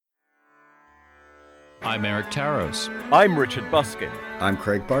I'm Eric Taros. I'm Richard Buskin. I'm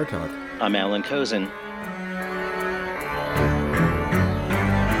Craig Bartock. I'm Allan Kozinn.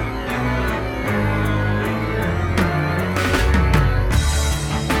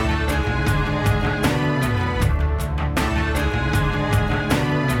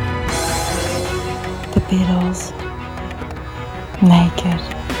 The Beatles. Naked.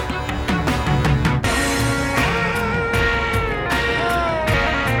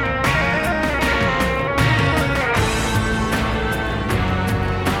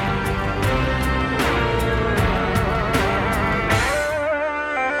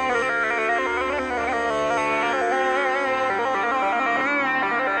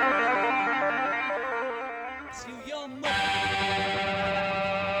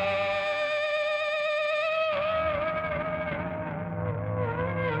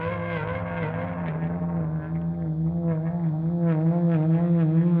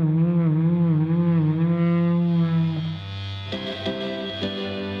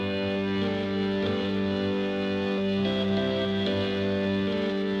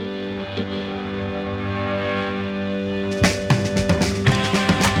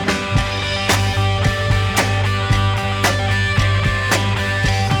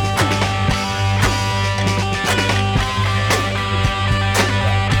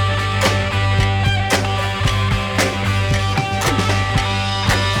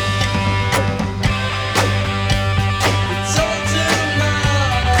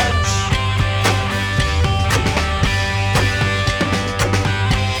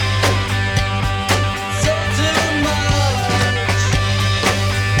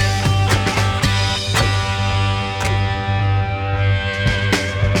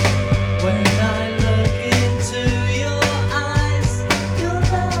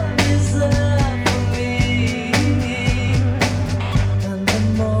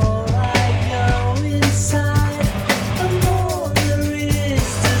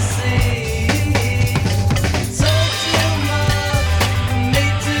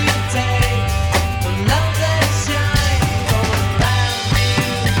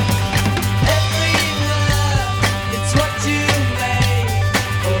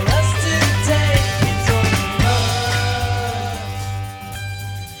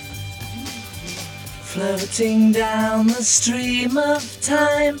 Floating down the stream of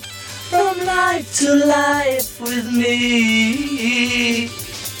time, from life to life with me.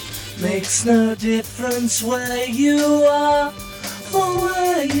 Makes no difference where you are or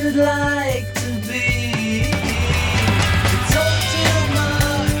where you'd like to be. It's all too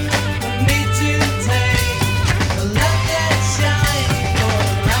much for me to take, the love that's shining all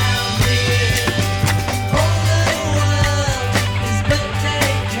around here. All the world is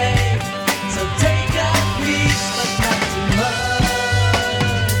birthday cake, so take a piece but not too much.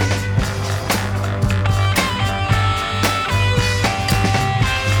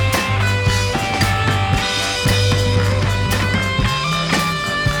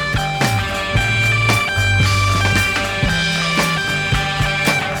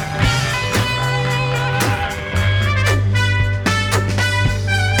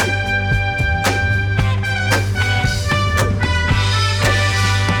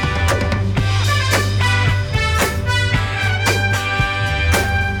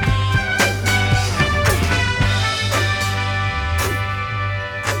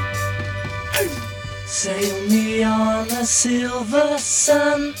 Sail me on a silver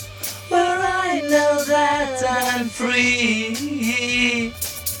sun, where I know that I'm free.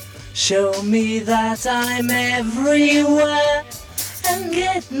 Show me that I'm everywhere, and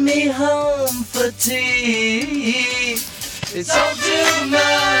get me home for tea. It's all too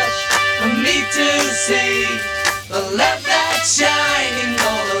much for me to see, the love that's shining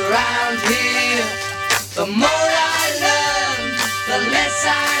all around here. The more I learn, the less I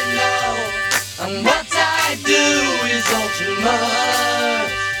know, and what I do is all too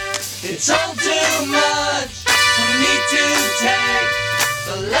much. It's all too much for me to take,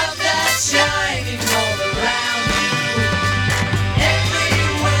 the love that's shining all around you.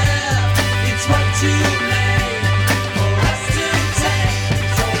 Everywhere, it's what you made for us to take.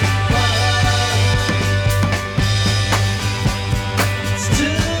 It's all too much. It's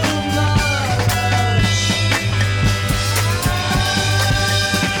too much.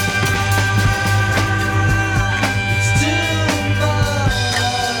 It's too much.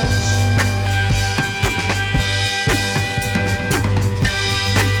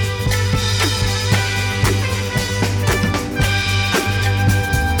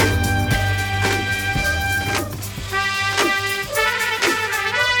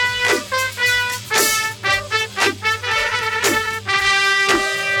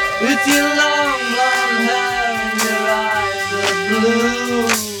 With your long blonde blue.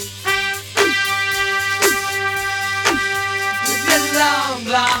 With your long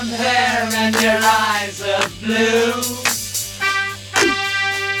blonde hair and your eyes of blue.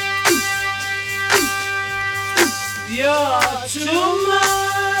 You're too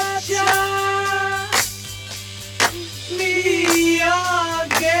much me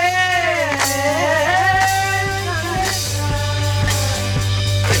again.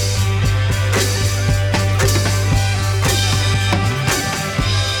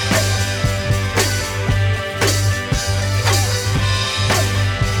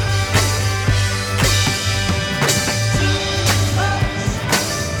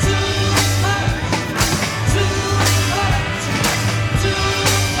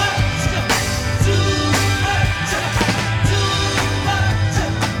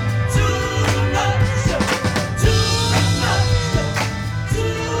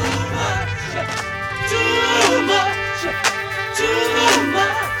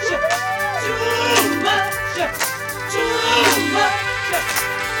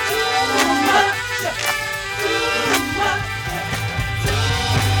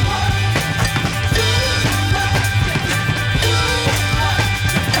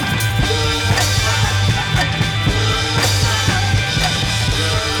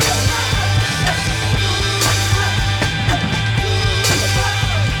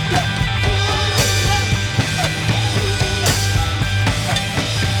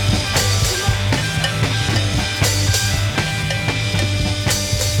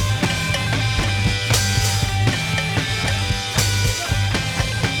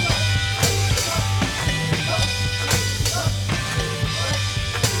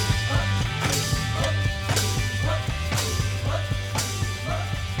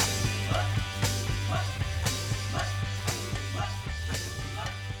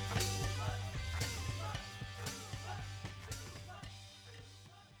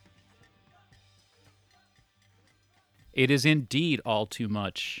 It is indeed all too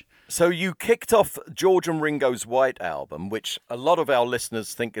much. So you kicked off George and Ringo's White Album, which a lot of our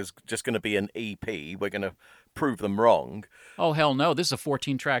listeners think is just going to be an EP. We're going to prove them wrong. Oh, hell no. This is a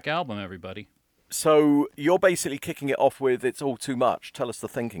 14-track album, everybody. So you're basically kicking it off with It's All Too Much. Tell us the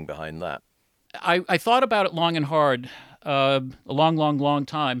thinking behind that. I thought about it long and hard, a long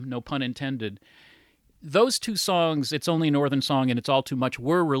time, no pun intended. Those two songs, It's Only a Northern Song and It's All Too Much,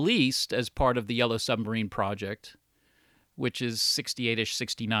 were released as part of the Yellow Submarine project, which is 68-ish,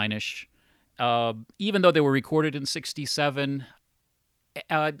 69-ish. Even though they were recorded in 67,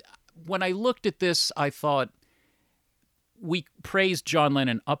 when I looked at this, I thought we praised John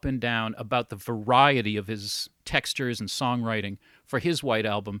Lennon up and down about the variety of his textures and songwriting for his White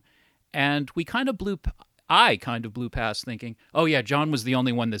Album, and I kind of blew past thinking, oh yeah, John was the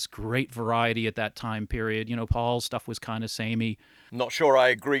only one that's great variety at that time period. You know, Paul's stuff was kind of samey. Not sure I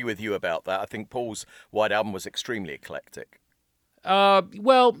agree with you about that. I think Paul's White Album was extremely eclectic.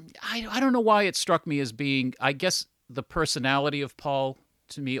 Well, I don't know why it struck me as being, I guess the personality of Paul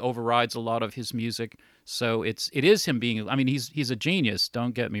to me overrides a lot of his music. So it is him being, I mean, he's a genius,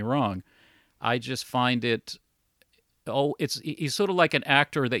 don't get me wrong. I just find it, he's sort of like an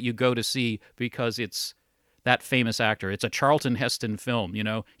actor that you go to see because it's that famous actor. It's a Charlton Heston film, you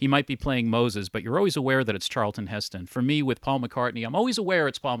know. He might be playing Moses, but you're always aware that it's Charlton Heston. For me, with Paul McCartney, I'm always aware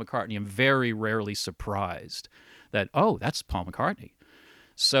it's Paul McCartney. I'm very rarely surprised that, oh, that's Paul McCartney.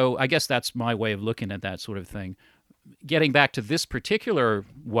 So I guess that's my way of looking at that sort of thing. Getting back to this particular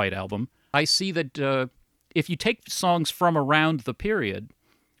White Album, I see that if you take songs from around the period,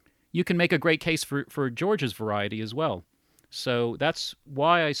 you can make a great case for George's variety as well. So that's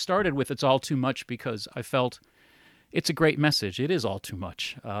why I started with It's All Too Much, because I felt it's a great message. It is all too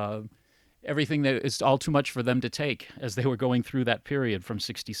much. Everything that is all too much for them to take as they were going through that period from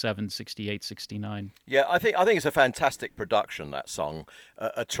 67, 68, 69. Yeah, I think it's a fantastic production, that song.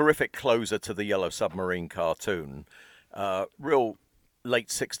 A terrific closer to the Yellow Submarine cartoon. Real late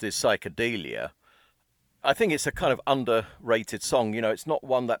 60s psychedelia. I think it's a kind of underrated song. You know, it's not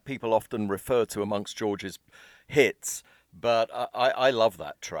one that people often refer to amongst George's hits, but I love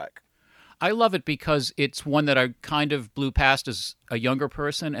that track. I love it because it's one that I kind of blew past as a younger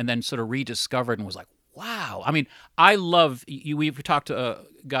person and then sort of rediscovered and was like, wow. I mean, I love, we've talked to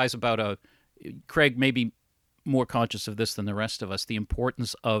guys about, Craig may be more conscious of this than the rest of us, the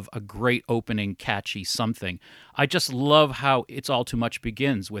importance of a great opening, catchy something. I just love how It's All Too Much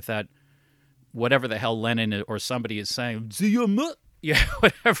begins with that, whatever the hell Lennon or somebody is saying, yeah,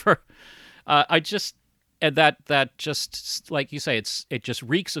 whatever. And that just, like you say, it just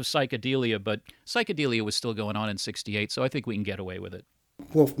reeks of psychedelia, but psychedelia was still going on in 68, so I think we can get away with it.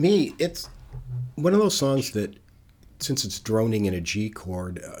 Well, for me, it's one of those songs that since it's droning in a G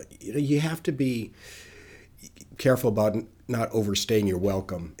chord, you have to be careful about not overstaying your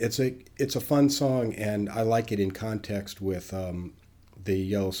welcome. It's a fun song, and I like it in context with the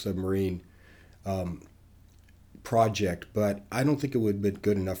Yellow Submarine project, but I don't think it would have been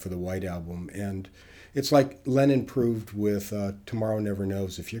good enough for the White Album. And it's like Lennon proved with Tomorrow Never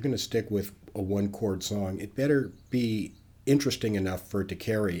Knows. If you're going to stick with a one-chord song, it better be interesting enough for it to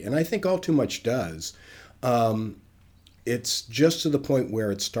carry. And I think All Too Much does. It's just to the point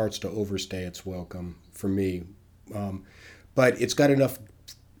where it starts to overstay its welcome for me. But it's got enough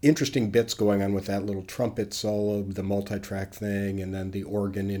interesting bits going on with that little trumpet solo, the multi-track thing, and then the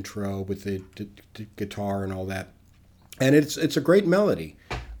organ intro with the guitar and all that. And it's a great melody.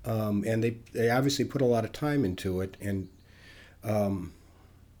 And they obviously put a lot of time into it. And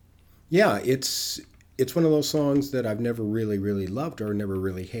it's one of those songs that I've never really, really loved or never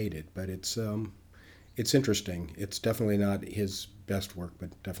really hated. But it's interesting. It's definitely not his best work,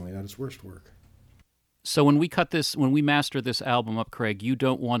 but definitely not his worst work. So when we master this album up, Craig, you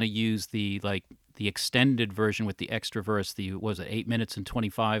don't want to use the extended version with the extra verse, the 8 minutes and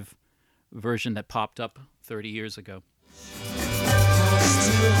 25 version that popped up 30 years ago.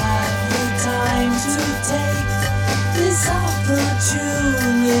 Still have the time to take this opportunity.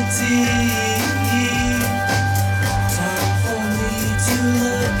 Time for me to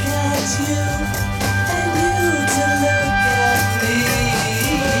look at you and you to look at me.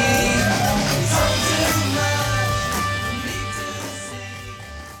 It's all too much for me to see.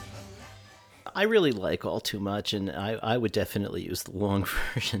 I really like All Too Much, and I would definitely use the long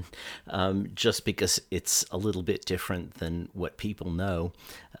version, just because it's a little bit different than what people know,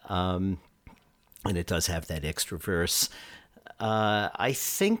 and it does have that extra verse. I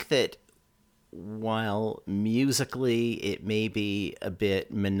think that while musically it may be a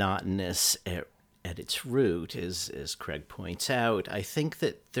bit monotonous at its root, as Craig points out, I think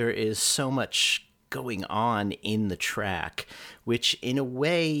that there is so much going on in the track, which in a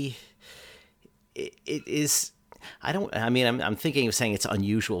way... It is. I'm thinking of saying it's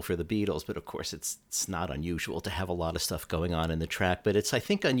unusual for the Beatles, but of course it's not unusual to have a lot of stuff going on in the track. But it's, I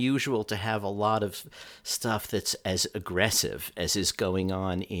think, unusual to have a lot of stuff that's as aggressive as is going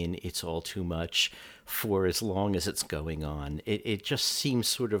on in It's All Too Much for as long as it's going on. It just seems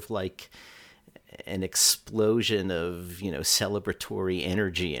sort of like an explosion of, celebratory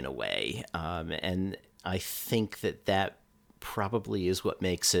energy in a way. And I think that probably is what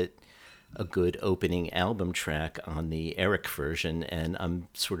makes it a good opening album track on the Erik version, and I'm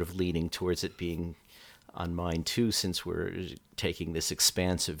sort of leaning towards it being on mine too, since we're taking this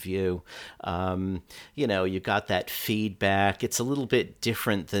expansive view. You got that feedback. It's a little bit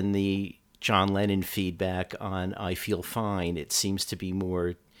different than the John Lennon feedback on I Feel Fine. It seems to be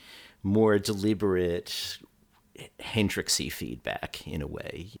more deliberate, Hendrixy feedback in a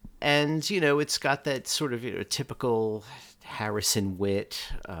way. And, it's got that sort of typical Harrison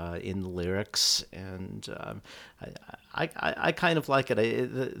wit in the lyrics, and I kind of like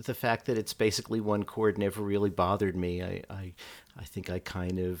it. The fact that it's basically one chord never really bothered me. I think I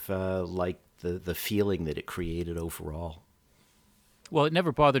kind of like the feeling that it created overall. Well, it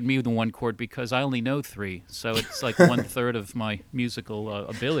never bothered me with the one chord because I only know three, so it's like 1/3 of my musical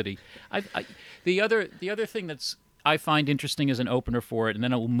ability. The other thing that's I find interesting as an opener for it, and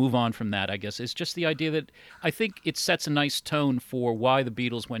then I will move on from that, I guess, is just the idea that I think it sets a nice tone for why the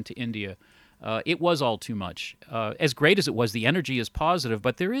Beatles went to India. It was all too much. As great as it was, the energy is positive,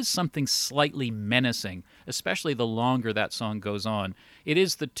 but there is something slightly menacing, especially the longer that song goes on. It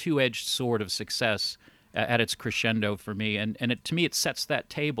is the two-edged sword of success at its crescendo for me, and to me it sets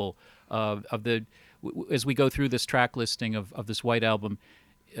that table as we go through this track listing of this White Album.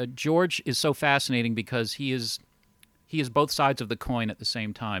 George is so fascinating because he is both sides of the coin at the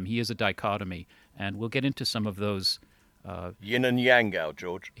same time. He is a dichotomy, and we'll get into some of those. Yin and yang, our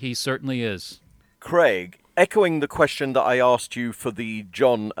George. He certainly is. Craig, echoing the question that I asked you for the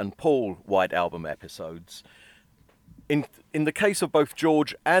John and Paul White Album episodes, in the case of both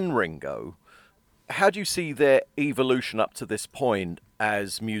George and Ringo, how do you see their evolution up to this point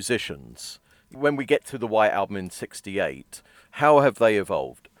as musicians? When we get to the White Album in '68, how have they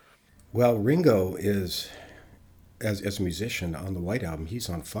evolved? Well, Ringo is... As a musician on the White Album, he's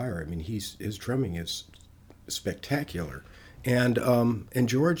on fire. I mean, his drumming is spectacular, and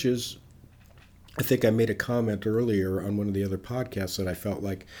George is. I think I made a comment earlier on one of the other podcasts that I felt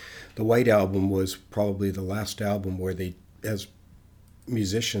like the White Album was probably the last album where they, as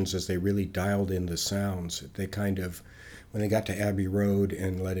musicians, as they really dialed in the sounds. They kind of, when they got to Abbey Road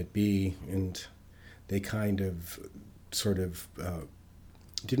and Let It Be, and they kind of sort of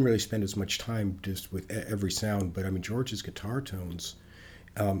didn't really spend as much time just with every sound. But I mean, George's guitar tones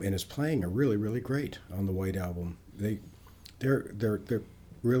and his playing are really, really great on the White Album. They're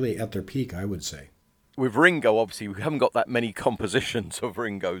really at their peak, I would say. With Ringo, obviously, we haven't got that many compositions of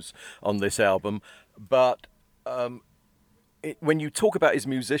Ringo's on this album, but when you talk about his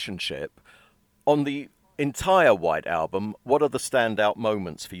musicianship, on the entire White Album, what are the standout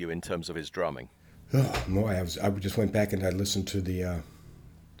moments for you in terms of his drumming? Oh, boy, I just went back and I listened to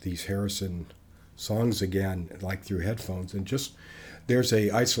these Harrison songs again, like through headphones, and just there's a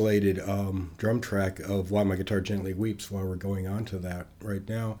isolated drum track of While My Guitar Gently Weeps while we're going on to that right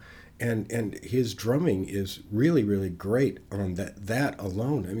now. And his drumming is really, really great on that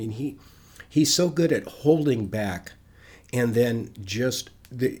alone. I mean, he's so good at holding back, and then just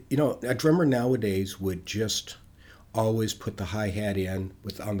a drummer nowadays would just always put the hi-hat in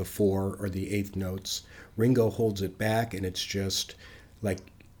on the 4 or the 8th notes. Ringo holds it back, and it's just like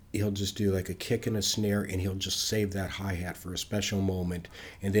he'll just do like a kick and a snare, and he'll just save that hi-hat for a special moment,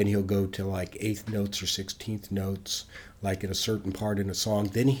 and then he'll go to like 8th notes or 16th notes, like in a certain part in a song.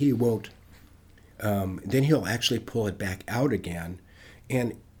 Then he won't. Then he'll actually pull it back out again,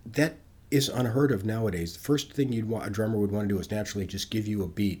 and that is unheard of nowadays. The first thing a drummer would want to do is naturally just give you a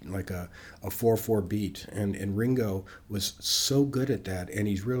beat, like a 4/4 beat, and Ringo was so good at that, and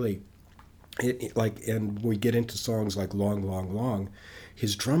he's really and we get into songs like Long, Long, Long.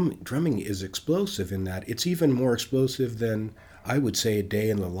 His drumming is explosive in that. It's even more explosive than, I would say, A Day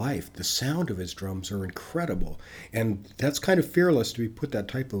in the Life. The sound of his drums are incredible, and that's kind of fearless to put that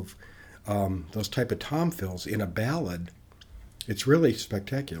type of those type of tom fills in a ballad. It's really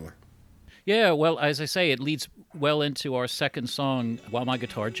spectacular. Yeah, well, as I say, it leads well into our second song, While My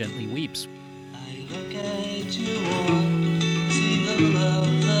Guitar Gently Weeps. I look at you all, see the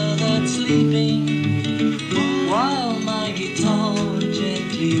lover that's sleeping, while my guitar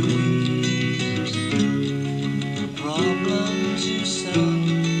gently weeps. The problems you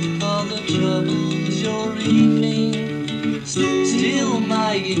solve, all the troubles you're reaping, still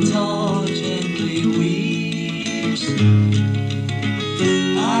my guitar gently weeps.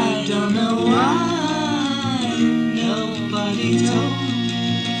 I don't know why nobody told me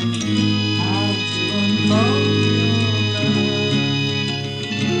how to unfold your love.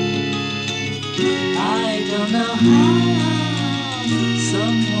 I don't know how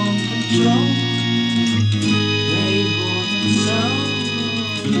someone controls they want so.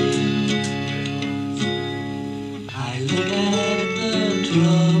 I look at the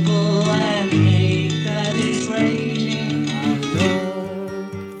trouble and hate that is raging. I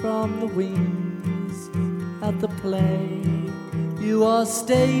look from the wings at the play you are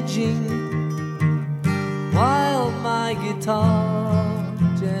staging, while my guitar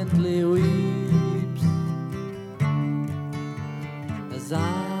gently weeps. As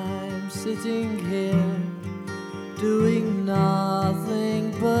I'm sitting here doing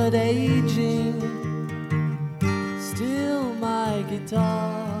nothing but aging, still my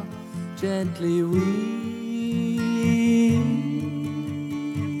guitar gently weeps.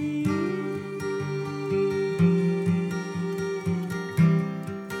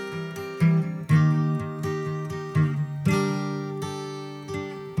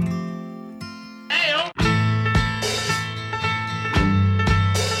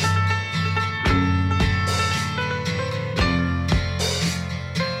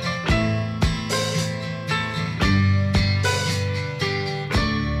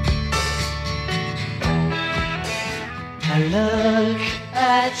 I look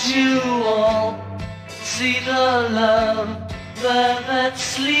at you all, see the lover that's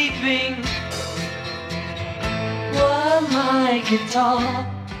sleeping, while my guitar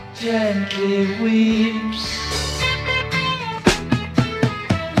gently weeps.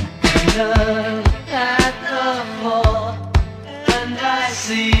 Look at the floor, and I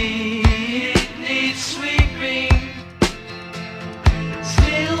see it needs sweeping,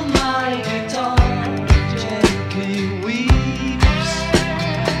 still my guitar gently weeps.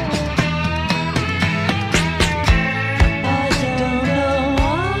 I don't know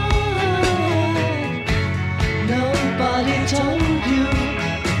why nobody told you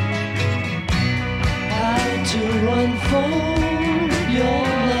how to unfold your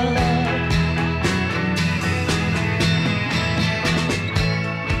love.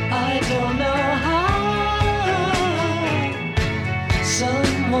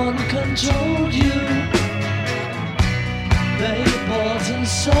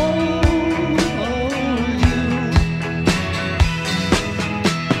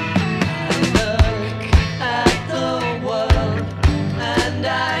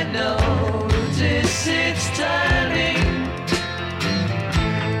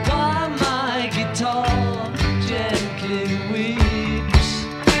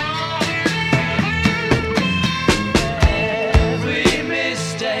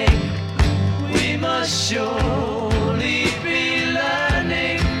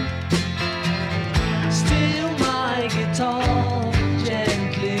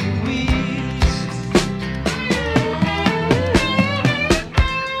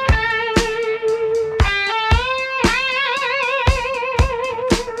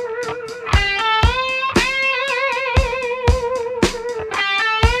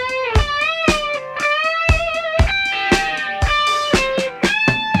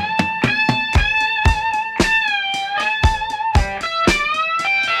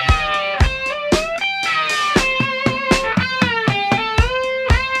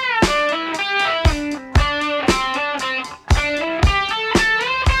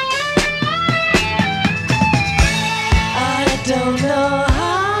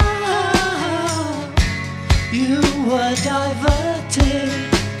 diverted.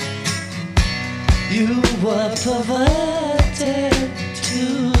 You were perverted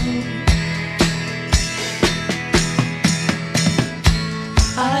too.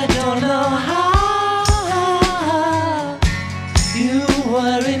 I don't know how you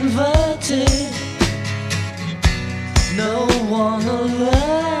were inverted. No one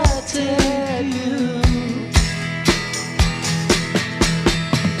alerted you.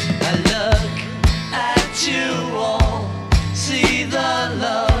 I look at you all, see the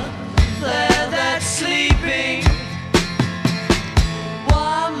love there that's sleeping,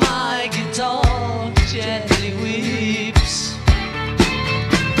 while my guitar gently weeps.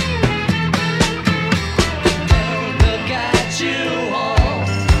 Look at you all,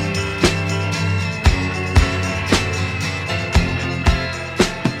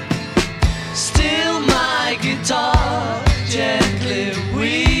 still my guitar gently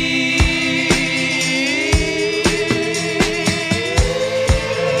weeps.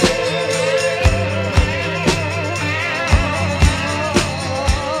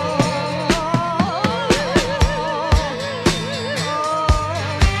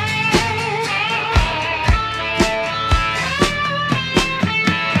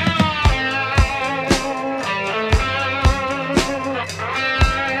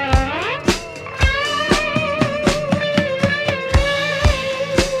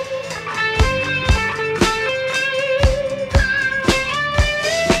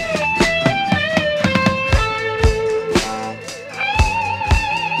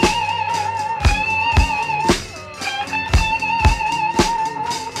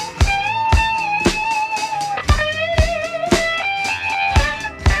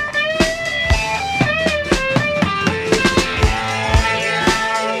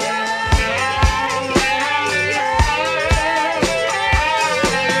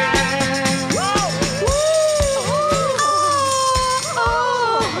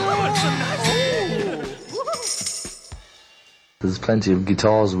 There's plenty of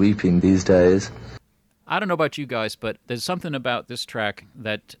guitars weeping these days. I don't know about you guys, but there's something about this track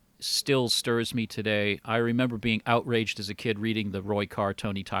that still stirs me today. I remember being outraged as a kid reading the Roy Carr,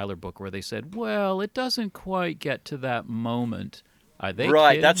 Tony Tyler book where they said, well, it doesn't quite get to that moment. Are they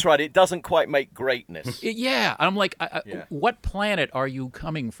Right, kidding? that's right. It doesn't quite make greatness. Yeah, I'm like, Yeah. what planet are you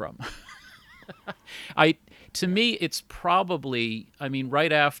coming from? To me, it's probably, I mean,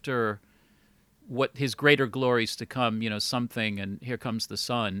 right after what his greater glories to come, something, and Here Comes the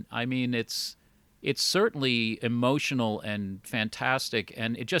Sun. I mean, it's certainly emotional and fantastic,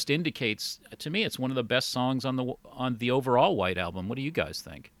 and it just indicates, to me, it's one of the best songs on the overall White Album. What do you guys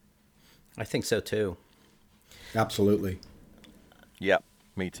think? I think so too. Absolutely. Yep,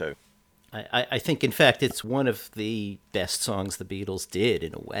 me too. I think, in fact, it's one of the best songs the Beatles did,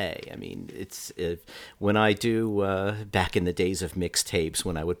 in a way. I mean, when I do, back in the days of mixtapes,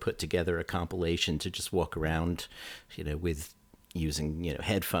 when I would put together a compilation to just walk around, with using,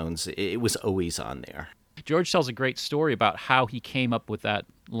 headphones, it was always on there. George tells a great story about how he came up with that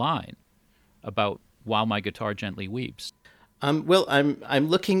line about "While my guitar gently weeps." Well, I'm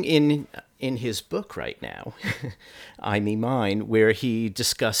looking in his book right now, I Me Mine, where he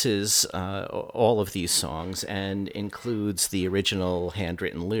discusses all of these songs and includes the original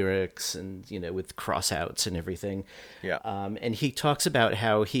handwritten lyrics and, with crossouts and everything. Yeah. And he talks about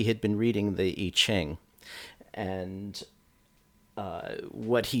how he had been reading the I Ching, and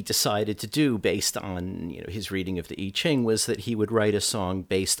what he decided to do based on his reading of the I Ching was that he would write a song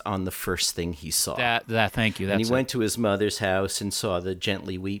based on the first thing he saw. Thank you. And he went to his mother's house and saw the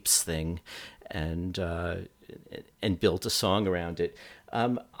Gently Weeps thing, and built a song around it.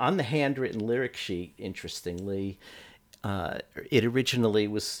 On the handwritten lyric sheet, interestingly, it originally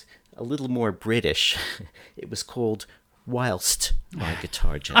was a little more British. It was called "Whilst My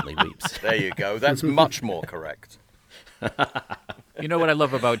Guitar Gently Weeps." There you go. That's much more correct. You know what I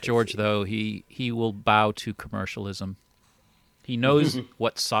love about George, though? He will bow to commercialism. He knows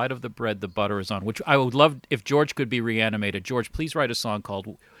what side of the bread the butter is on, which I would love if George could be reanimated. George, please write a song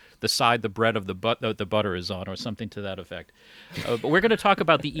called "The Side the Bread of the Butter is On," or something to that effect. But we're going to talk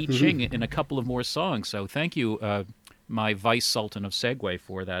about the I Ching in a couple of more songs, so thank you, my Vice Sultan of Segway,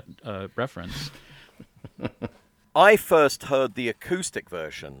 for that reference. I first heard the acoustic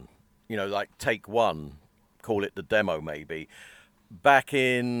version, like take one, call it the demo maybe, back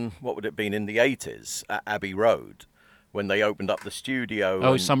in, what would it have been, in the 80s at Abbey Road, when they opened up the studio.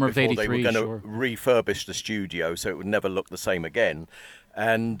 Oh, summer of '83, they were going to refurbish the studio so it would never look the same again.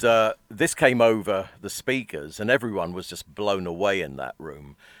 And this came over the speakers, and everyone was just blown away in that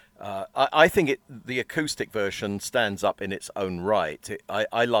room. I think the acoustic version stands up in its own right.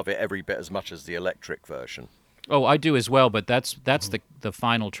 I love it every bit as much as the electric version. Oh, I do as well, but that's the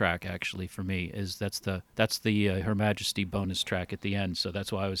final track actually for me. That's the Her Majesty bonus track at the end. So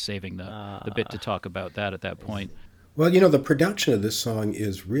that's why I was saving the bit to talk about that at that point. Well, the production of this song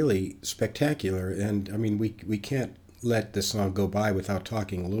is really spectacular, and I mean, we can't let this song go by without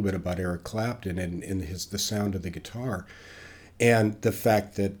talking a little bit about Eric Clapton and the sound of the guitar, and the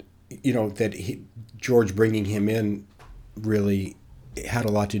fact that George bringing him in really had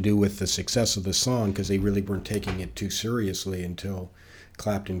a lot to do with the success of the song, because they really weren't taking it too seriously until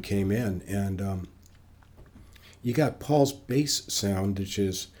Clapton came in. And you got Paul's bass sound, which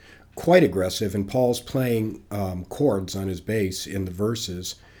is quite aggressive, and Paul's playing chords on his bass in the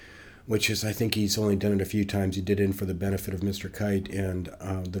verses, which is, I think he's only done it a few times. He did it in For the Benefit of Mr. Kite and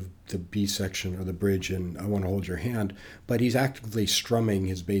the B section or the bridge in I Want to Hold Your Hand, but he's actively strumming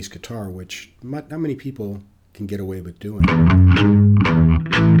his bass guitar, which not many people can get away with doing.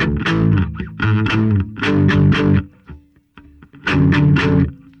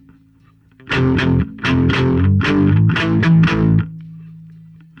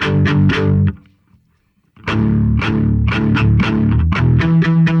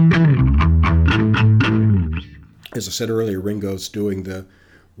 As I said earlier, Ringo's doing the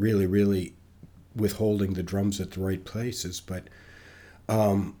really, really withholding the drums at the right places, but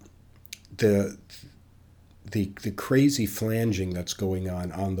the crazy flanging that's going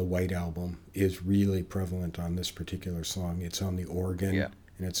on the White Album is really prevalent on this particular song. It's on the organ,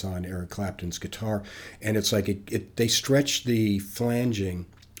 and it's on Eric Clapton's guitar, and it's like they stretch the flanging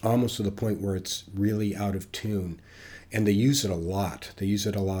almost to the point where it's really out of tune, and they use it a lot. They use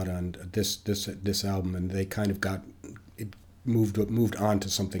it a lot on this album, and they kind of got it moved on to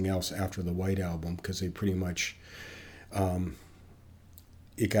something else after the White Album, because they pretty much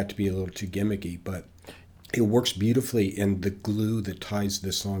it got to be a little too gimmicky, but it works beautifully in the glue that ties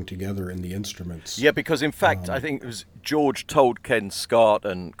this song together in the instruments. Yeah, because in fact, I think it was George told Ken Scott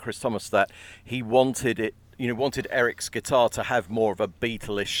and Chris Thomas that he wanted wanted Eric's guitar to have more of a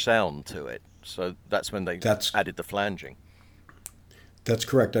Beatles-ish sound to it. So that's when they added the flanging. That's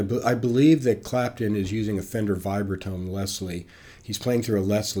correct. I believe that Clapton is using a Fender Vibratone Leslie. He's playing through a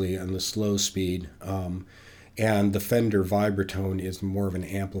Leslie on the slow speed, and the Fender Vibratone is more of an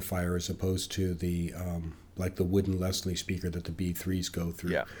amplifier as opposed to the like the wooden Leslie speaker that the B3s go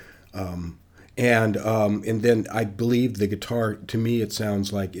through. Yeah. And then I believe the guitar, to me, it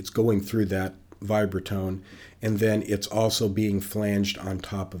sounds like it's going through that Vibratone, and then it's also being flanged on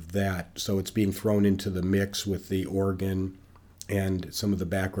top of that. So it's being thrown into the mix with the organ and some of the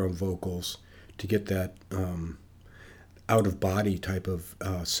background vocals to get that out-of-body type of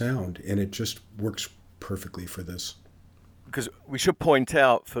sound, and it just works perfectly for this. Because we should point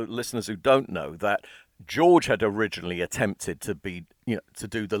out for listeners who don't know that George had originally attempted to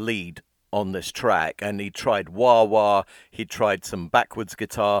do the lead on this track, and he tried wah-wah, he tried some backwards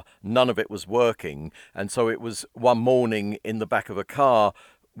guitar, none of it was working, and so it was one morning in the back of a car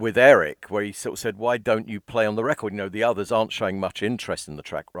with Eric where he sort of said, why don't you play on the record? The others aren't showing much interest in the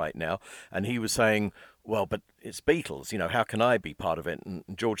track right now, and he was saying, well, but it's Beatles, how can I be part of it? And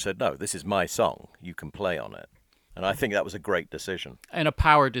George said, no, this is my song, you can play on it. And I think that was a great decision. And a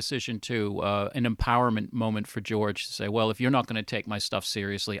power decision, too, an empowerment moment for George to say, well, if you're not going to take my stuff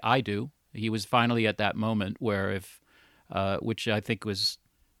seriously, I do. He was finally at that moment where which I think was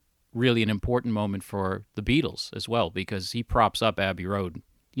really an important moment for the Beatles as well, because he props up Abbey Road,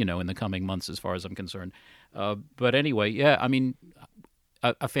 in the coming months as far as I'm concerned. But anyway, yeah, I mean,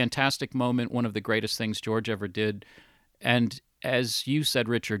 a fantastic moment, one of the greatest things George ever did. And as you said,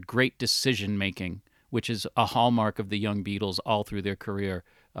 Richard, great decision-making, which is a hallmark of the young Beatles all through their career.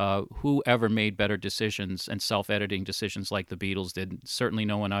 Who ever made better decisions and self-editing decisions like the Beatles did? Certainly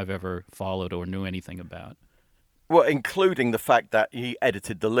no one I've ever followed or knew anything about. Well, including the fact that he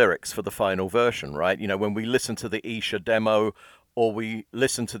edited the lyrics for the final version, right? When we listen to the Isha demo or we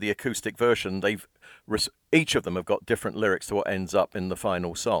listen to the acoustic version, each of them have got different lyrics to what ends up in the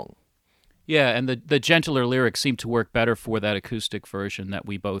final song. Yeah, and the gentler lyrics seem to work better for that acoustic version that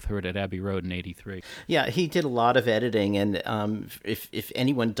we both heard at Abbey Road in '83. Yeah, he did a lot of editing, and if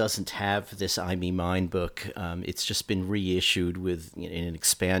anyone doesn't have this I Me Mine book, it's just been reissued with in an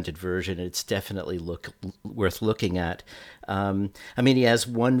expanded version. It's definitely worth looking at. I mean, he has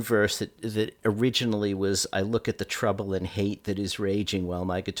one verse that originally was, I look at the trouble and hate that is raging while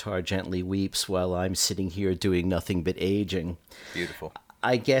my guitar gently weeps while I'm sitting here doing nothing but aging. Beautiful.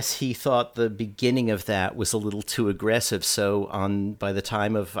 I guess he thought the beginning of that was a little too aggressive, so by the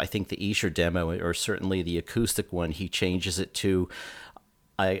time of, I think, the Escher demo, or certainly the acoustic one, he changes it to,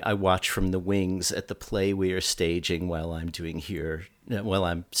 I watch from the wings at the play we are staging while I'm sitting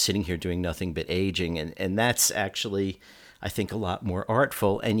here doing nothing but aging. And that's actually, I think, a lot more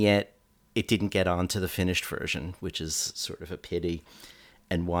artful. And yet it didn't get on to the finished version, which is sort of a pity.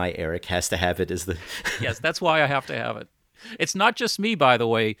 And why Erik has to have it is the... Yes, that's why I have to have it. It's not just me, by the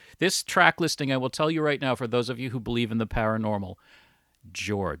way. This track listing, I will tell you right now, for those of you who believe in the paranormal,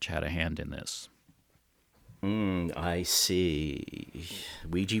 George had a hand in this. I see.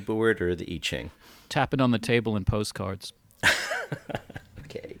 Ouija board or the I Ching? Tapping on the table in postcards.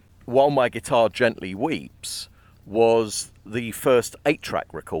 Okay. While My Guitar Gently Weeps was the first 8-track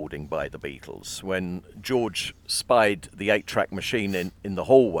recording by the Beatles. When George spied the 8-track machine in the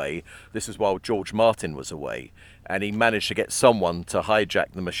hallway, this is while George Martin was away, and he managed to get someone to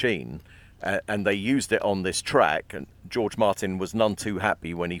hijack the machine, and they used it on this track, and George Martin was none too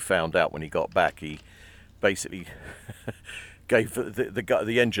happy when he found out when he got back. He basically gave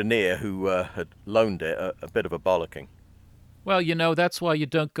the engineer who had loaned it a bit of a bollocking. Well, that's why you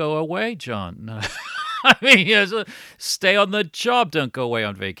don't go away, John. I mean, stay on the job, don't go away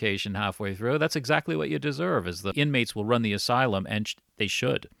on vacation halfway through. That's exactly what you deserve, is the inmates will run the asylum, and they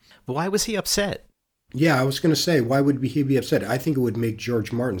should. But why was he upset? Yeah, I was going to say, why would he be upset? I think it would make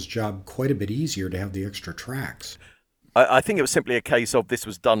George Martin's job quite a bit easier to have the extra tracks. I think it was simply a case of this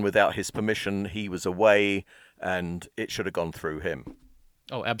was done without his permission. He was away, and it should have gone through him.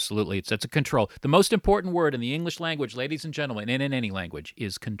 Oh, absolutely. It's a control. The most important word in the English language, ladies and gentlemen, and in any language,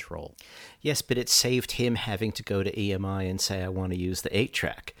 is control. Yes, but it saved him having to go to EMI and say, I want to use the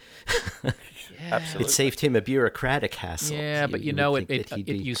 8-track. Yeah. Absolutely. It saved him a bureaucratic hassle. Yeah, but it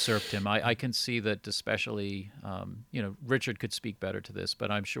usurped him. I can see that, especially, Richard could speak better to this,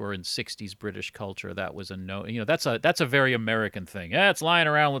 but I'm sure in 60s British culture that was a no. That's a very American thing. Yeah, it's lying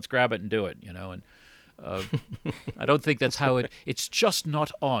around. Let's grab it and do it. And I don't think that's how it's just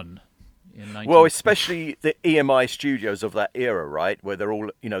not on. Well, especially the EMI studios of that era, right, where they're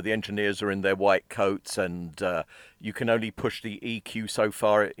all, the engineers are in their white coats, and you can only push the EQ so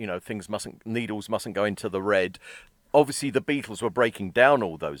far. Needles mustn't go into the red. Obviously, the Beatles were breaking down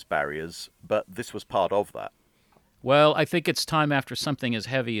all those barriers, but this was part of that. Well, I think it's time, after something as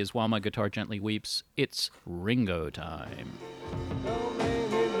heavy as While My Guitar Gently Weeps, it's Ringo time.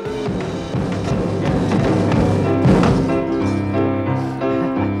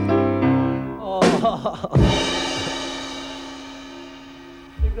 I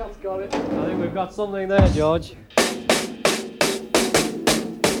think that's got it. I think we've got something there, George.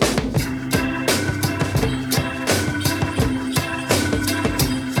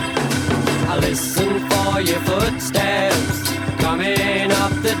 I listen for your footsteps coming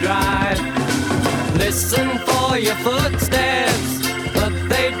up the drive. Listen for your footsteps, but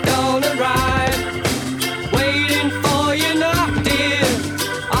they don't arrive. Waiting for your knock, dear,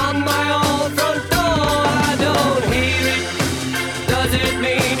 on my old front door. I don't hear it. Does it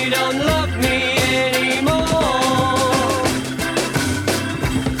mean you don't love me anymore?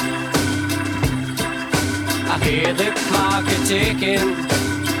 I hear the clock a-ticking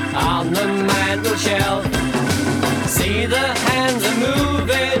on the mantel shelf. See the hands are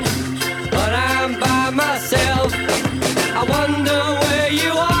moving, but I'm by myself. I wonder where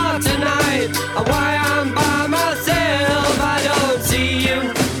you are tonight, or why I'm by myself. I don't see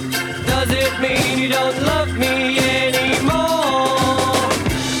you. Does it mean you don't love me anymore?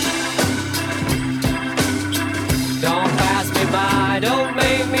 Don't pass me by, don't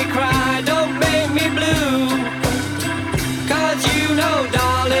make me cry, don't make me blue. 'Cause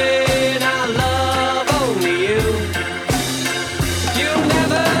darling, I love only you. You'll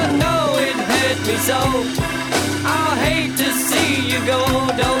never know it hurt me so. I'll hate to see you go,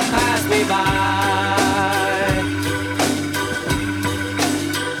 don't pass me by.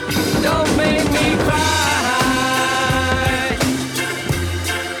 Don't make me cry.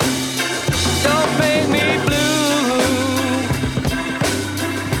 Don't make me blue.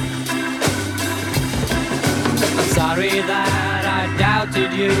 I'm sorry that I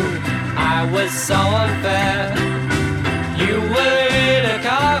doubted you, I was so unfair. You were in a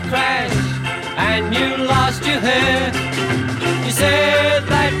car crash and you lost your hair. You said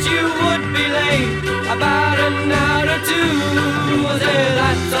that you would be late about an hour or two. I said,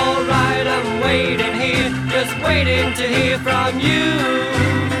 that's alright, I'm waiting here, just waiting to hear from you.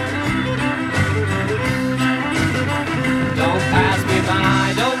 Don't pass me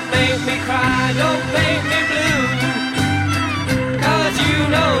by, don't make me cry, don't make me blue.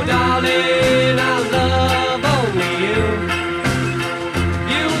 Darling, I love only you.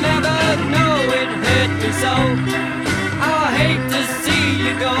 You'll never know it hurt me so. I hate to see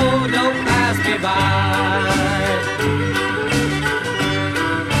you go, don't pass me by.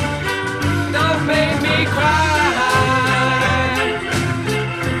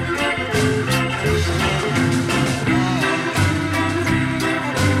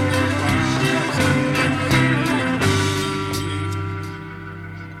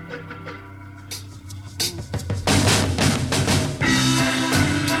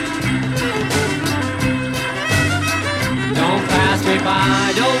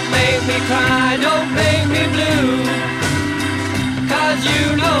 cry, don't make me cry, don't make me blue. 'Cause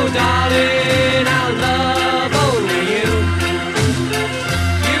you know, darling, I love only you.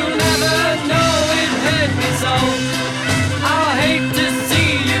 You'll never know it hurt me so. I hate to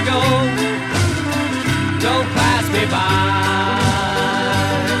see you go. Don't pass me by.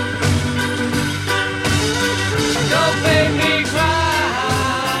 Don't make me cry.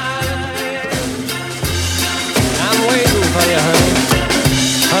 I'm waiting for you, honey.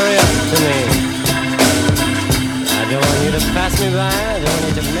 Hurry up to me. I don't want you to pass me by. I don't want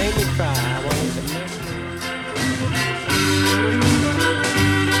you to make me cry. I want you to make me.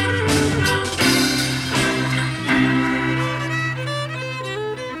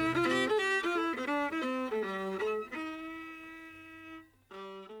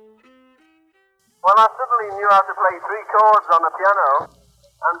 Well, I suddenly knew how to play 3 chords on the piano,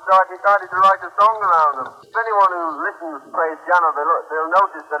 and so I decided to write a song around them. If anyone who listens plays piano, they'll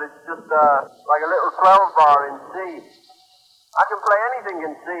notice that it's just like a little 12 bar in C. I can play anything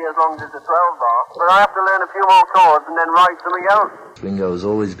in C as long as it's a 12 bar, but I have to learn a few more chords and then write something else. Ringo has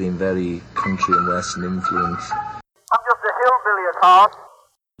always been very country and western influenced. I'm just a hillbilly at heart.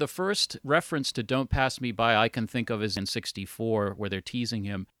 The first reference to Don't Pass Me By I can think of is in '64, where they're teasing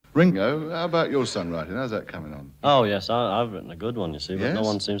him. Ringo, how about your songwriting? How's that coming on? Oh, yes, I've written a good one, you see, but Yes? no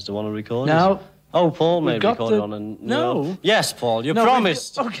one seems to want to record No. it. Oh, Paul We've made got record the- on and... No. Yes, Paul, you No,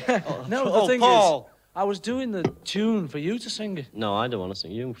 promised. Okay. No, oh, the thing Paul. is, I was doing the tune for you to sing it. No, I don't want to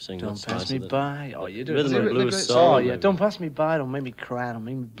sing. You sing. Don't that's pass nice me of it. by. Oh, you do. Rhythm and written a blues great song. Oh, yeah. maybe. Don't pass me by. Don't make me cry. Don't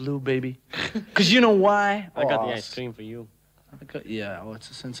make me blue, baby. Because you know why? I got Oh, the ice cream for you. Yeah, oh, it's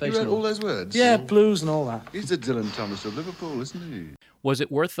a You sensational. wrote all those words? Yeah, blues and all that. He's the Dylan Thomas of Liverpool, isn't he? Was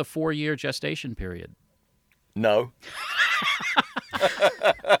it worth the 4-year gestation period? No.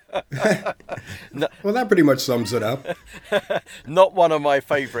 Well, that pretty much sums it up. Not one of my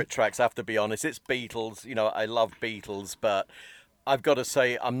favourite tracks, I have to be honest. It's Beatles. You know, I love Beatles, but I've got to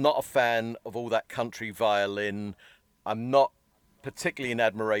say I'm not a fan of all that country violin. I'm not particularly in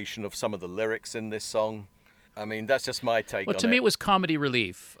admiration of some of the lyrics in this song. I mean, that's just my take on Well, to me, it was comedy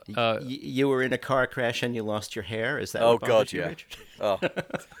relief. You were in a car crash and you lost your hair? Is that Oh, what bothered God, you, yeah. Richard? Oh,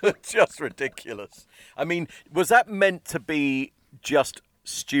 just ridiculous. I mean, was that meant to be just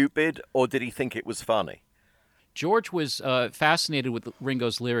stupid, or did he think it was funny? George was fascinated with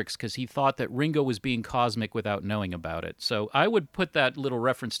Ringo's lyrics because he thought that Ringo was being cosmic without knowing about it. So I would put that little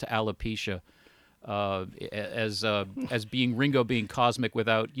reference to alopecia as being Ringo being cosmic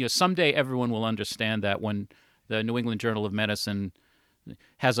without, someday everyone will understand that when the New England Journal of Medicine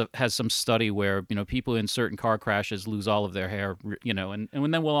has some study where, people in certain car crashes lose all of their hair, and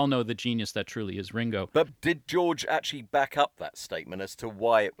then we'll all know the genius that truly is Ringo. But did George actually back up that statement as to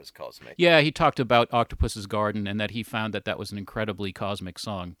why it was cosmic? Yeah, he talked about Octopus's Garden and that he found that was an incredibly cosmic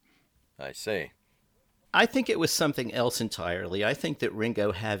song. I see. I think it was something else entirely. I think that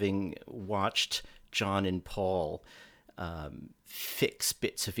Ringo, having watched John and Paul fix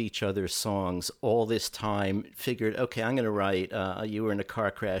bits of each other's songs all this time, figured, okay, I'm going to write you were in a car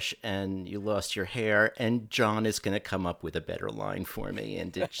crash and you lost your hair, and John is going to come up with a better line for me,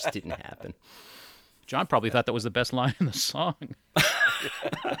 and it just didn't happen. John probably thought that was the best line in the song.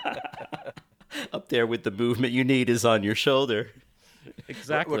 Up there with the movement you need is on your shoulder.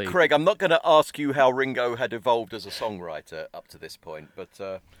 Exactly. Well, Craig, I'm not going to ask you how Ringo had evolved as a songwriter up to this point,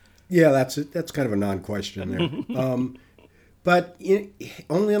 but... Yeah, that's kind of a non-question there. But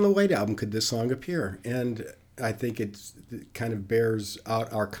only on the White Album could this song appear, and I think it kind of bears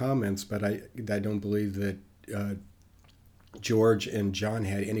out our comments. But I don't believe that George and John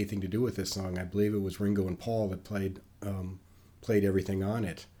had anything to do with this song. I believe it was Ringo and Paul that played everything on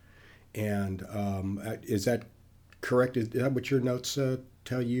it. And is that correct? Is that what your notes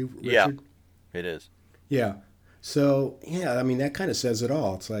tell you, Richard? Yeah, it is. Yeah. So, yeah, I mean, that kind of says it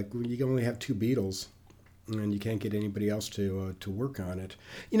all. It's like you can only have 2 Beatles, and you can't get anybody else to work on it.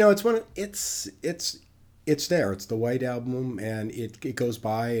 It's there. It's the White Album, and it goes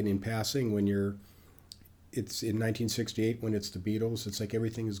by, and in passing, it's in 1968 when it's the Beatles, it's like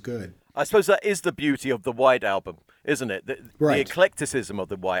everything is good. I suppose that is the beauty of the White Album, isn't it? Right. The eclecticism of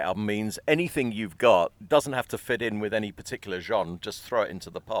the White Album means anything you've got doesn't have to fit in with any particular genre. Just throw it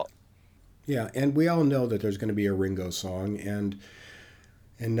into the pot. Yeah, and we all know that there's going to be a Ringo song, and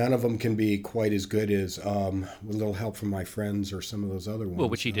none of them can be quite as good as With a Little Help from My Friends or some of those other ones. Well,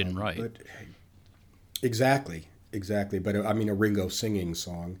 which he didn't write. But, exactly. But I mean, a Ringo singing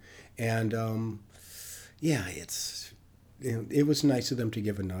song, and it was nice of them to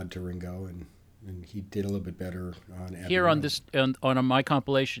give a nod to Ringo, and And he did a little bit better on Abbey Here on Road. this on my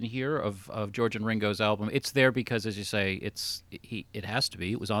compilation here of George and Ringo's album, it's there because, as you say, it has to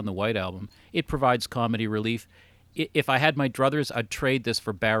be. It was on the White Album. It provides comedy relief. If I had my druthers, I'd trade this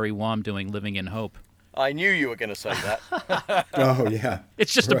for Barry Wham doing "Living in Hope." I knew you were going to say that. Oh, yeah.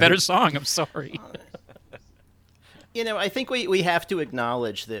 It's just a better song. I'm sorry. You know, I think we have to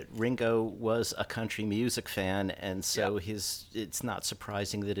acknowledge that Ringo was a country music fan, and so it's not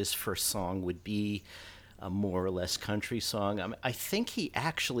surprising that his first song would be a more or less country song. I think he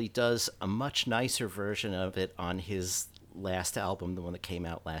actually does a much nicer version of it on his last album, the one that came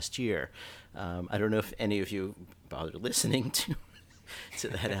out last year. I don't know if any of you bothered listening to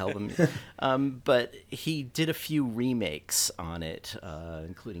that album, but he did a few remakes on it,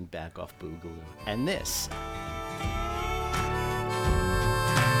 including Back Off Boogaloo and this.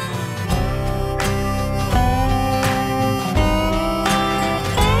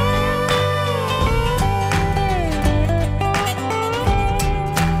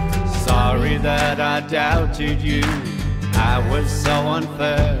 Sorry that I doubted you, I was so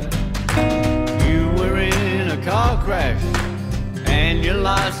unfair. You were in a car crash and you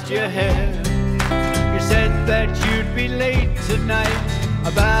lost your hair. You said that you'd be late tonight,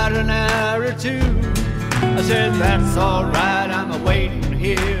 about an hour or two. I said that's alright, I'm waiting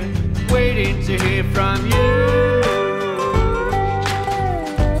here, waiting to hear from you.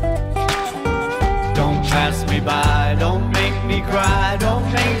 Don't pass me by, don't make me cry,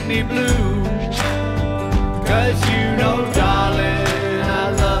 don't make me blue. 'Cause you know, darling,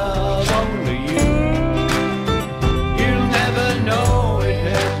 I love only you. You'll never know it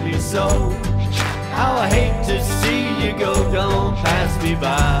hurt me so. How I hate to see you go, don't pass me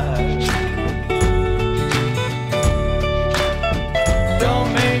by.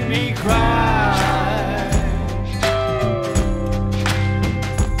 Don't make me cry.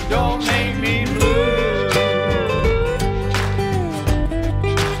 Don't make me blue.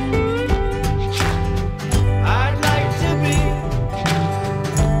 I'd like to be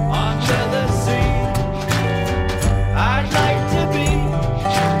under the sea. I'd like to be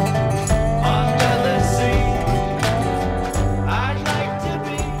under the sea. I'd like to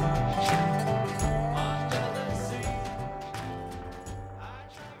be under the sea.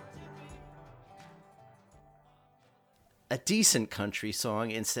 A decent country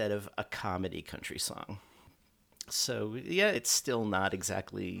song instead of a comedy country song. So, yeah, it's still not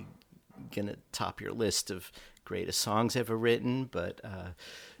exactly going to top your list of greatest songs ever written, but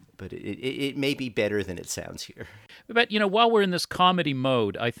it may be better than it sounds here. But, while we're in this comedy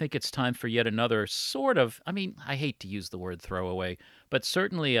mode, I think it's time for yet another sort of, I hate to use the word throwaway, but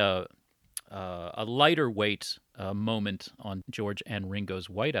certainly a lighter weight moment on George and Ringo's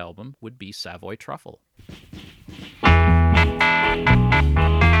White Album would be Savoy Truffle.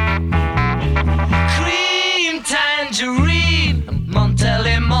 Cream tangerine,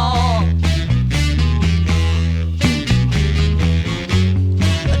 Montelimore.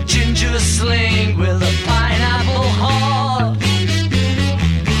 A ginger sling with a pineapple heart.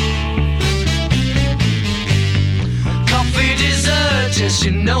 Coffee dessert, just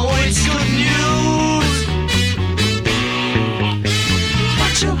you know it's good news.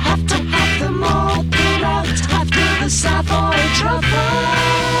 But you'll have to have them all pulled out after the Savoy Truffle.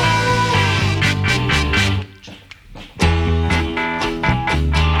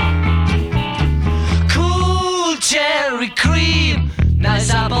 Cherry cream, nice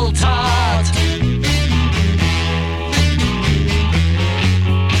apple tart.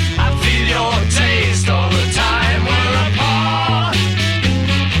 I feel your taste all the time we're apart.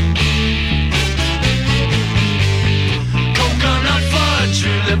 Coconut fudge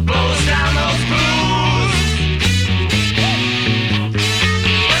really blows down those blues.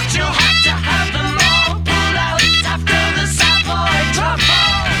 But you'll have to have them all pulled out after the Savoy Truffle.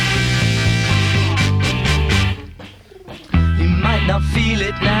 Not feel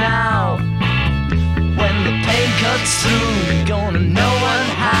it now. When the pain cuts through, you're gonna know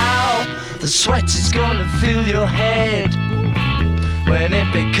how. The sweat is gonna fill your head. When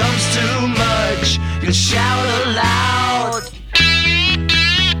it becomes too much, you'll shout aloud.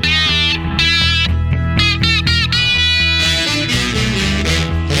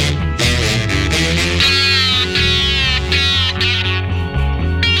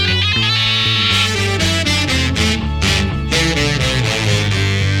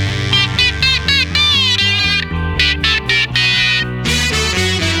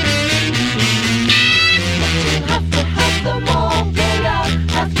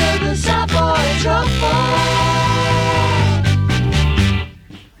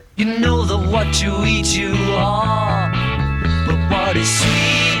 You know that what you eat you are, but what is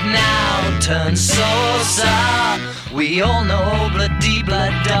sweet now turn saucer. We all know bloody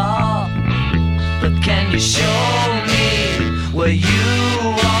blood da. But can you show me where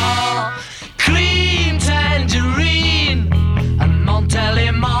you are? Cream tangerine and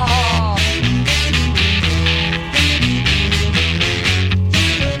Montélimar.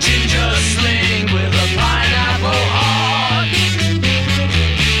 Ginger sling with a pineapple heart.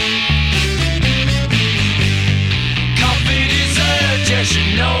 Coffee dessert, yes you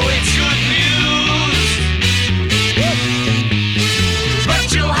know it's good news. But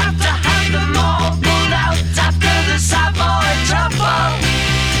you'll have to have them all pulled out after the Savoy Truffle.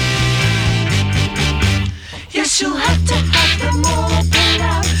 Yes, you'll have to have them all pulled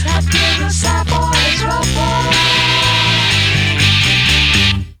out after the Savoy Truffle.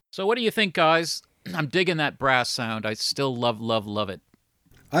 So what do you think, guys? I'm digging that brass sound. I still love it.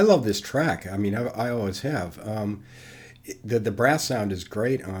 I love this track. I mean, I always have. The brass sound is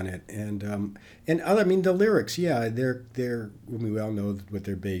great on it, and I mean the lyrics. Yeah, they're we all know what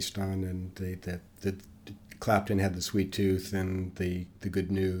they're based on, and the Clapton had the sweet tooth and the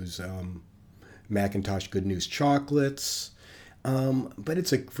good news. Macintosh Good News chocolates, but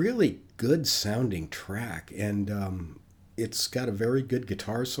it's a really good sounding track, and it's got a very good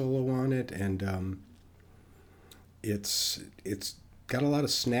guitar solo on it, and it's got a lot of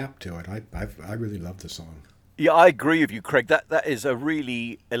snap to it. I really love the song. Yeah, I agree with you, Craig. That is a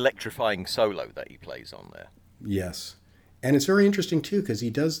really electrifying solo that he plays on there. Yes, and it's very interesting too because he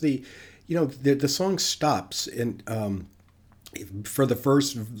does the song stops and for the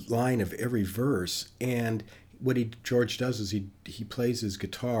first line of every verse, and what George does is he plays his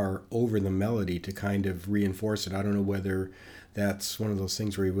guitar over the melody to kind of reinforce it. I don't know whether that's one of those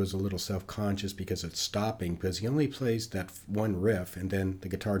things where he was a little self-conscious because it's stopping, because he only plays that one riff and then the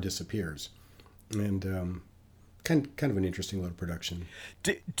guitar disappears, and kind of an interesting little production.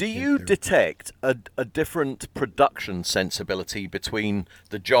 Do you detect a different production sensibility between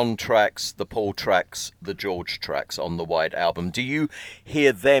the John tracks, the Paul tracks, the George tracks on the White Album? Do you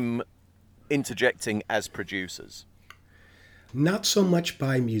hear them interjecting as producers? Not so much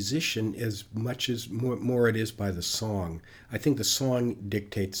by musician as much as more it is by the song. I think the song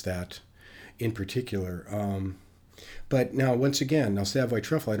dictates that in particular. But now, once again, Savoy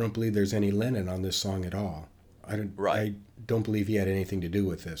Truffle, I don't believe there's any Lennon on this song at all. I don't believe he had anything to do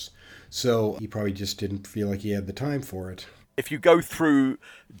with this. So he probably just didn't feel like he had the time for it. If you go through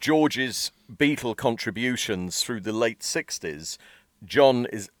George's Beatle contributions through the late 60s, John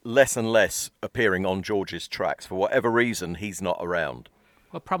is less and less appearing on George's tracks. For whatever reason, he's not around.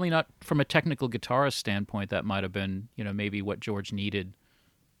 Well, probably not from a technical guitarist standpoint. That might have been, maybe what George needed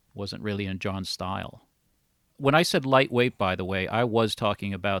wasn't really in John's style. When I said lightweight, by the way, I was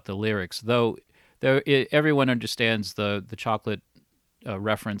talking about the lyrics, though everyone understands the chocolate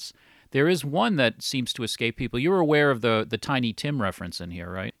reference. There is one that seems to escape people. You're aware of the Tiny Tim reference in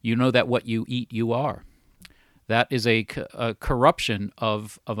here, right? You know that what you eat, you are. That is a corruption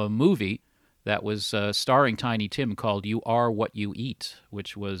of a movie that was starring Tiny Tim called You Are What You Eat,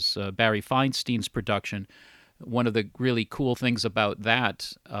 which was Barry Feinstein's production. One of the really cool things about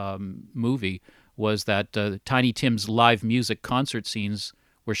that movie was that Tiny Tim's live music concert scenes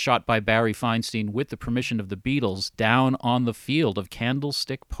were shot by Barry Feinstein with the permission of the Beatles down on the field of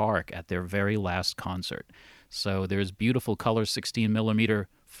Candlestick Park at their very last concert. So there's beautiful color 16mm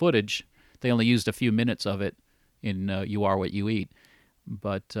footage. They only used a few minutes of it in You Are What You Eat.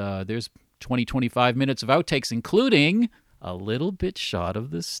 But there's 25 minutes of outtakes, including a little bit shot of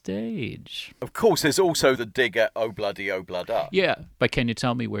the stage. Of course, there's also the dig at Oh Bloody Up. Yeah, but can you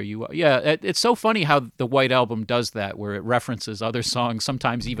tell me where you are? Yeah, it's so funny how the White Album does that, where it references other songs,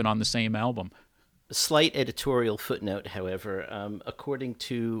 sometimes even on the same album. A slight editorial footnote, however. According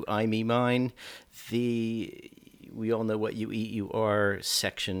to I Me Mine, the We All Know What You Eat You Are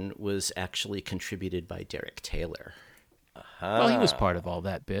section was actually contributed by Derek Taylor. Well, he was part of all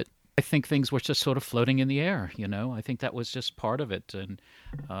that bit. I think things were just sort of floating in the air, I think that was just part of it, and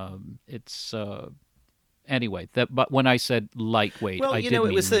it's anyway. But when I said lightweight, well, I didn't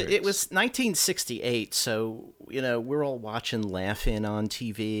mean lyrics. It was 1968, so we're all watching Laugh-In on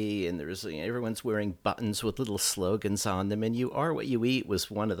TV, and there's everyone's wearing buttons with little slogans on them, and You Are What You Eat was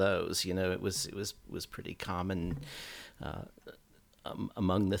one of those. It was pretty common.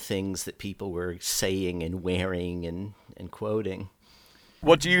 Among the things that people were saying and wearing and quoting.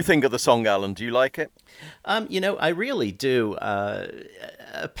 What do you think of the song, Alan? Do you like it? I really do.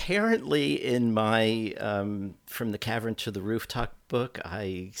 Apparently in my From the Cavern to the Rooftop book,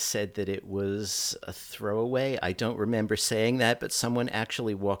 I said that it was a throwaway. I don't remember saying that, but someone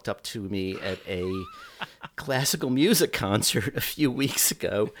actually walked up to me at a classical music concert a few weeks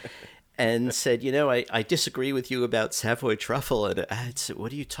ago and said, I disagree with you about Savoy Truffle. And I said,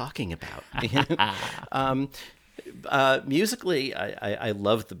 what are you talking about? Musically, I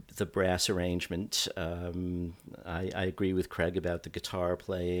love the brass arrangement. I agree with Craig about the guitar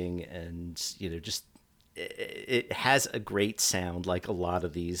playing, and just it has a great sound, like a lot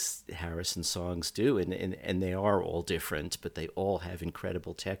of these Harrison songs do, and they are all different, but they all have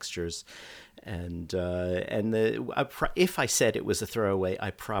incredible textures. And if I said it was a throwaway,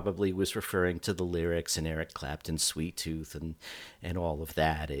 I probably was referring to the lyrics and Eric Clapton's Sweet Tooth and all of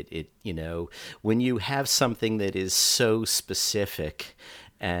that. It when you have something that is so specific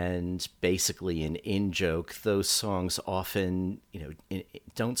and basically an in-joke, those songs often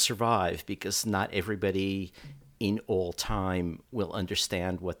don't survive, because not everybody in all time will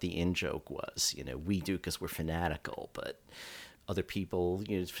understand what the in-joke was. We do because we're fanatical, but other people,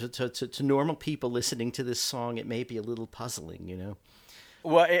 to normal people listening to this song, it may be a little puzzling,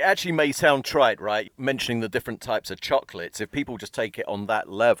 Well, it actually may sound trite, right? Mentioning the different types of chocolates. If people just take it on that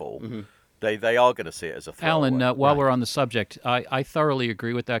level, they are going to see it as a throwaway. Alan, while we're on the subject, I thoroughly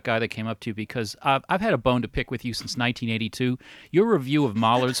agree with that guy that came up to you, because I've had a bone to pick with you since 1982. Your review of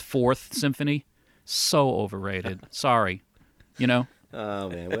Mahler's Fourth Symphony, so overrated. Sorry, Oh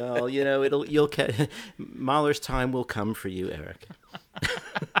man, well, Mahler's time will come for you, Eric.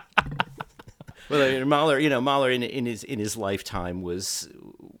 Well, Mahler in his lifetime was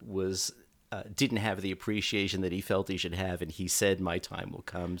didn't have the appreciation that he felt he should have, and he said, "My time will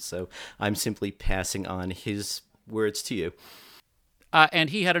come." So I'm simply passing on his words to you. And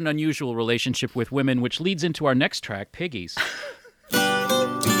he had an unusual relationship with women, which leads into our next track, Piggies.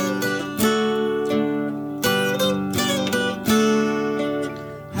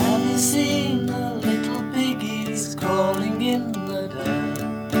 Seen the little piggies crawling in the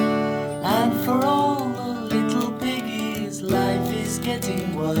dirt, and for all the little piggies life is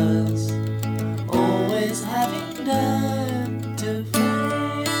getting worse, always having dirt to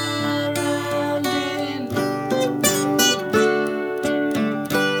play around in.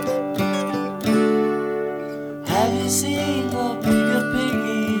 Have you seen the bigger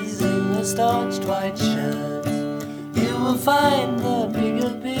piggies in the starched white shirts? You will find the bigger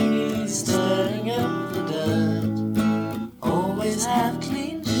piggies stirring up the dirt, always have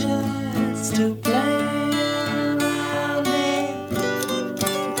clean shirts to play around in.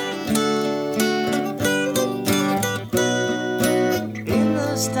 In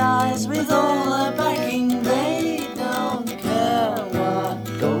the styes with all the backing, they don't care what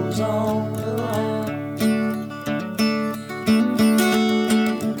goes on around.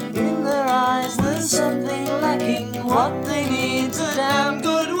 In their eyes there's something lacking, what they need's a damn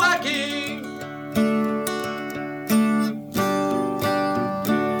good whacking.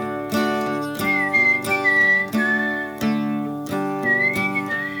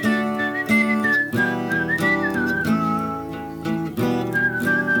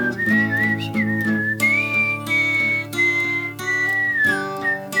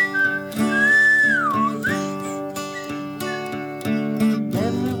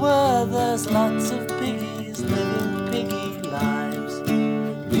 Everywhere there's lots of piggies living piggy lives.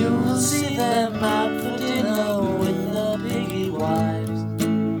 You will see them out for dinner with their piggy wives,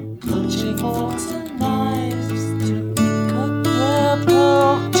 clutching forks and knives to cut their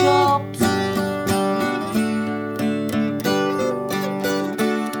pork chops.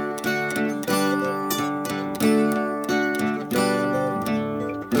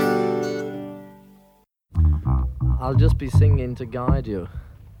 I'll just be singing to guide you.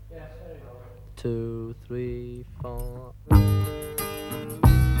 2, 3, 4. In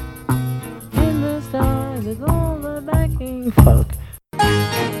the stars with all the backing folk. In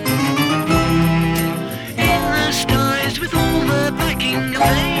the skies with all the backing,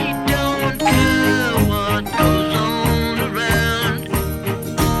 they don't care what goes on around.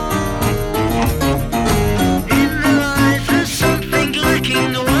 In their eyes there's something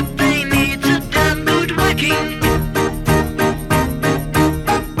lacking, what they need's a damn good whacking.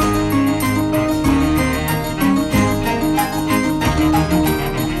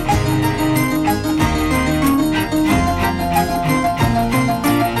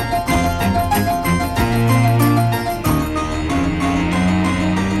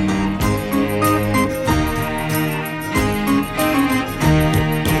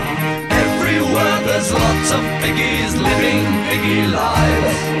 Lots of piggies living piggy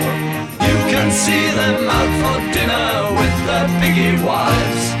lives. You can see them out for dinner with their piggy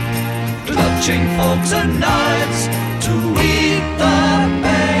wives, clutching forks and knives to eat the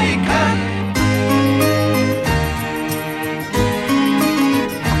bacon.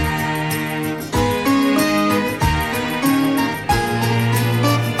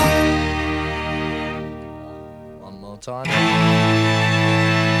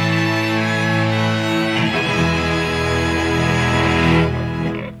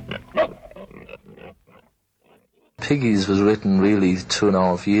 Piggies was written really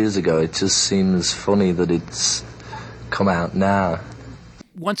 2.5 years ago. It just seems funny that it's come out now.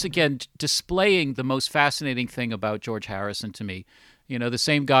 Once again, displaying the most fascinating thing about George Harrison to me. You know, the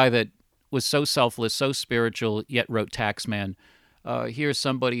same guy that was so selfless, so spiritual, yet wrote Taxman. Here's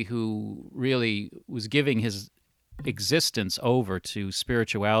somebody who really was giving his existence over to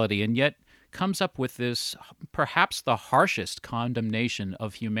spirituality, and yet comes up with this, perhaps the harshest condemnation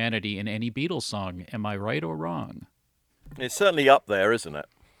of humanity in any Beatles song. Am I right or wrong? It's certainly up there, isn't it?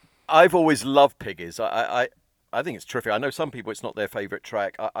 I've always loved Piggies. I think it's terrific. I know some people it's not their favourite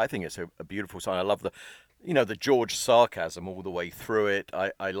track. I think it's a beautiful song. I love the George sarcasm all the way through it.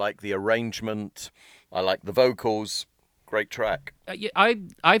 I like the arrangement. I like the vocals. Great track.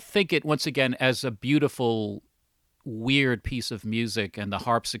 I think it, once again, as a beautiful, weird piece of music, and the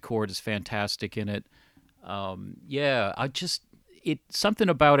harpsichord is fantastic in it. Something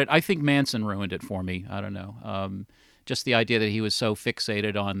about it. I think Manson ruined it for me. I don't know. Just the idea that he was so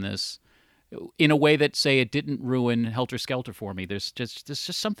fixated on this in a way that, say, it didn't ruin Helter Skelter for me. There's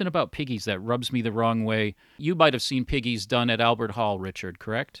just something about Piggies that rubs me the wrong way. You might have seen Piggies done at Albert Hall, Richard,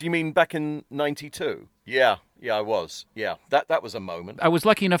 correct? Do you mean back in 92? Yeah, I was. Yeah, that was a moment. I was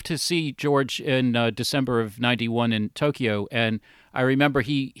lucky enough to see George in December of 91 in Tokyo, and I remember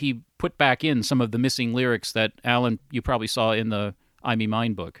he put back in some of the missing lyrics that, Alan, you probably saw in the I Me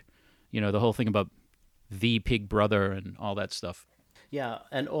Mine book. You know, the whole thing about the pig brother and all that stuff. Yeah,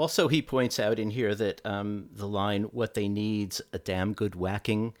 and also he points out in here that the line, "What they need's a damn good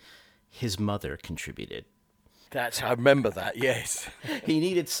whacking," his mother contributed. I remember that, yes. He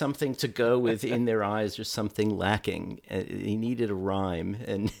needed something to go with "in their eyes" or something lacking. He needed a rhyme,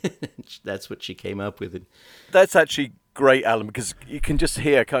 and that's what she came up with. That's actually great, Alan, because you can just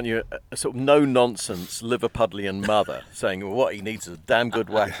hear, can't you, a sort of no-nonsense Liverpudlian mother saying, well, what he needs is a damn good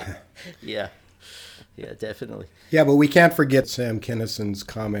whacking. Yeah, definitely. Yeah, but we can't forget Sam Kinnison's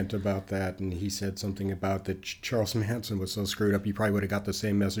comment about that, and he said something about that Charles Manson was so screwed up, he probably would have got the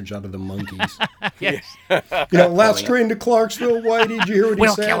same message out of the Monkees. Yes. Last train to Clarksville, Whitey, did you hear what he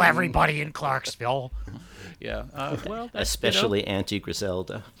said? We'll kill everybody in Clarksville. Yeah, well, especially Auntie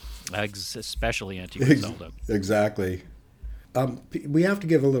Griselda. Especially Auntie Griselda. Exactly. We have to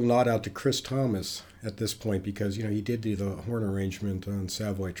give a little nod out to Chris Thomas at this point, because he did do the horn arrangement on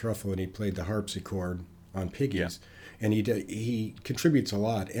Savoy Truffle, and he played the harpsichord on Piggies, and he contributes a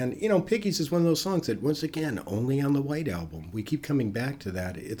lot. And Piggies is one of those songs that, once again, only on the White Album. We keep coming back to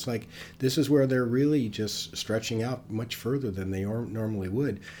that. It's like this is where they're really just stretching out much further than they normally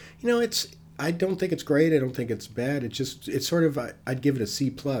would. I don't think it's great. I don't think it's bad. It's sort of, I'd give it a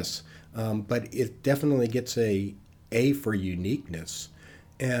C+, but it definitely gets a for uniqueness.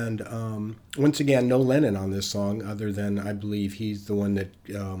 And once again, no Lennon on this song, other than I believe he's the one that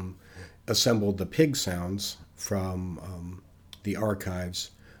assembled the pig sounds from the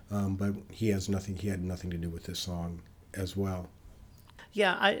archives, but he had nothing to do with this song as well.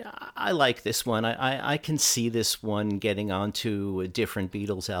 Yeah, I like this one. I can see this one getting onto a different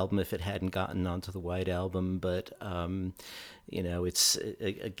Beatles album if it hadn't gotten onto the White Album, but it's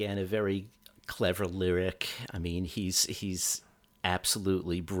again a very clever lyric. I mean, he's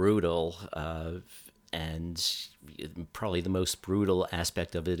absolutely brutal, and probably the most brutal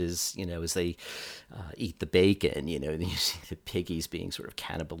aspect of it is, as they eat the bacon, you see the Piggies being sort of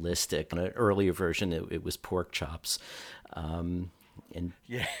cannibalistic. In an earlier version, it was pork chops, and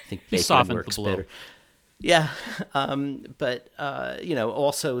I think bacon works better. Yeah, but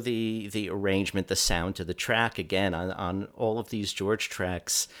also the arrangement, the sound to the track, again, on all of these George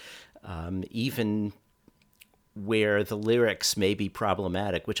tracks, even where the lyrics may be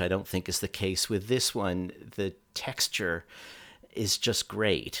problematic, which I don't think is the case with this one, the texture is just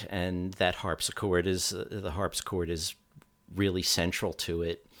great, and that harpsichord is really central to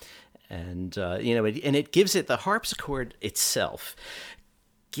it, and and it gives it, the harpsichord itself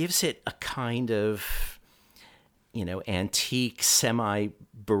gives it a kind of antique,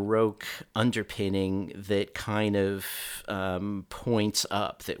 semi-Baroque underpinning that kind of points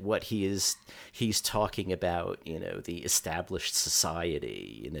up that what he's talking about, the established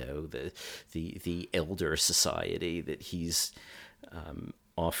society, the elder society that he's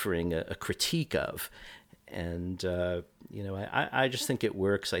offering a critique of. And, I just think it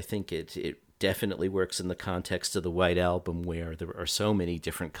works. I think it definitely works in the context of the White Album, where there are so many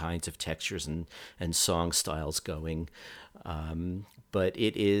different kinds of textures and song styles going. But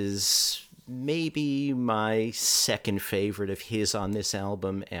it is maybe my second favorite of his on this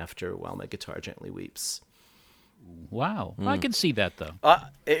album, after While My Guitar Gently Weeps. Wow. I can see that, though.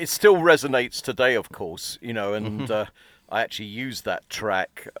 It still resonates today, of course, and I actually used that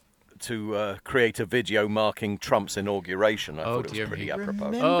track to create a video marking Trump's inauguration. I thought it was pretty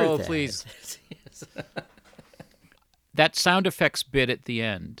apropos. Oh, please. That sound effects bit at the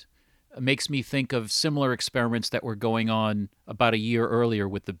end makes me think of similar experiments that were going on about a year earlier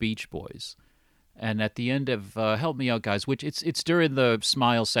with the Beach Boys. And at the end of help me out, guys, which it's during the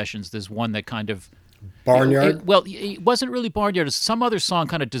Smile sessions. There's one that kind of Barnyard. It wasn't really Barnyard. Some other song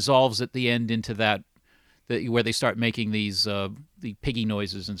kind of dissolves at the end into that, where they start making these the piggy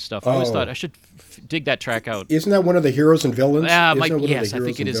noises and stuff. I always thought I should dig that track out. Isn't that one of the heroes and villains? Yes, I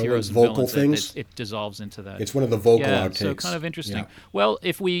think it is heroes and vocal villains. things. It dissolves into that. It's one of the vocal outtakes. So kind of interesting. Yeah. Well,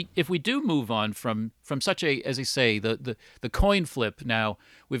 if we do move on from such a, as I say, the coin flip. Now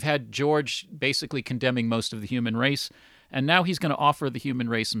we've had George basically condemning most of the human race, and now he's going to offer the human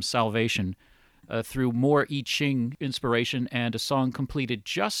race some salvation through more I Ching inspiration and a song completed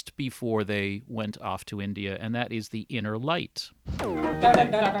just before they went off to India, and that is The Inner Light.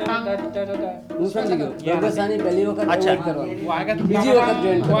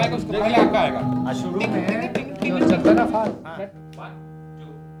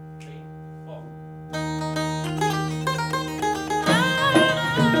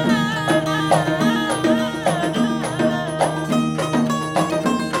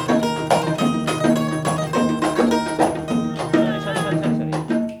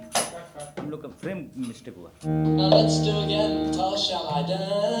 Now let's do again. Toss shall I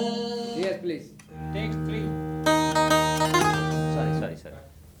dance? Yes, please. Take 3. Sorry.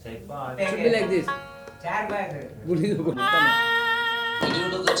 Take 5. Should be like this. We do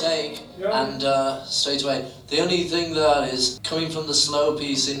another take, and straight away. The only thing there is coming from the slow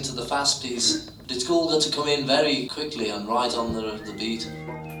piece into the fast piece. But it's all got to come in very quickly and right on the beat.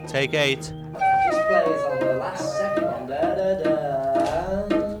 Take 8. Just play it on the last second one.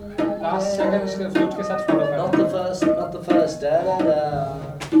 Last second उसके flute के साथ follow Not the first. Not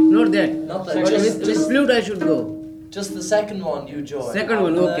that. Not that. Okay, with flute I should go. Just the second one you join. Second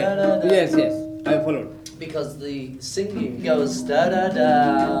one, okay. Yes, I followed. Because the singing goes da da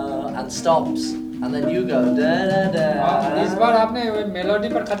da and stops, and then you go da da da. इस बार आपने melody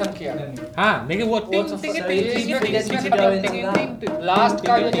पर खत्म किया. हाँ, लेकिन वो last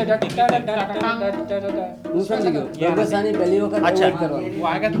का ये da da da da da. दूसरा लिखो. बरसानी पहली वक्त अच्छा. वो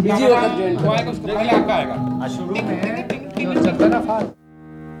आएगा बीजी वक्त join. वो आएगा उसको पहले आपका आएगा. शुरू में जो चलता ना fast.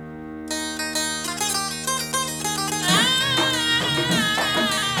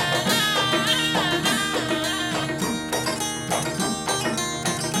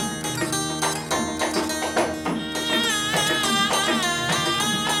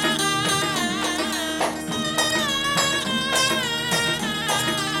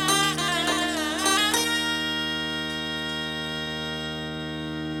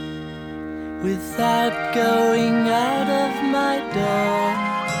 Without going out of my door,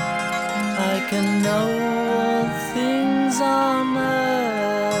 I can know all things on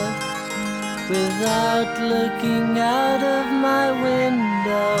earth. Without looking out of my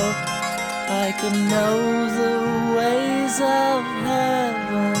window, I can know the ways of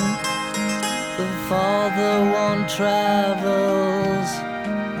heaven. The farther one travels,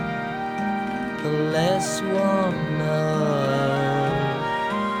 the less one knows.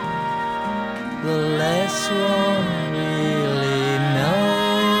 The less one really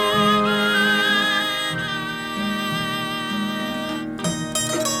knows.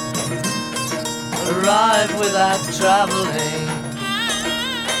 Arrive without traveling,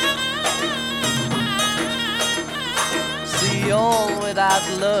 see all without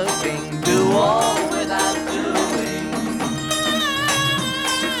looking, do all without doing.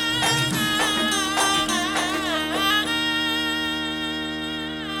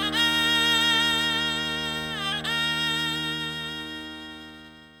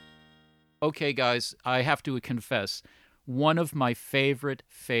 Okay, guys, I have to confess, one of my favorite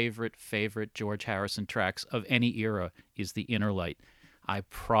George Harrison tracks of any era is The Inner Light. I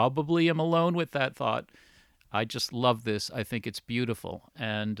probably am alone with that thought. I just love this. I think it's beautiful.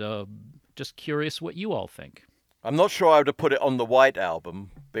 And just curious what you all think. I'm not sure I would have put it on the White Album,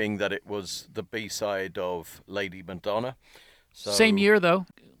 being that it was the B-side of Lady Madonna. So, same year, though.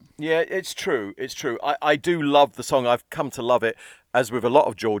 Yeah, it's true. It's true. I do love the song. I've come to love it. As with a lot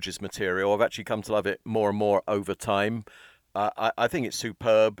of George's material, I've actually come to love it more and more over time. I think it's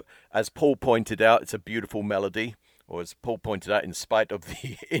superb. As Paul pointed out, it's a beautiful melody. Or as Paul pointed out, in spite of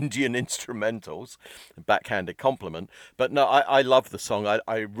the Indian instrumentals, a backhanded compliment. But no, I love the song.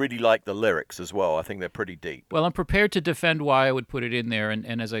 I really like the lyrics as well. I think they're pretty deep. Well, I'm prepared to defend why I would put it in there.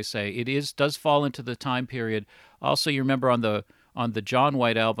 And as I say, it does fall into the time period. Also, you remember on the John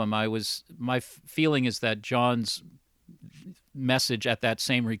White album, my feeling is that John's message at that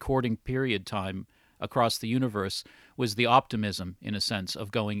same recording period time across the universe was the optimism, in a sense,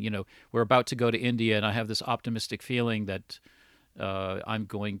 of going, we're about to go to India, and I have this optimistic feeling that I'm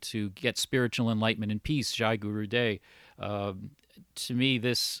going to get spiritual enlightenment and peace, Jai Guru Day. To me,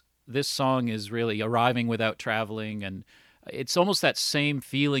 this song is really arriving without traveling, and it's almost that same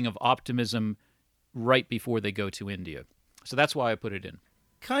feeling of optimism right before they go to India. So that's why I put it in.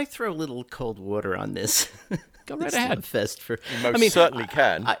 Can I throw a little cold water on this? Go right ahead. You most certainly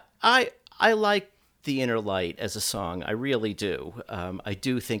can. I like The Inner Light as a song. I really do. I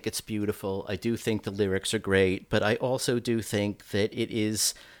do think it's beautiful. I do think the lyrics are great, but I also do think that it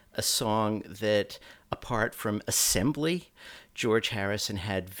is a song that, apart from assembly, George Harrison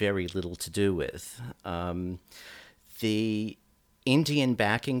had very little to do with. The Indian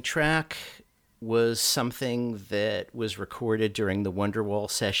backing track was something that was recorded during the Wonderwall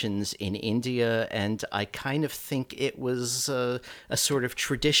sessions in India, and I kind of think it was a sort of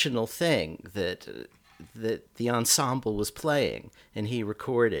traditional thing that the ensemble was playing, and he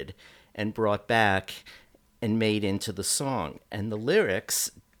recorded and brought back and made into the song. And the lyrics,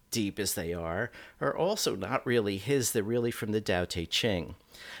 deep as they are also not really his. They're really from the Tao Te Ching.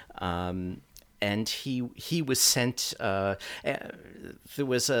 And he was sent, there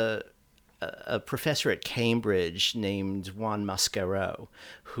was a professor at Cambridge named Juan Mascaro,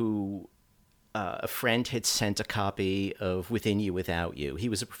 who a friend had sent a copy of Within You, Without You. He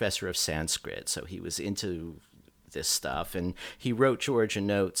was a professor of Sanskrit, so he was into this stuff, and he wrote George a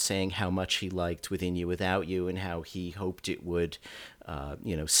note saying how much he liked Within You, Without You, and how he hoped it would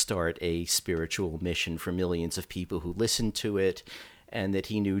start a spiritual mission for millions of people who listened to it, and that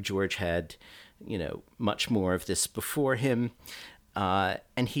he knew George had much more of this before him.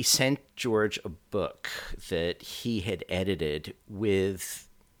 And he sent George a book that he had edited with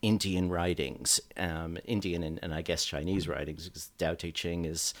Indian writings, Indian and I guess Chinese writings, because Tao Te Ching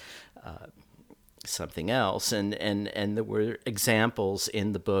is something else. And there were examples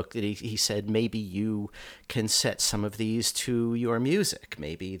in the book that he said, maybe you can set some of these to your music.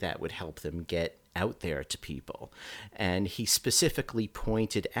 Maybe that would help them get out there to people. And he specifically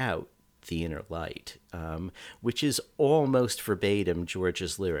pointed out The Inner Light, which is almost verbatim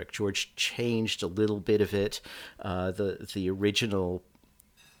George's lyric. George changed a little bit of it. The original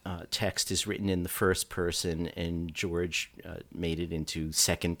text is written in the first person, and George made it into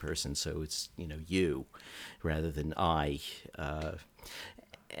second person, so it's you rather than I.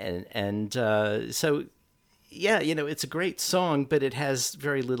 So yeah, it's a great song, but it has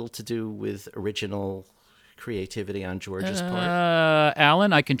very little to do with original creativity on George's part.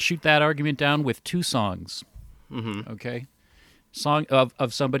 Allan, I can shoot that argument down with two songs. Mm-hmm. Okay, song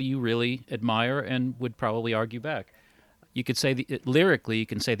of somebody you really admire and would probably argue back. You could say lyrically, you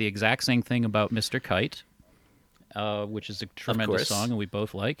can say the exact same thing about Mr. Kite, which is a tremendous song and we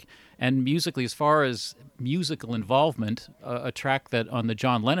both like. And musically, as far as musical involvement, a track that on the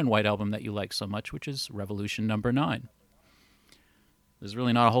John Lennon White Album that you like so much, which is Revolution No. 9. There's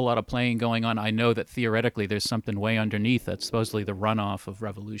really not a whole lot of playing going on. I know that theoretically there's something way underneath that's supposedly the runoff of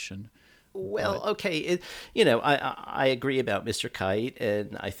Revolution. Well, okay, I agree about Mr. Kite,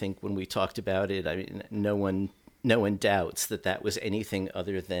 and I think when we talked about it, I mean, no one doubts that was anything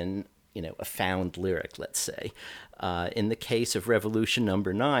other than a found lyric, let's say. In the case of Revolution No.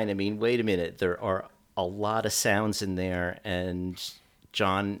 9, I mean, wait a minute, there are a lot of sounds in there, and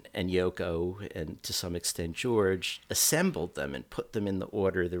John and Yoko, and to some extent George, assembled them and put them in the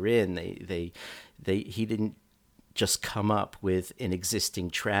order they're in. He didn't just come up with an existing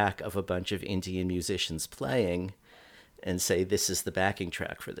track of a bunch of Indian musicians playing and say, this is the backing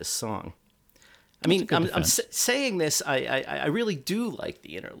track for this song. I mean, I'm saying this, I really do like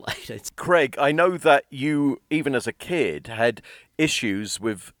The Inner Light. Craig, I know that you, even as a kid, had issues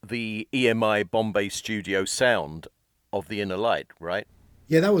with the EMI Bombay studio sound of The Inner Light, right?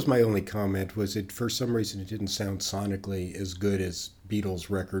 Yeah, that was my only comment, was it for some reason it didn't sound sonically as good as Beatles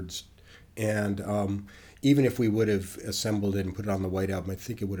records. And even if we would have assembled it and put it on the White Album, I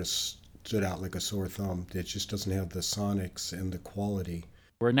think it would have stood out like a sore thumb. It just doesn't have the sonics and the quality.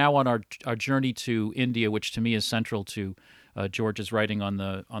 We're now on our journey to India, which to me is central to George's writing on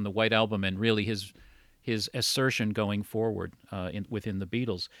the White Album, and really his assertion going forward within the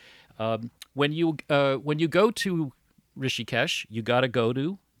Beatles. When you go to Rishikesh, you got to go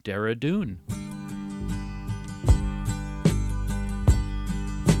to Dehra Dun.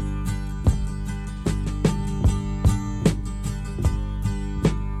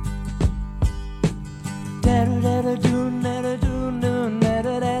 Da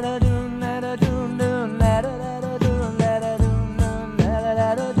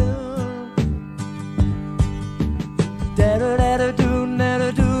da da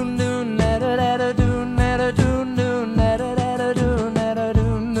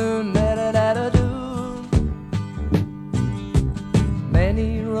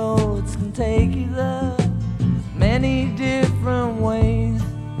Many roads can take you there, many different ways.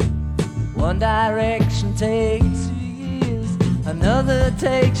 One direction takes you years, another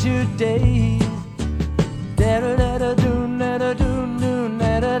takes you days. Da-da-da-da-doon, da-da-doon, doon,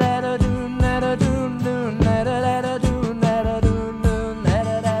 da-da-da-da-doon, da-da-doon, doon, da-da-da-da-doon, da-da-doon, doon,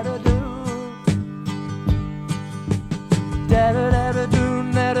 da-da-da-da-doon.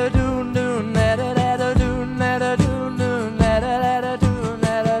 Da-da-da-da-doon, da-da-doon, doon, da-da-da-da-doon, da-da-doon, doon, da-da-da-da-doon,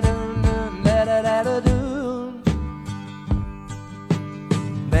 da-da-doon, doon, da-da-da-da-doon.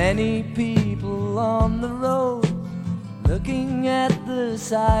 Many people on the road looking at the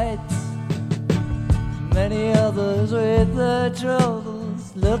sights, many others with their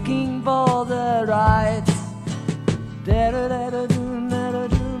troubles looking for their rights. Da-da-da-da-doon,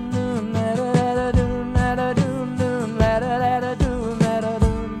 da-da-doon, doon, da-da-da-da-doon, da-da-doon, doon, da-da-da-da-doon,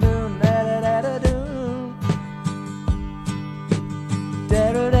 da-da-doon, doon, da-da-da-da-doon.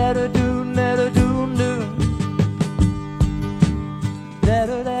 Da-da-da-da-doon, da-da-doon, doon.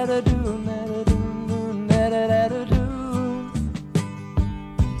 Da-da-da-da-doon, da-da-doon, doon, da-da-da-da-doon.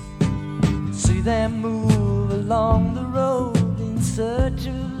 See them move along the road in search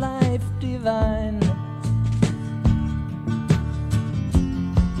of life divine.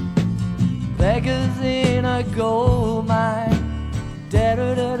 Beggars in a gold mine.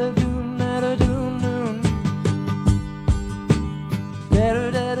 Da-da-da-da-doon, da-da-doon, doon.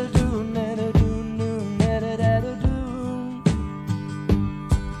 Da-da-da-da-doon, da-da-doon, doon, da-da-da-da-doon.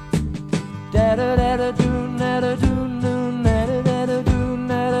 Da-da-da-da-doon, da-da-doon, doon, da-da-da-da-doon,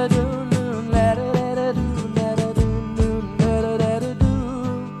 da-da-doon, doon, da-da-da-da-doon, da-da-doon, doon,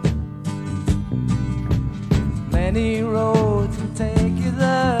 da-da-da-da-doon. Many roads will take you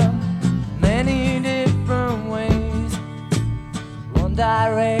there, many different ways. One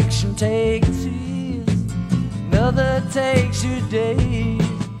direction takes you years, another takes you days.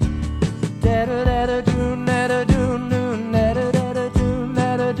 Da-da-da-da-doon, da-da-doon, doon, da-da-da-da-doon,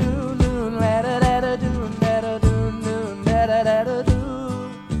 da-da-doon, doon, da-da-da-da-doon, da-da-doon, doon, da-da-da-da-doon.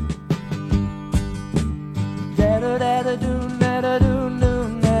 Da-da-da-da-doon, da-da-doon,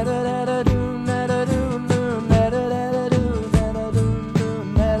 doon, da-da-da-da-doon, da-da-doon, doon, da-da-da-da-doon, da-da-doon, doon,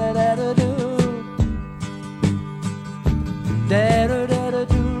 da-da-da-da-doon.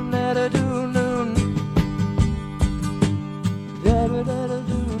 Da-da-da-da-doon, da-da-doon, doon.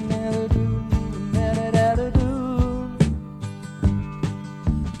 Da-da-da-da-doon, da-da-doon, doon, da-da-da-da-doon.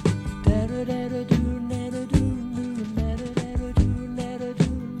 Da-da-da-da-doon, da-da-doon, doon, da-da-da-da-doon,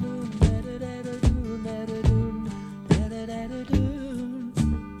 da-da-doon, doon, da-da-da-da-doon, da-da-doon, da-da-da-da-doon.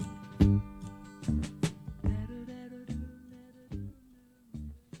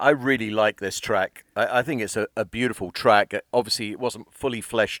 I really like this track. I think it's a beautiful track. Obviously, it wasn't fully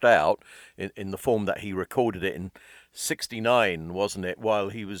fleshed out in the form that he recorded it in '69, wasn't it? While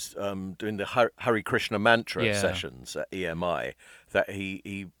he was doing the Hare Krishna mantra sessions at EMI, that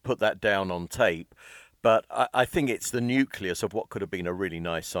he put that down on tape. But I think it's the nucleus of what could have been a really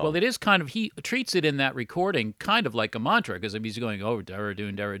nice song. Well, it is kind of, he treats it in that recording kind of like a mantra, because he's going, oh, Dehra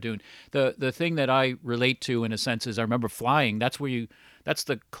Dun, Dehra Dun. The thing that I relate to, in a sense, is I remember flying. That's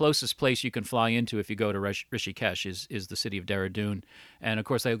the closest place you can fly into if you go to Rishikesh, is the city of Dehra Dun. And, of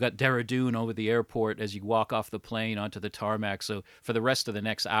course, they've got Dehra Dun over the airport as you walk off the plane onto the tarmac. So for the rest of the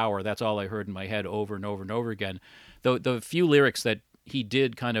next hour, that's all I heard in my head over and over and over again. The few lyrics that he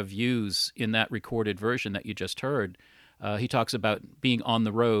did kind of use in that recorded version that you just heard, he talks about being on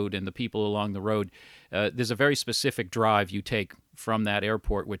the road and the people along the road. There's a very specific drive you take from that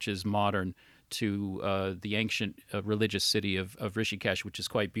airport, which is modern, to the ancient religious city of Rishikesh, which is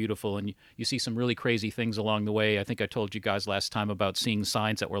quite beautiful. And you see some really crazy things along the way. I think I told you guys last time about seeing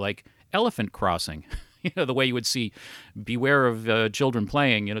signs that were like elephant crossing. The way you would see, beware of children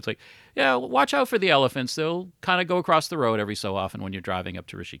playing. It's like, yeah, watch out for the elephants. They'll kind of go across the road every so often when you're driving up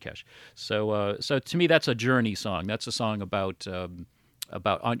to Rishikesh. So to me, that's a journey song. That's a song about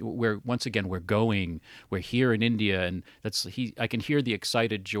where, once again, we're going. We're here in India, and I can hear the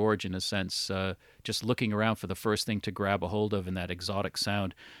excited George, in a sense, just looking around for the first thing to grab a hold of in that exotic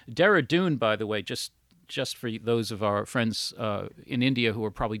sound. Dehra Dun, by the way, just for those of our friends in India who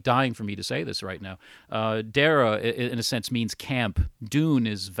are probably dying for me to say this right now, Dehra, in a sense, means camp. Dun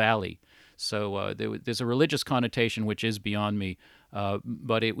is valley. So there's a religious connotation which is beyond me,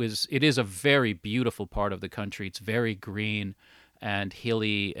 but it is a very beautiful part of the country. It's very green and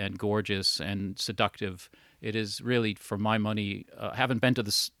hilly and gorgeous and seductive. It is really, for my money, haven't been to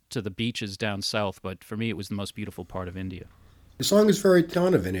the beaches down south, but for me it was the most beautiful part of India. The song is very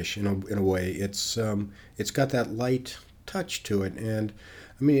Donovan-ish in a way. It's got that light touch to it, and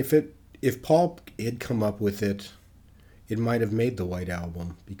I mean, if Paul had come up with it it might have made the White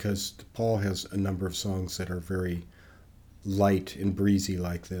Album, because Paul has a number of songs that are very light and breezy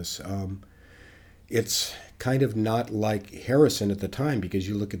like this. It's kind of not like Harrison at the time, because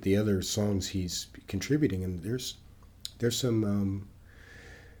you look at the other songs he's contributing, and there's some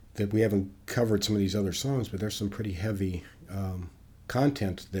that we haven't covered some of these other songs, but there's some pretty heavy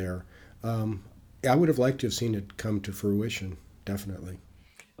content there. I would have liked to have seen it come to fruition, definitely.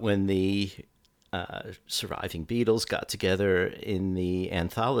 When the surviving Beatles got together in the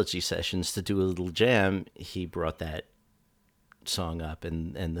anthology sessions to do a little jam, he brought that song up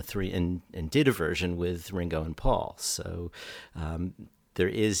and the three and did a version with Ringo and Paul. So there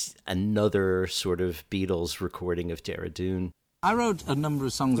is another sort of Beatles recording of Dehra Dun. I wrote a number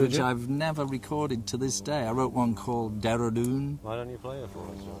of songs which I've never recorded to this day. I wrote one called Dehra Dun. Why don't you play it for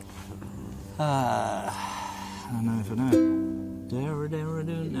us, George? I don't know if I know it. Dehra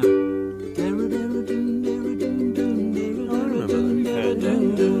Dun, no. Dehra Dun, Dehra Dun, Dun, Dehra Dun, Dehra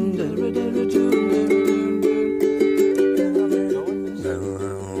Dun, Dun, Dehra Dun.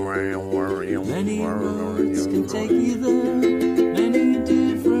 Many roads can take you there, many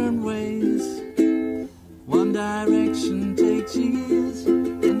different ways. One direction takes you years,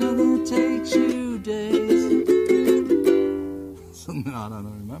 another takes you days. Something I don't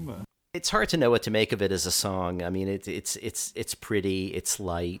remember. It's hard to know what to make of it as a song. I mean, it's pretty, it's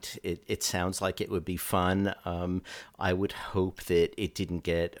light, it sounds like it would be fun. I would hope that it didn't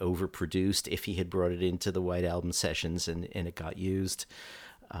get overproduced if he had brought it into the White Album sessions and it got used.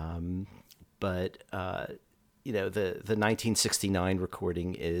 But you know, the 1969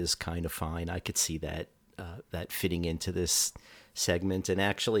 recording is kind of fine. I could see that fitting into this segment, and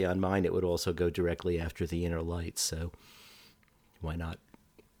actually on mine it would also go directly after The Inner Light, so why not?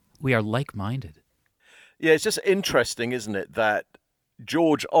 We are like-minded. Yeah, it's just interesting, isn't it, that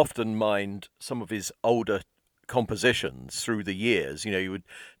George often mined some of his older compositions through the years. You know, he would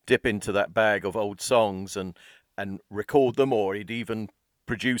dip into that bag of old songs and record them, or he'd even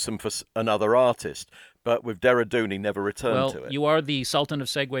produce them for another artist. But with Dehra Dun, he never returned to it. You are the Sultan of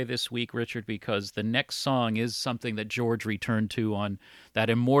Segway this week, Richard, because the next song is something that George returned to on that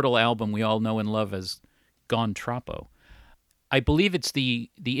immortal album we all know and love as Gone Troppo. I believe it's the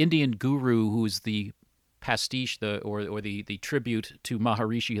Indian guru who's the pastiche, or the tribute to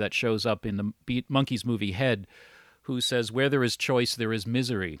Maharishi that shows up in the Monkees movie Head, who says, "Where there is choice, there is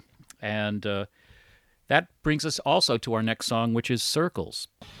misery." And that brings us also to our next song, which is Circles.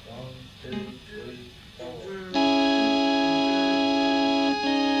 1, 2, 3, 4.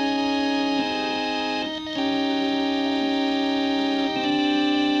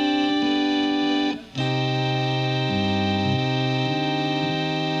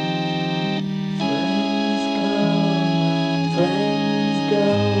 Friends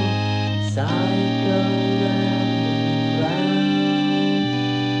go, side go round and round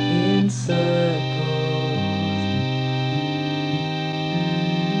in circles.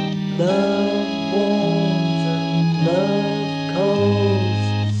 Love warms and love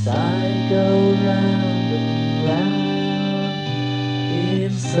colds, side go round and round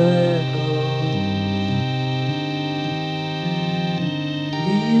in circles.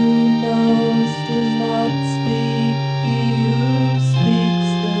 You knows does not speak, he who speaks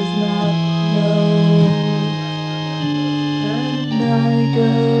does not know, and I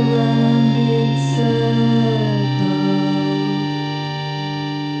go round in circles.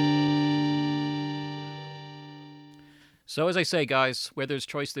 So as I say, guys, where there's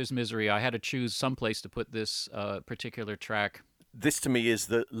choice, there's misery. I had to choose some place to put this particular track. This, to me, is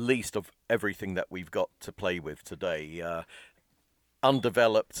the least of everything that we've got to play with today.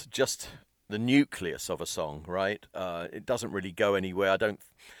 Undeveloped, just the nucleus of a song, right? It doesn't really go anywhere.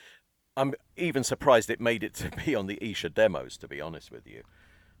 I'm even surprised it made it to be on the Isha demos, to be honest with you.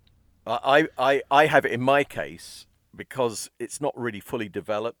 I have it in my case because it's not really fully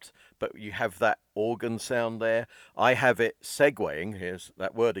developed, but you have that organ sound there. I have it segueing, here's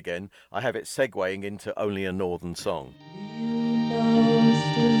that word again, I have it segueing into Only a Northern Song.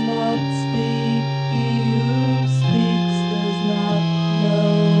 Does not speak, he who speaks does not know,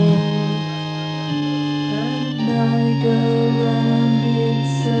 and I go round in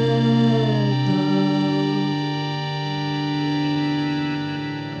circles.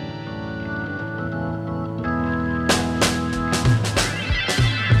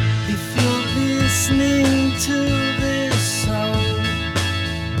 If you're listening to this song,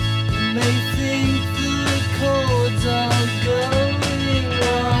 you may think the chords are going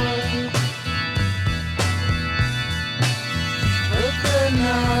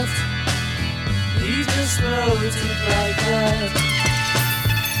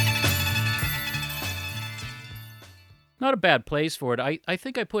not a bad place for it. I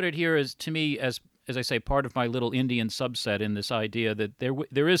think I put it here as, to me, as I say, part of my little Indian subset in this idea that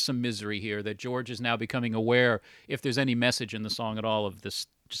there is some misery here, that George is now becoming aware, if there's any message in the song at all, of this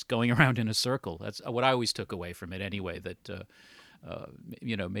just going around in a circle. That's what I always took away from it anyway, that,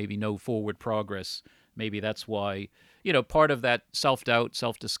 maybe no forward progress. Maybe that's why, part of that self-doubt,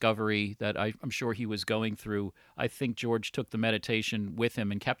 self-discovery that I'm sure he was going through, I think George took the meditation with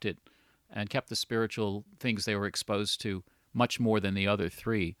him and kept it, and kept the spiritual things they were exposed to much more than the other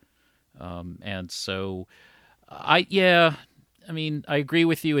three. And so, I agree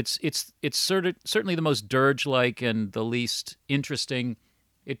with you. It's certainly the most dirge-like and the least interesting.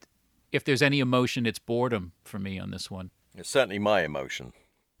 If there's any emotion, it's boredom for me on this one. It's certainly my emotion.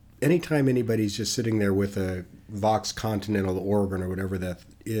 Anytime anybody's just sitting there with a Vox Continental organ or whatever that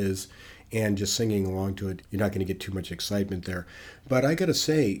is, and just singing along to it, you're not going to get too much excitement there. But I got to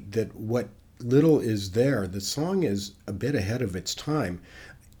say that what little is there, the song is a bit ahead of its time.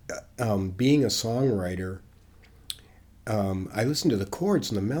 Being a songwriter, I listen to the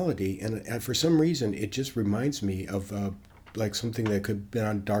chords and the melody, and for some reason it just reminds me of like something that could have been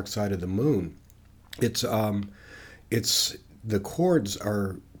on Dark Side of the Moon. It's the chords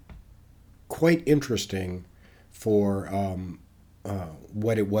are quite interesting for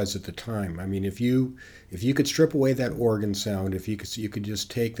what it was at the time. I mean, if you could strip away that organ sound, you could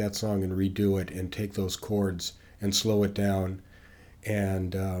just take that song and redo it, and take those chords and slow it down,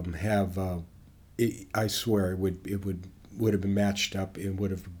 and I swear it would have been matched up. It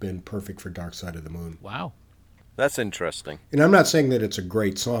would have been perfect for Dark Side of the Moon. Wow. That's interesting. And I'm not saying that it's a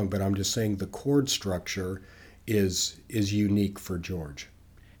great song, but I'm just saying the chord structure is unique for George.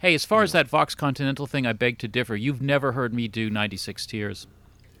 Hey, as far as that Vox Continental thing, I beg to differ. You've never heard me do 96 Tears.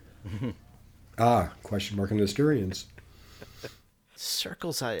 Question mark on the Asturians.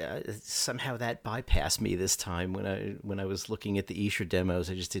 Circles, somehow that bypassed me this time when I was looking at the Escher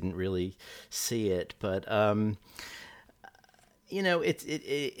demos. I just didn't really see it, but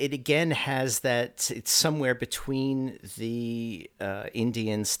it again has that. It's somewhere between the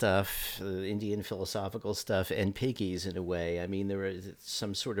Indian stuff, the Indian philosophical stuff, and Piggies in a way. I mean, there is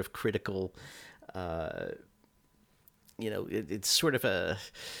some sort of critical. It's sort of a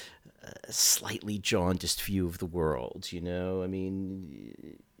slightly jaundiced view of the world, I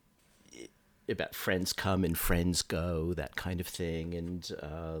mean, about friends come and friends go, that kind of thing, and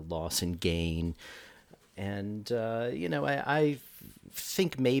loss and gain. And, I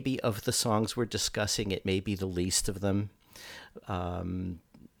think maybe of the songs we're discussing, it may be the least of them.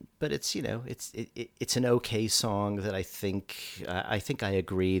 But it's, it's an okay song that I think I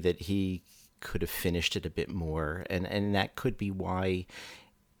agree that he could have finished it a bit more. And that could be why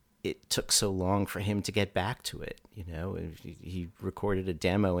it took so long for him to get back to it. He recorded a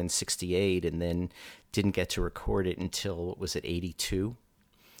demo in 1968 and then didn't get to record it until, what was it, 1982?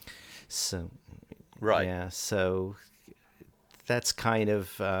 So, right. Yeah, so that's kind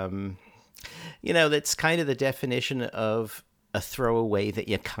of, that's kind of the definition of a throwaway that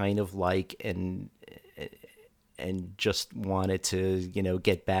you kind of like and just wanted to,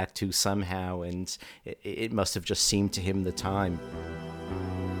 get back to somehow, and it must have just seemed to him the time.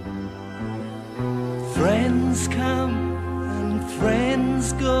 Friends come and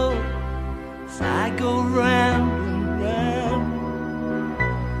friends go, as I go round and round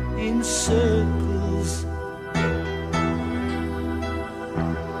in circles.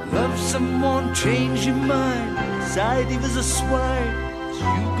 Love someone, change your mind, anxiety was a swine, as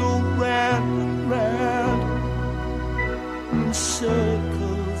you go round and round in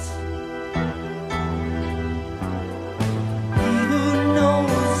circles. He who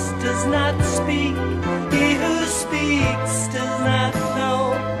knows does not speak, he who speaks does not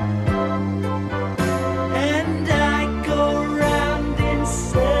know. And I go round in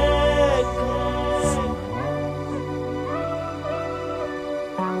circles.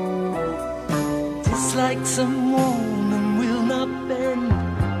 Just like some woman will not bend,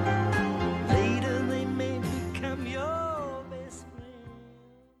 later they may become your best friend.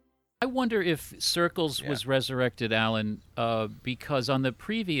 I wonder if Circles was resurrected, Alan, because on the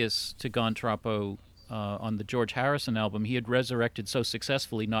previous to Gontrapo, on the George Harrison album, he had resurrected so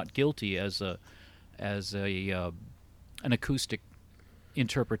successfully Not Guilty as an acoustic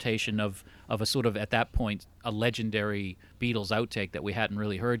interpretation of a sort of, at that point, a legendary Beatles outtake that we hadn't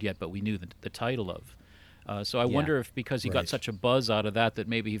really heard yet, but we knew the title of. So I wonder if, because he got such a buzz out of that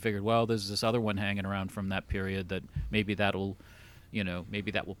maybe he figured, well, there's this other one hanging around from that period that maybe that'll,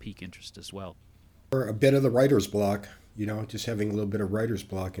 maybe that will pique interest as well. Or a bit of the writer's block, just having a little bit of writer's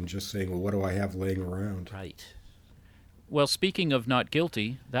block and just saying, well, what do I have laying around? Right. Well, speaking of Not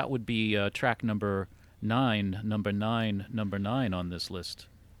Guilty, that would be track number number nine on this list.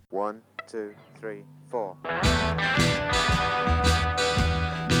 1, 2, 3, 4.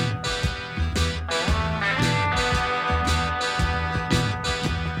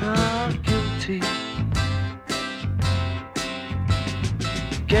 Not guilty.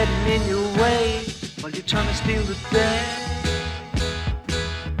 Getting in your way while you're trying to steal the day.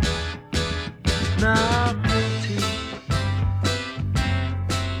 Not guilty.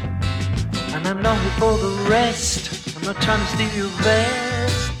 And I'm not here for the rest. I'm not trying to steal your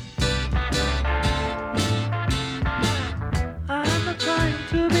vest. I'm not trying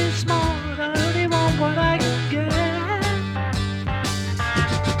to be smart. I only want what I can get.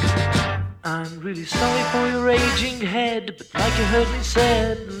 I'm really sorry for your aging head, but like you heard me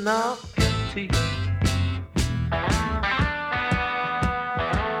said, not guilty.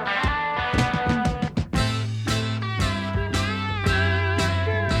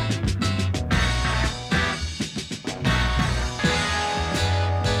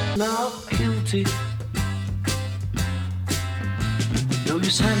 Not guilty. No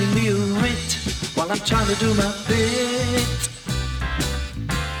use handing me a writ while I'm trying to do my bit.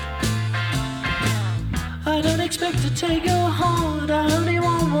 I don't expect to take your heart, I only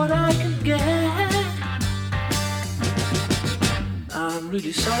want what I can get. I'm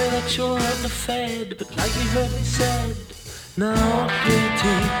really sorry that you're underfed, but like you heard me said, not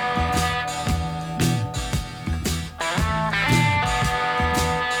guilty.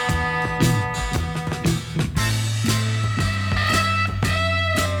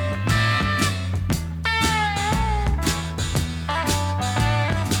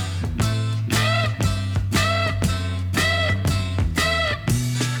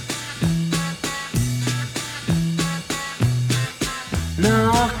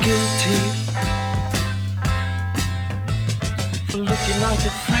 Not guilty for looking like a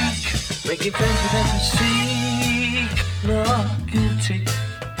freak, making friends with every seek. Not guilty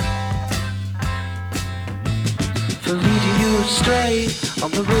for leading you astray on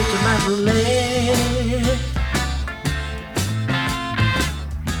the road to Mandalay.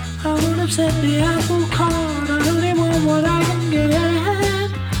 I won't upset the apple cart, I only want what I can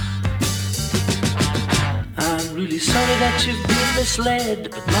get. I'm really sorry that you've been misled,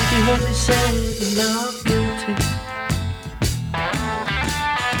 but like you heard me say, not guilty.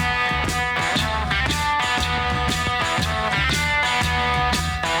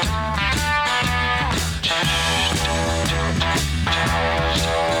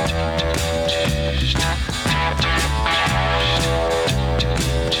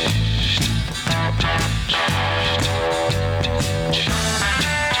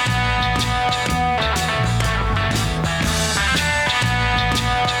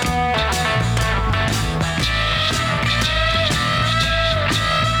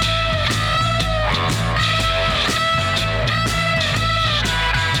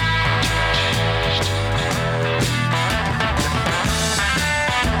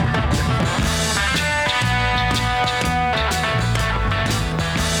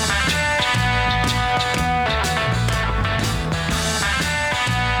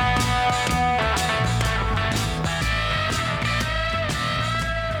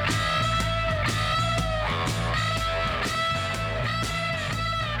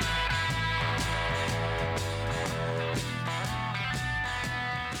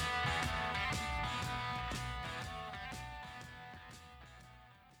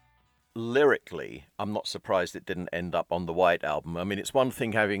 Lyrically, I'm not surprised it didn't end up on the White Album. I mean, it's one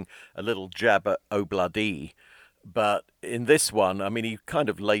thing having a little jab at Obladi, but in this one, I mean, he kind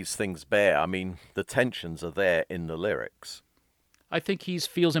of lays things bare. I mean, the tensions are there in the lyrics. I think he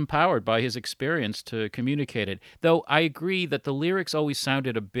feels empowered by his experience to communicate it. Though I agree that the lyrics always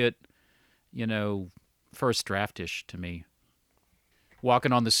sounded a bit, first draftish to me.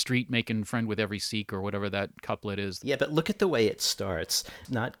 Walking on the street, making friend with every Sikh, or whatever that couplet is. Yeah, but look at the way it starts.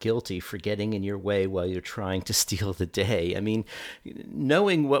 Not guilty for getting in your way while you're trying to steal the day. I mean,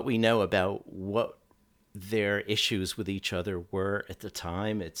 knowing what we know about what their issues with each other were at the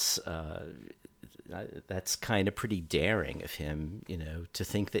time, it's that's kind of pretty daring of him, to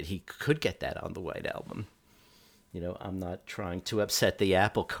think that he could get that on the White Album. I'm not trying to upset the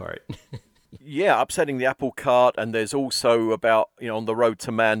apple cart. Yeah, upsetting the apple cart, and there's also about, on the road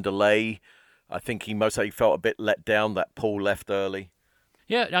to Mandalay, I think he felt a bit let down that Paul left early.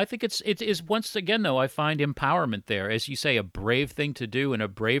 Yeah, I think it is once again, though, I find empowerment there. As you say, a brave thing to do and a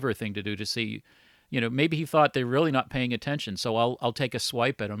braver thing to do to see, maybe he thought they're really not paying attention, so I'll take a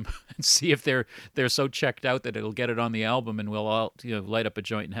swipe at them and see if they're so checked out that it'll get it on the album and we'll all, light up a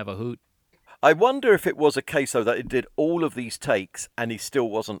joint and have a hoot. I wonder if it was a case, though, that he did all of these takes and he still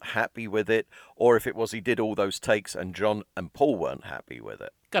wasn't happy with it, or if it was he did all those takes and John and Paul weren't happy with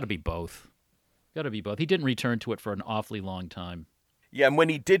it. Got to be both. Got to be both. He didn't return to it for an awfully long time. Yeah, and when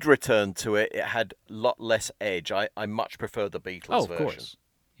he did return to it, it had a lot less edge. I much prefer the Beatles version. Of course.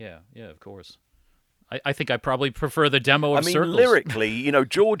 Yeah, of course. I think I probably prefer the demo of Circles. Lyrically,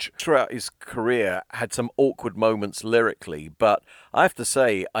 George throughout his career had some awkward moments lyrically, but I have to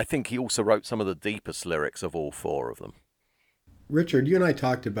say, I think he also wrote some of the deepest lyrics of all four of them. Richard, you and I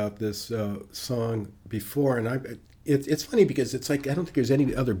talked about this song before, and it's funny because it's like I don't think there's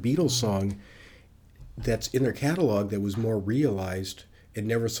any other Beatles song that's in their catalog that was more realized and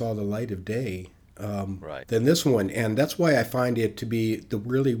never saw the light of day than this one. And that's why I find it to be the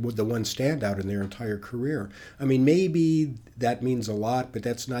one standout in their entire career. I mean, maybe that means a lot, but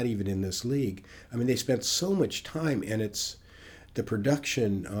that's not even in this league. I mean, they spent so much time, and it's the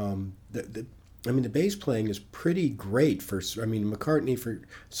production, the bass playing is pretty great McCartney, for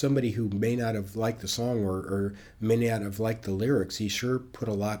somebody who may not have liked the song or may not have liked the lyrics, he sure put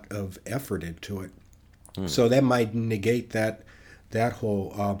a lot of effort into it. So that might negate that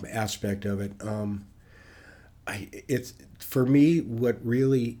whole aspect of it. It's for me, what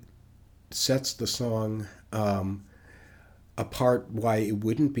really sets the song apart, why it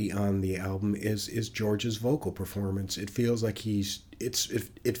wouldn't be on the album, is George's vocal performance. It feels like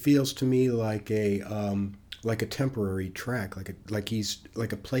it feels to me like a temporary track,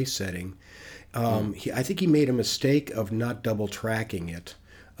 like a place setting. I think he made a mistake of not double tracking it.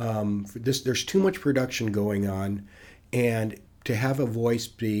 There's too much production going on, and to have a voice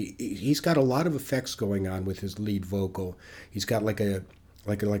he's got a lot of effects going on with his lead vocal. He's got like a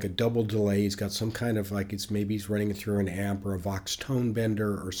double delay. He's got some kind of maybe he's running it through an amp or a Vox tone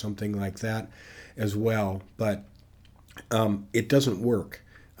bender or something like that as well. But it doesn't work.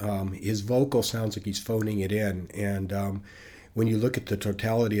 His vocal sounds like he's phoning it in. And when you look at the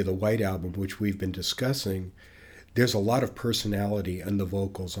totality of the White Album, which we've been discussing, there's a lot of personality in the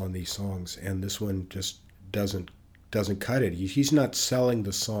vocals on these songs, and this one just doesn't cut it. He's not selling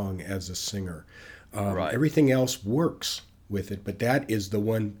the song as a singer. Everything else works with it, but that is the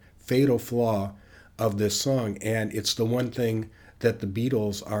one fatal flaw of this song, and it's the one thing that the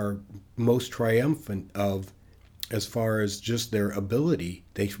Beatles are most triumphant of as far as just their ability.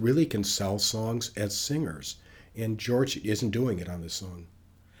 They really can sell songs as singers, and George isn't doing it on this song.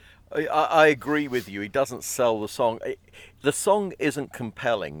 I agree with you. He doesn't sell the song. The song isn't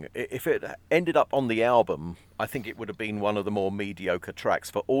compelling. If it ended up on the album, I think it would have been one of the more mediocre tracks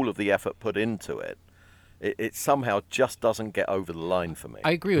for all of the effort put into it. It somehow just doesn't get over the line for me.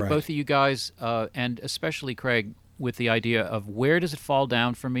 I agree with both of you guys, and especially Craig, with the idea of where does it fall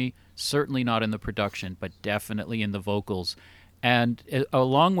down for me? Certainly not in the production, but definitely in the vocals. And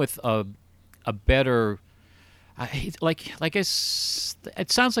along with a better... it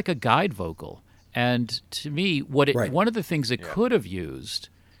sounds like a guide vocal, and to me, one of the things it could have used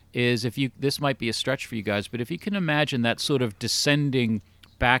is this might be a stretch for you guys, but if you can imagine that sort of descending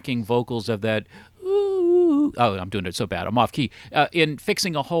backing vocals of that. Ooh, oh, I'm doing it so bad. I'm off key. In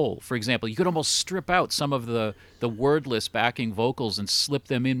Fixing a Hole, for example, you could almost strip out some of the wordless backing vocals and slip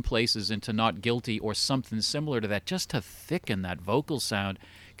them in places into Not Guilty or something similar to that, just to thicken that vocal sound,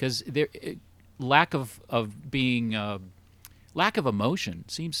 because there. Lack of emotion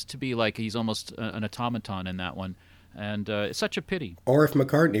seems to be like he's almost an automaton in that one, and it's such a pity. Or if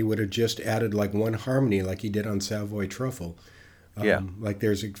McCartney would have just added one harmony like he did on Savoy Truffle. Like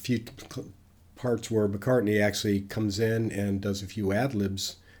there's a few parts where McCartney actually comes in and does a few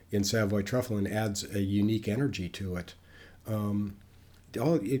ad-libs in Savoy Truffle and adds a unique energy to it.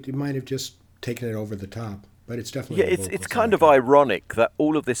 It might have just taken it over the top. But it's definitely it's kind of ironic that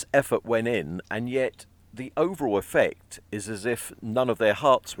all of this effort went in, and yet the overall effect is as if none of their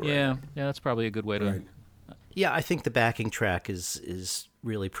hearts were in. Yeah, that's probably a good way to... Yeah, I think the backing track is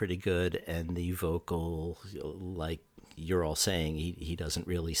really pretty good, and the vocal, like you're all saying, he doesn't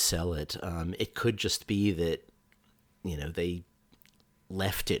really sell it. It could just be that, they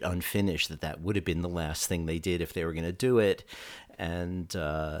left it unfinished, that would have been the last thing they did if they were going to do it. And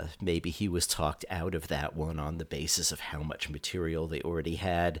maybe he was talked out of that one on the basis of how much material they already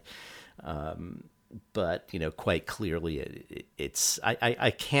had. But quite clearly, it's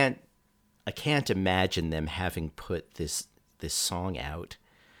I can't imagine them having put this song out,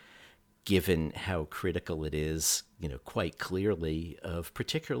 given how critical it is, quite clearly, of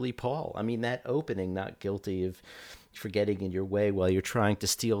particularly Paul. I mean, that opening, Not Guilty of Forgetting in Your Way While You're Trying to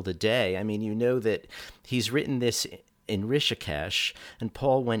Steal the Day. I mean, that he's written this in Rishikesh, and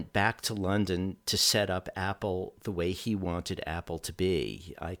Paul went back to London to set up Apple the way he wanted Apple to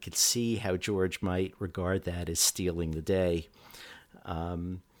be. I could see how George might regard that as stealing the day.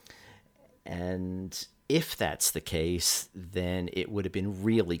 And if that's the case, then it would have been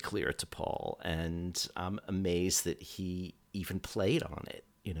really clear to Paul, and I'm amazed that he even played on it,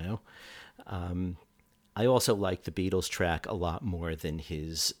 you know? I also like the Beatles track a lot more than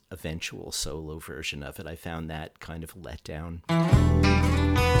his eventual solo version of it. I found that kind of let down.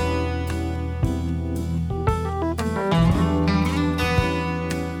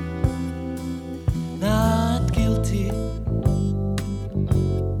 Not guilty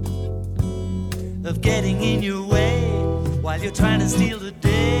of getting in your way while you're trying to steal the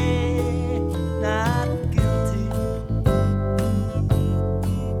day. Not guilty.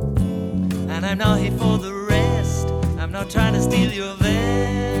 And I'm not here for the rest. I'm not trying to steal your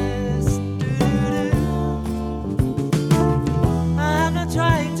vest. I'm not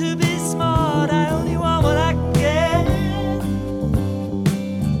trying to be smart. I only want what I can get.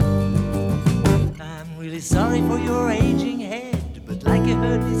 I'm really sorry for your aging head, but like you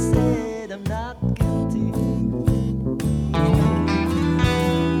heard me said, I'm not guilty.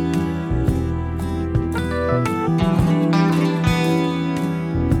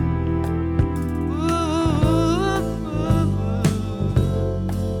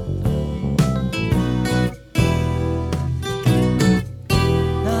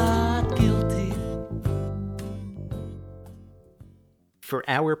 For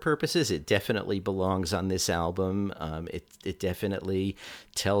our purposes, it definitely belongs on this album. It definitely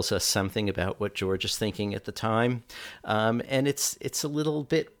tells us something about what George is thinking at the time. And it's a little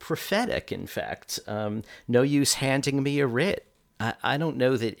bit prophetic, in fact. No use handing me a writ. I don't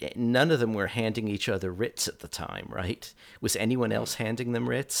know that none of them were handing each other writs at the time, right? Was anyone else handing them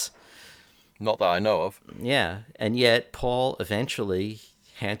writs? Not that I know of. Yeah, and yet Paul eventually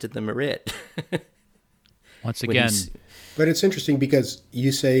handed them a writ. Once again... But it's interesting because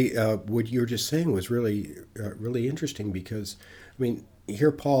you say what you were just saying was really interesting because, I mean,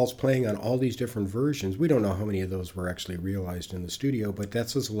 here Paul's playing on all these different versions. We don't know how many of those were actually realized in the studio, but that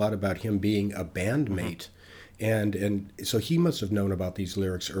says a lot about him being a bandmate. Mm-hmm. And so he must have known about these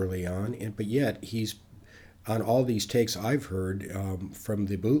lyrics early on, but yet he's on all these takes I've heard from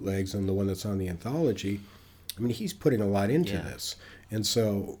the bootlegs and the one that's on the anthology. I mean, he's putting a lot into this. And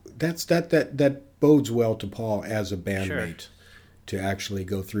so that bodes well to Paul as a bandmate to actually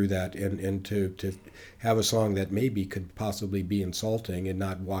go through that and to have a song that maybe could possibly be insulting and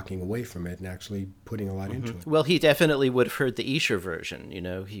not walking away from it and actually putting a lot into it. Well, he definitely would have heard the Esher version. You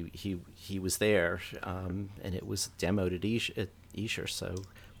know, he was there, and it was demoed at Esher, so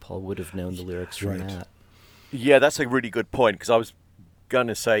Paul would have known the lyrics from that. Yeah, that's a really good point, because I was going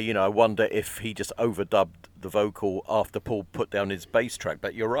to say, you know, I wonder if he just overdubbed the vocal after Paul put down his bass track,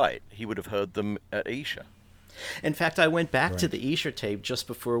 but you're right, he would have heard them at Esher. In fact, I went back to the Esher tape just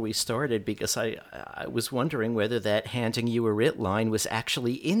before we started because I was wondering whether that handing you a writ line was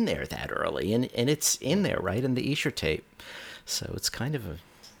actually in there that early, and it's in there, right, in the Esher tape. So it's kind of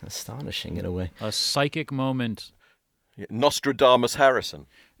astonishing in a way. A psychic moment. Nostradamus Harrison.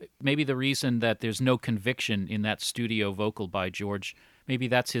 Maybe the reason that there's no conviction in that studio vocal by George, maybe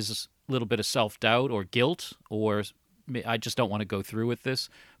that's his little bit of self-doubt or guilt, or I just don't want to go through with this.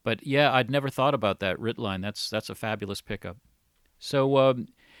 But yeah, I'd never thought about that writ line. That's a fabulous pickup. So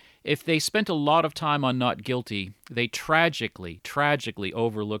if they spent a lot of time on Not Guilty, they tragically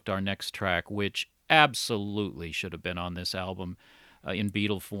overlooked our next track, which absolutely should have been on this album in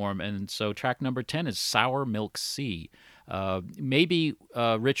Beatle form. And so track number 10 is Sour Milk Sea. Maybe,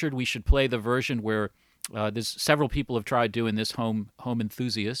 Richard, we should play the version where there's several people have tried doing this, home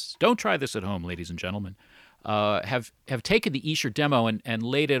enthusiasts. Don't try this at home, ladies and gentlemen. Have taken the Esher demo and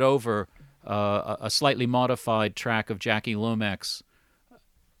laid it over a slightly modified track of Jackie Lomax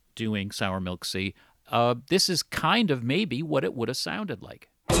doing Sour Milk Sea. This is kind of maybe what it would have sounded like.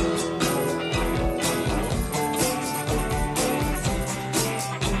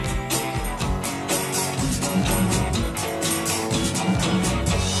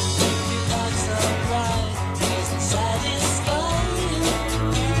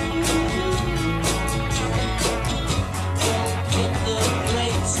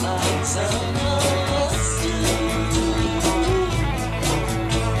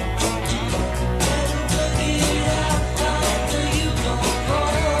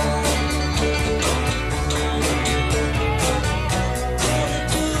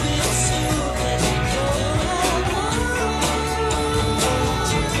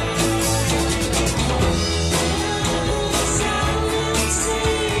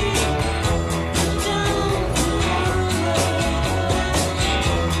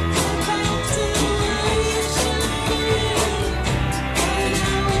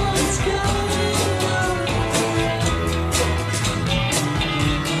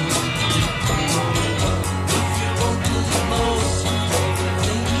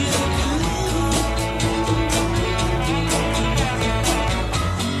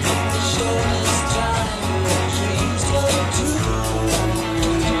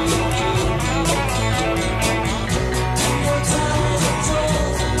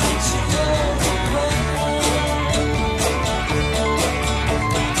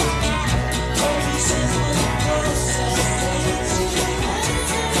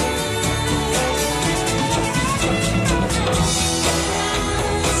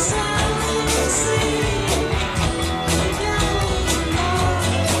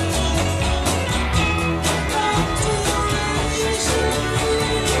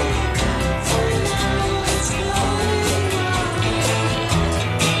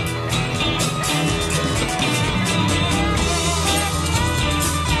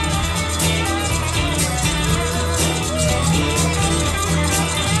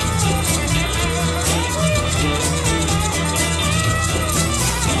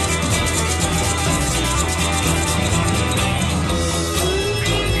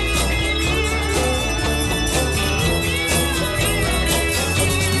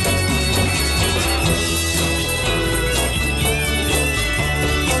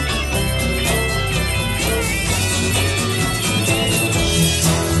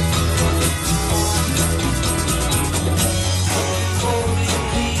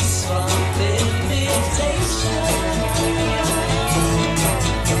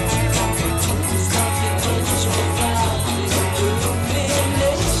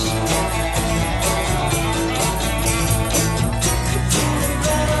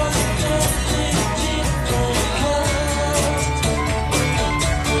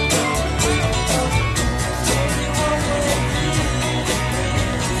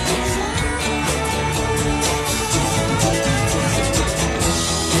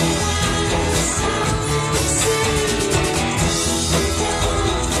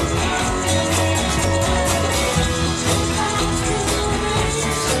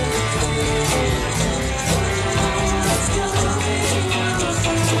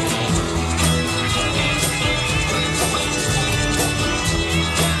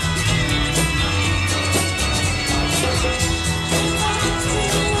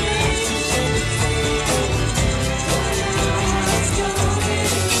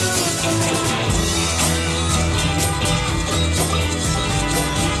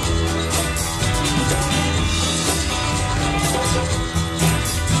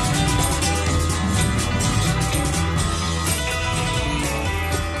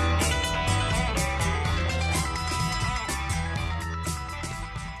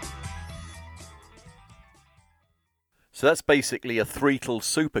 So that's basically a three-tall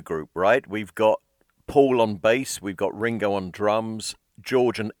supergroup, right? We've got Paul on bass, we've got Ringo on drums,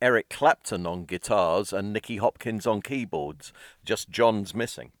 George and Eric Clapton on guitars, and Nicky Hopkins on keyboards. Just John's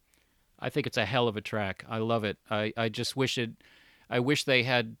missing. I think it's a hell of a track. I love it. I just wish it. I wish they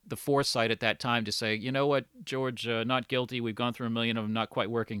had the foresight at that time to say, you know what, George, not guilty. We've gone through a million of them, not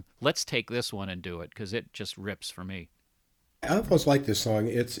quite working. Let's take this one and do it, because it just rips for me. I've always liked this song.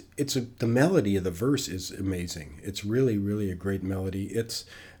 The melody of the verse is amazing. It's really, really a great melody. It's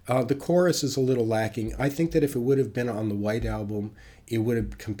the chorus is a little lacking. I think that if it would have been on the White Album, it would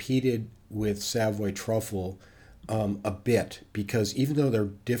have competed with Savoy Truffle a bit, because even though they're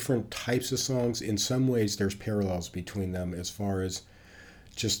different types of songs, in some ways there's parallels between them as far as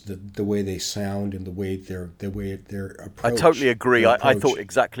just the way they sound and the way they're approached. I totally agree. I thought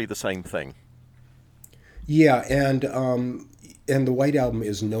exactly the same thing. Yeah, and the White Album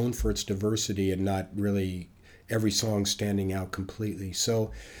is known for its diversity and not really every song standing out completely.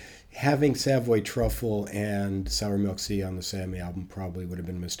 So having Savoy Truffle and Sour Milk Sea on the same album probably would have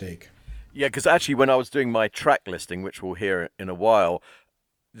been a mistake. Yeah, because actually when I was doing my track listing, which we'll hear in a while,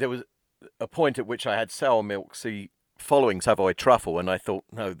 there was a point at which I had Sour Milk Sea following Savoy Truffle, and I thought,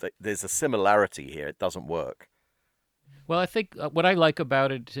 no, there's a similarity here. It doesn't work. Well, I think what I like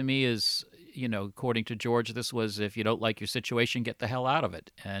about it, to me, is, you know, according to George, this was, if you don't like your situation, get the hell out of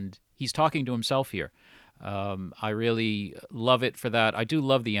it. And he's talking to himself here. I really love it for that. I do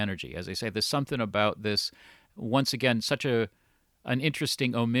love the energy. As I say, there's something about this, once again, such an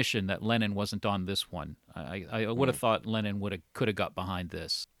interesting omission that Lennon wasn't on this one. I would have thought Lennon could have got behind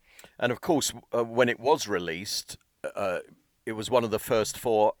this. And of course, when it was released, it was one of the first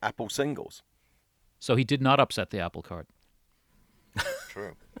 4 Apple singles. So he did not upset the apple cart.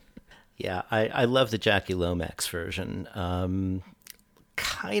 True. Yeah, I love the Jackie Lomax version.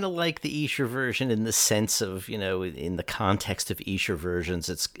 Kind of like the Esher version in the sense of, you know, in the context of Esher versions,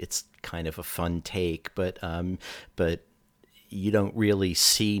 it's kind of a fun take, but you don't really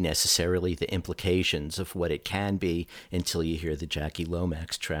see necessarily the implications of what it can be until you hear the Jackie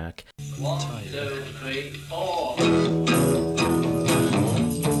Lomax track. 1, 2, 3, 4.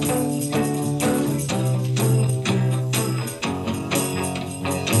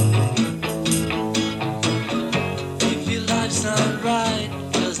 Not right,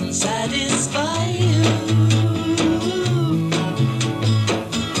 doesn't satisfy you.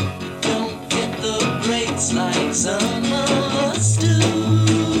 Don't get the breaks like some of us do.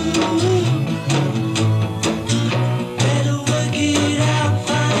 Better work it out,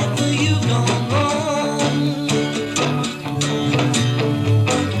 fight for you, gone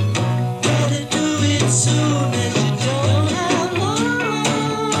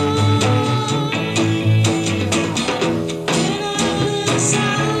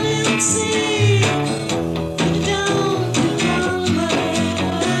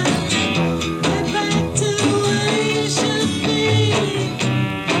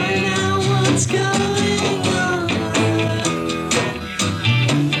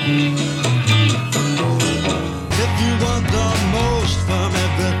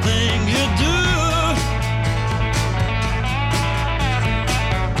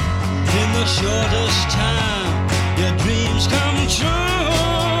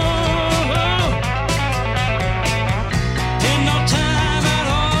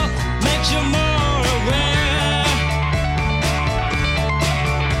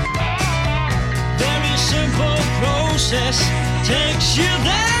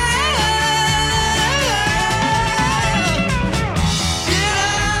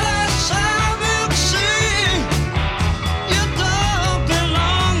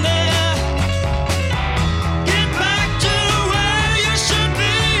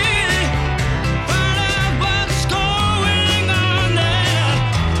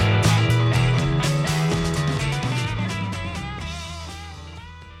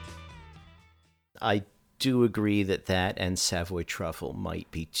do agree that and Savoy Truffle might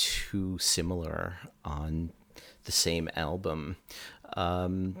be too similar on the same album.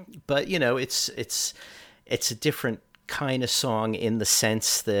 But, you know, it's a different kind of song in the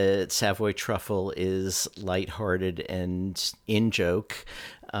sense that Savoy Truffle is lighthearted and in-joke,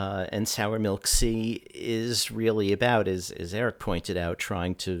 and Sour Milk Sea is really about, as Erik pointed out,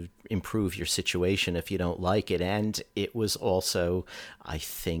 trying to improve your situation if you don't like it. And it was also, I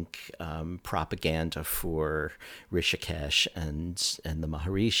think, propaganda for Rishikesh and the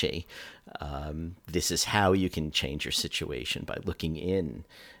Maharishi. This is how you can change your situation, by looking in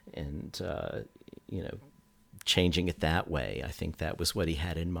and, you know, changing it that way. I think that was what he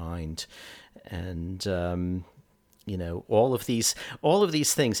had in mind. And, you know, all of these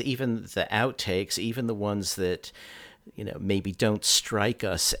things, even the outtakes, even the ones that, you know, maybe don't strike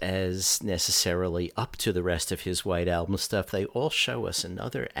us as necessarily up to the rest of his White Album stuff, they all show us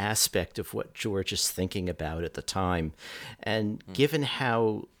another aspect of what George is thinking about at the time. And given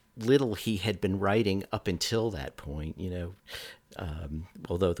how little he had been writing up until that point, you know,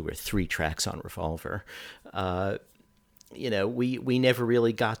 although there were 3 tracks on Revolver, you know, we never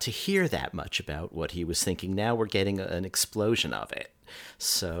really got to hear that much about what he was thinking. Now we're getting an explosion of it.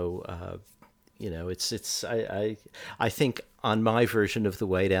 So, you know, I think on my version of the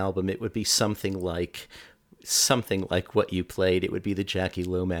White Album, it would be something like what you played. It would be the Jackie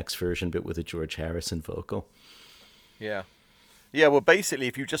Lomax version, but with a George Harrison vocal. Yeah. Yeah, well, basically,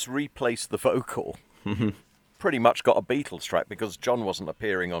 if you just replace the vocal, pretty much got a Beatles track, because John wasn't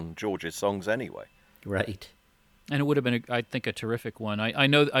appearing on George's songs anyway. Right. And it would have been, I think, a terrific one. I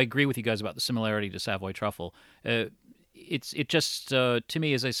know, I agree with you guys about the similarity to Savoy Truffle. It just, to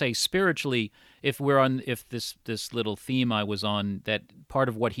me, as I say, spiritually, if this little theme I was on, that part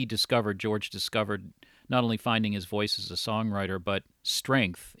of what he discovered, George discovered, not only finding his voice as a songwriter, but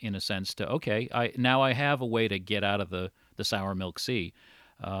strength, in a sense, to, okay, I have a way to get out of the Sour Milk Sea.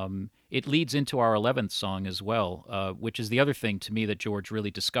 It leads into our 11th song as well, which is the other thing to me that George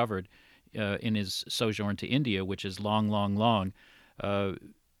really discovered in his sojourn to India, which is Long, Long, Long,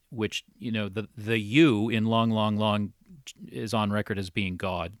 which, you know, the you in Long, Long, Long is on record as being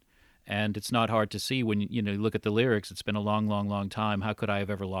God. And it's not hard to see when, you know, you look at the lyrics, it's been a long, long, long time. How could I have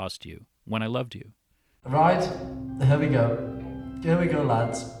ever lost you when I loved you? Right, here we go. Here we go,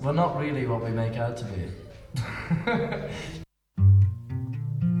 lads. We're not really what we make out to be.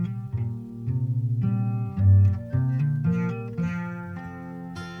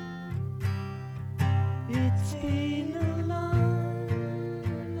 It's been a long,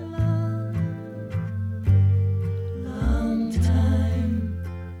 long, long time.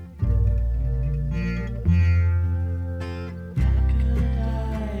 How could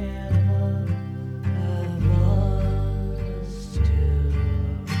I ever have lost you?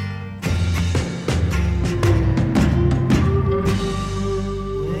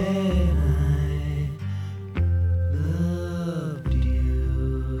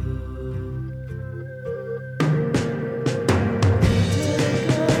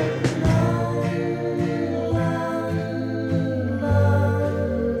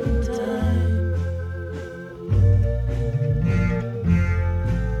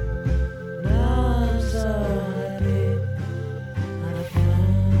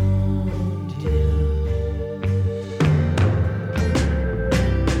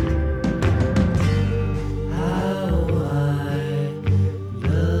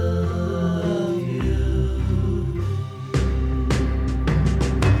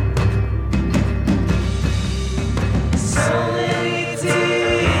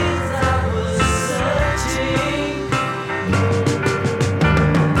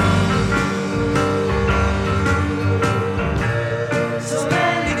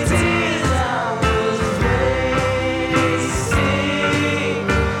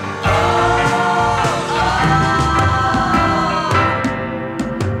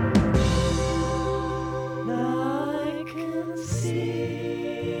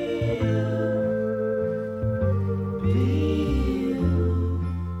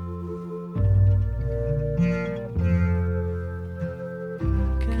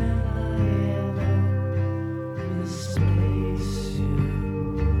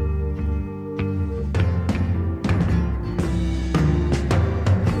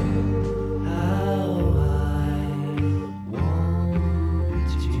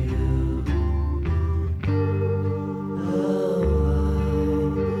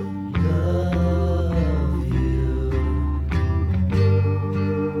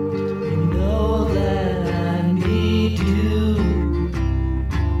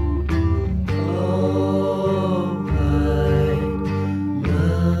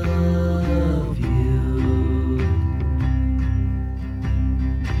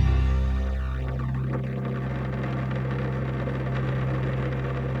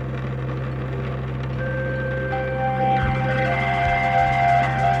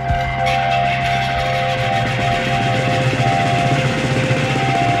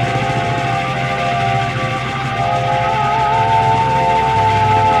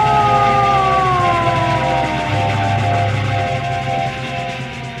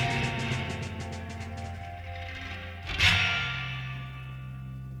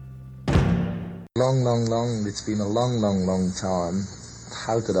 Long, long, long, it's been a long, long, long time.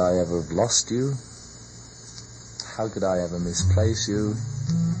 How could I ever have lost you? How could I ever misplace you?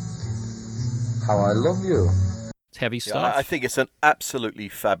 How I love you. It's heavy stuff. Yeah, I think it's an absolutely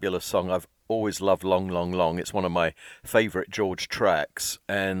fabulous song. I've always loved Long, Long, Long. It's one of my favourite George tracks.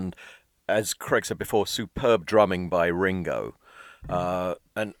 And as Craig said before, superb drumming by Ringo.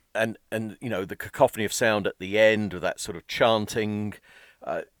 And you know, the cacophony of sound at the end with that sort of chanting.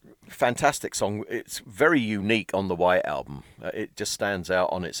 Fantastic song. It's very unique on the White Album. It just stands out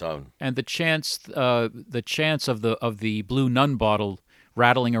on its own. And the chants of the blue nun bottle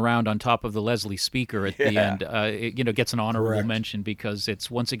rattling around on top of the Leslie speaker at the end, it gets an honorable mention because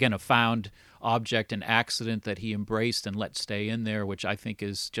it's once again a found object, an accident that he embraced and let stay in there, which I think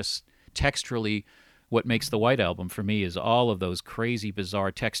is just texturally what makes the White Album for me, is all of those crazy,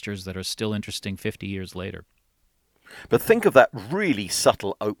 bizarre textures that are still interesting 50 years later. But think of that really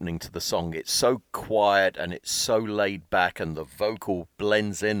subtle opening to the song. It's so quiet and it's so laid back, and the vocal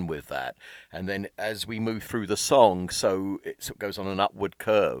blends in with that. And then as we move through the song, so it goes on an upward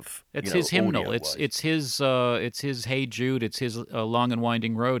curve. It's his hymnal. It's his Hey Jude. It's his Long and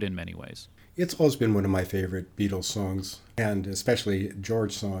Winding Road in many ways. It's always been one of my favorite Beatles songs, and especially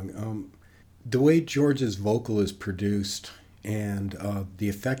George's song. The way George's vocal is produced and the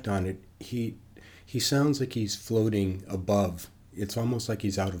effect on it, he sounds like he's floating above. It's almost like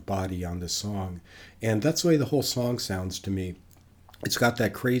he's out of body on this song. And that's the way the whole song sounds to me. It's got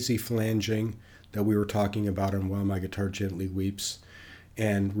that crazy flanging that we were talking about on While My Guitar Gently Weeps.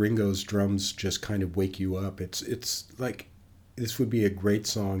 And Ringo's drums just kind of wake you up. It's like, this would be a great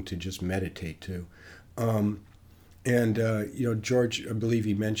song to just meditate to. George, I believe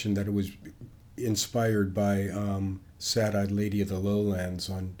he mentioned that it was inspired by Sad-Eyed Lady of the Lowlands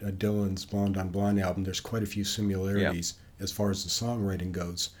on Dylan's Blonde on Blonde album. There's quite a few similarities as far as the songwriting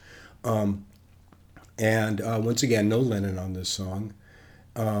goes. Once again, no Lennon on this song.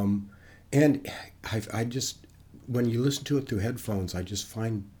 And I just, when you listen to it through headphones, I just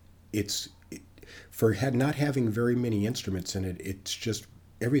find for not having very many instruments in it, it's just,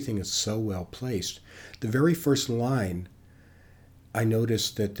 everything is so well placed. The very first line, I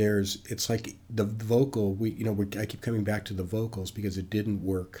noticed that it's like the vocal, I keep coming back to the vocals because it didn't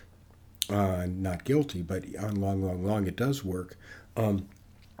work on Not Guilty, but on Long, Long, Long it does work. The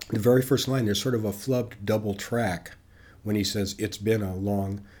very first line, there's sort of a flubbed double track when he says, it's been a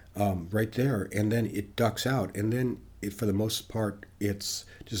long, right there, and then it ducks out, and then for the most part, it's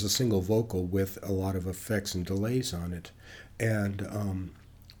just a single vocal with a lot of effects and delays on it. And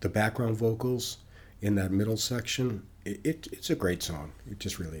the background vocals in that middle section, it's a great song. It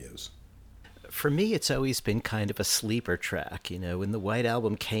just really is. For me, it's always been kind of a sleeper track. When the White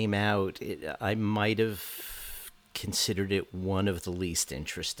Album came out, I might have considered it one of the least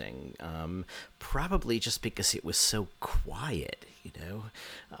interesting, probably just because it was so quiet.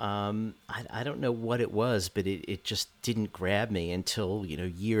 I don't know what it was, but it just didn't grab me until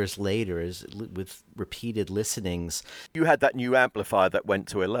years later, with repeated listenings. You had that new amplifier that went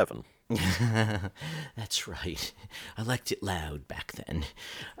to 11. That's right. I liked it loud back then.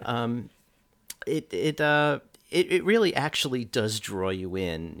 It really actually does draw you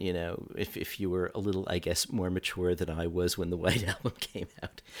in, if you were a little, I guess, more mature than I was when the White Album came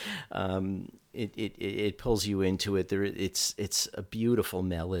out. It pulls you into it. It's a beautiful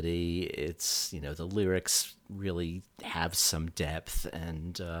melody. It's, the lyrics really have some depth,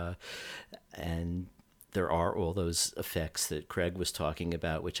 and there are all those effects that Craig was talking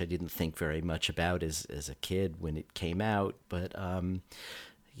about, which I didn't think very much about as a kid when it came out. But,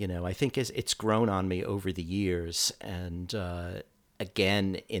 I think it's grown on me over the years. And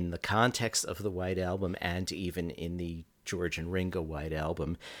again, in the context of the White Album and even in the George and Ringo White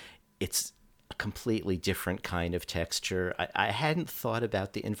Album, it's a completely different kind of texture. I hadn't thought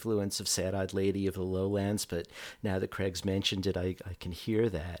about the influence of Sad-Eyed Lady of the Lowlands, but now that Craig's mentioned it, I can hear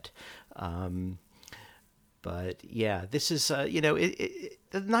that. But yeah, this is, the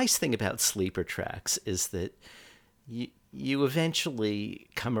nice thing about sleeper tracks is that you eventually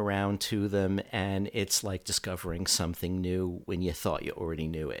come around to them, and it's like discovering something new when you thought you already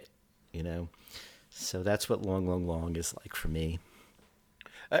knew it, So that's what Long, Long, Long is like for me.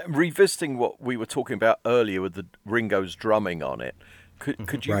 Revisiting what we were talking about earlier with the Ringo's drumming on it,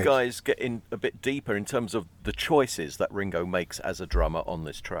 could you guys get in a bit deeper in terms of the choices that Ringo makes as a drummer on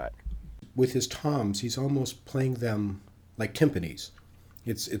this track? With his toms, he's almost playing them like timpanis.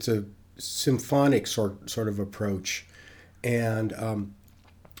 It's a symphonic sort of approach. And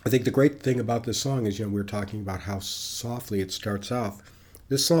I think the great thing about this song is, we were talking about how softly it starts off.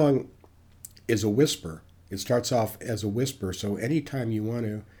 This song is a whisper. It starts off as a whisper, so anytime you want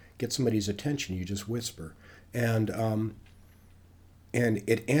to get somebody's attention, you just whisper. And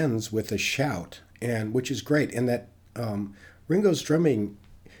it ends with a shout, and which is great. And that Ringo's drumming,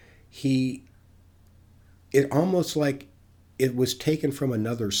 it almost like it was taken from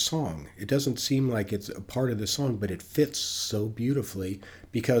another song. It doesn't seem like it's a part of the song, but it fits so beautifully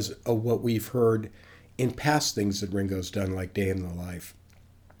because of what we've heard in past things that Ringo's done, like Day in the Life.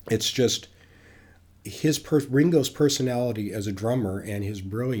 It's just Ringo's personality as a drummer and his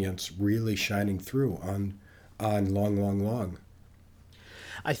brilliance really shining through on Long, Long, Long.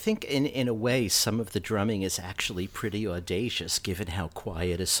 I think in a way some of the drumming is actually pretty audacious given how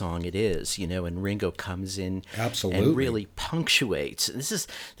quiet a song it is, and Ringo comes in and really punctuates. This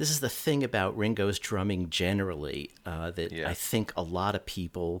is the thing about Ringo's drumming generally that I think a lot of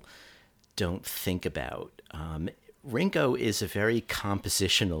people don't think about. Ringo is a very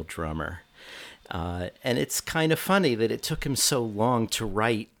compositional drummer, and it's kind of funny that it took him so long to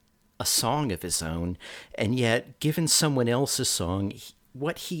write a song of his own, and yet given someone else's song,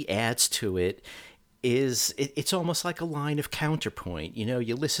 what he adds to it is it's almost like a line of counterpoint.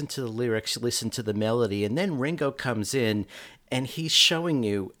 You listen to the lyrics, you listen to the melody, and then Ringo comes in and he's showing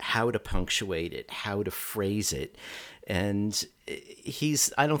you how to punctuate it, how to phrase it. And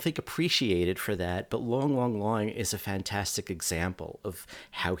he's, I don't think, appreciated for that, but Long, Long, Long is a fantastic example of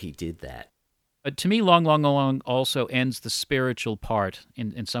how he did that. To me, Long, Long, Long also ends the spiritual part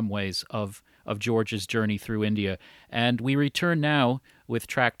in some ways of George's journey through India. And we return now with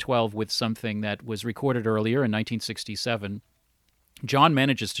track 12 with something that was recorded earlier in 1967. John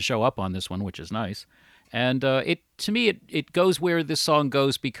manages to show up on this one, which is nice. And to me, it goes where this song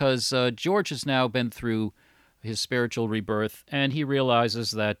goes because George has now been through his spiritual rebirth, and he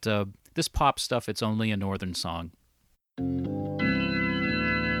realizes that this pop stuff, it's only a northern song.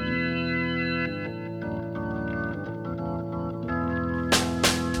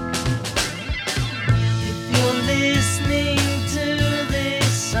 Listening to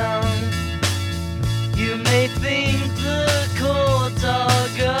this song, you may think the chords are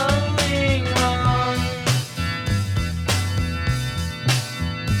going wrong,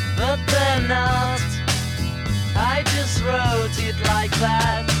 but they're not. I just wrote it like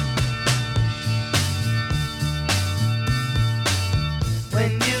that.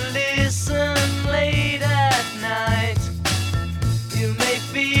 When you listen late at night, you may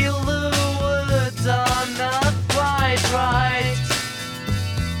feel the words are not quite right,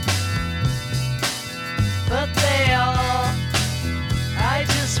 but they are. I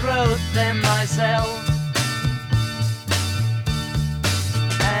just wrote them myself,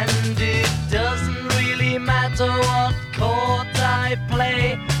 and it doesn't really matter what chords I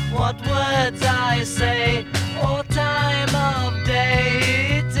play, what words I say, or time of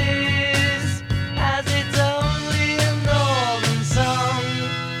day it is, as it's only a northern song.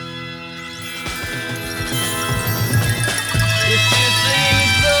 If you think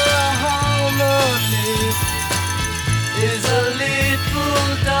the harmony is a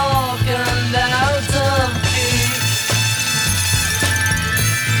little dark and out of key,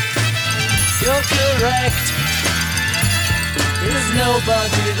 you're correct. There's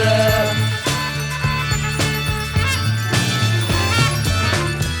nobody there.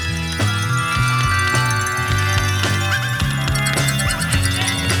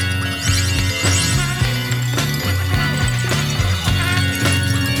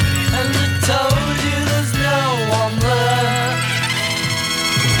 And I told you there's no one there.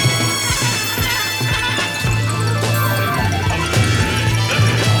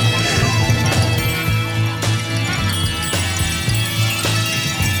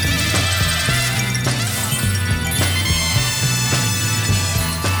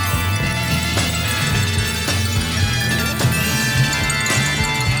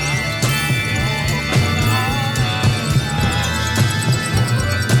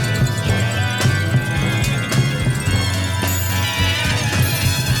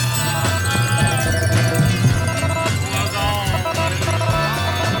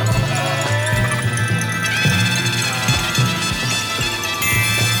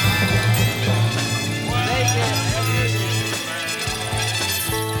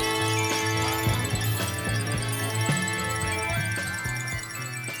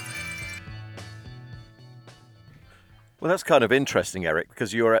 Well, that's kind of interesting, Eric,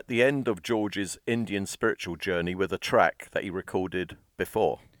 because you're at the end of George's Indian spiritual journey with a track that he recorded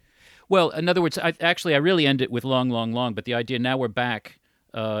before. Well, in other words, I really end it with Long, Long, Long, but the idea now we're back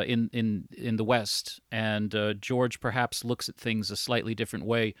in the West, and George perhaps looks at things a slightly different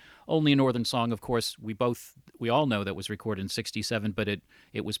way. Only a northern song, of course, we all know that was recorded in 1967, but it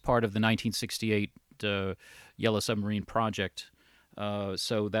was part of the 1968 Yellow Submarine project.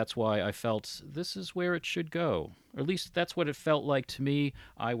 So that's why I felt this is where it should go. Or at least that's what it felt like to me.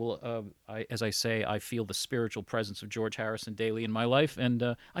 As I say, I feel the spiritual presence of George Harrison daily in my life,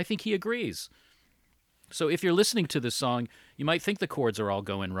 and I think he agrees. So if you're listening to this song, you might think the chords are all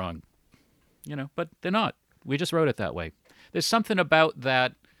going wrong, but they're not. We just wrote it that way. There's something about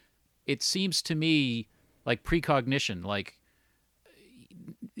that. It seems to me like precognition. Like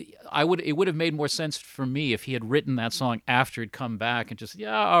it would have made more sense for me if he had written that song after he'd come back and just,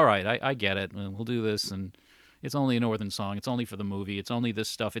 yeah, all right, I get it. We'll do this, and it's only a Northern song. It's only for the movie. It's only this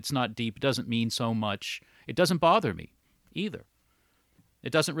stuff. It's not deep. It doesn't mean so much. It doesn't bother me either.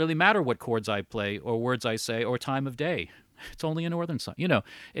 It doesn't really matter what chords I play or words I say or time of day. It's only a Northern song.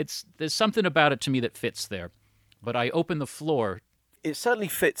 There's something about it to me that fits there. But I open the floor. It certainly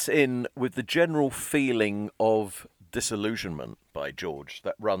fits in with the general feeling of disillusionment by George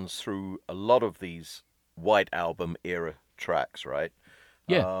that runs through a lot of these White Album era tracks, right?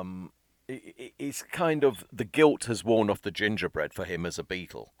 Yeah. It's kind of the guilt has worn off the gingerbread for him as a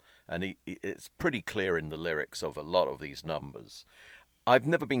Beatle. And it's pretty clear in the lyrics of a lot of these numbers. I've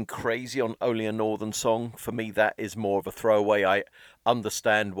never been crazy on Only a Northern Song. For me, that is more of a throwaway. I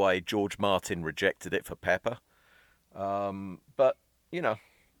understand why George Martin rejected it for Pepper. But,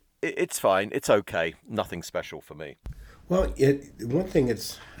 it's fine. It's okay. Nothing special for me. Well, one thing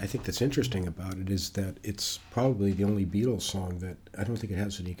I think that's interesting about it is that it's probably the only Beatles song that I don't think it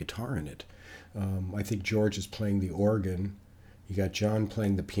has any guitar in it. I think George is playing the organ. You got John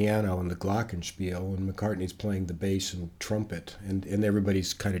playing the piano and the glockenspiel, and McCartney's playing the bass and trumpet, and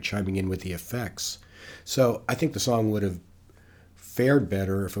everybody's kind of chiming in with the effects. So I think the song would have fared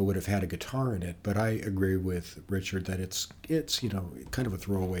better if it would have had a guitar in it. But I agree with Richard that it's kind of a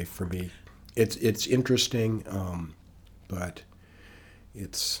throwaway for me. It's interesting, but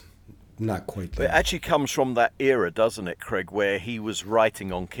it's not quite there. It actually comes from that era, doesn't it, Craig, where he was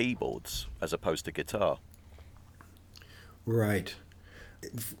writing on keyboards as opposed to guitar. Right.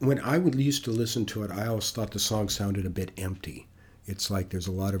 When I used to listen to it, I always thought the song sounded a bit empty. It's like there's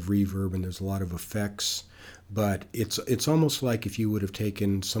a lot of reverb and there's a lot of effects, but it's almost like if you would have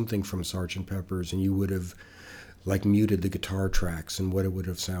taken something from Sgt. Pepper's and you would have like muted the guitar tracks and what it would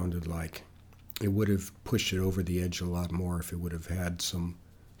have sounded like. It would have pushed it over the edge a lot more if it would have had some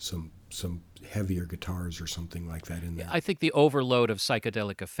heavier guitars or something like that in there. I think the overload of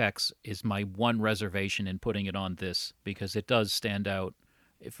psychedelic effects is my one reservation in putting it on this, because it does stand out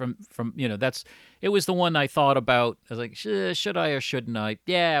from it was the one I thought about. I was like, should I or shouldn't I?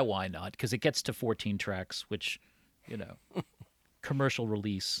 Yeah, why not? Because it gets to 14 tracks, which, commercial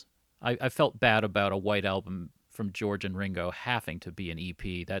release. I felt bad about a White Album from George and Ringo having to be an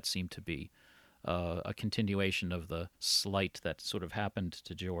EP. That seemed to be a continuation of the slight that sort of happened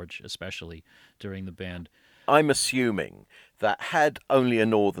to George, especially during the band. I'm assuming that had Only a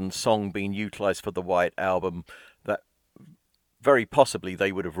Northern Song been utilised for the White Album, that very possibly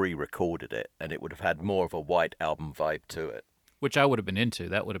they would have re-recorded it and it would have had more of a White Album vibe to it. Which I would have been into.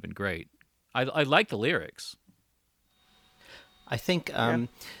 That would have been great. I like the lyrics. I think...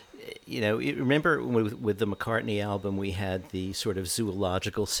 remember with the McCartney album, we had the sort of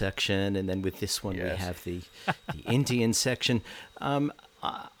zoological section, and then with this one, we have the Indian section. On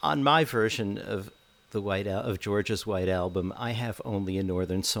my version of of George's White Album, I have Only a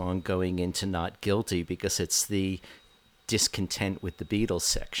Northern Song going into Not Guilty because it's the discontent with the Beatles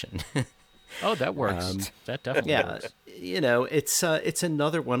section. Oh, that works. That definitely works. It's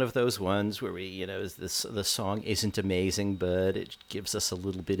another one of those ones where the song isn't amazing, but it gives us a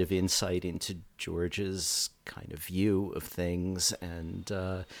little bit of insight into George's kind of view of things, and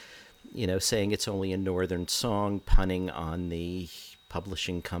saying it's only a Northern Song, punning on the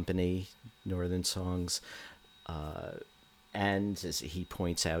publishing company, Northern Songs, and as he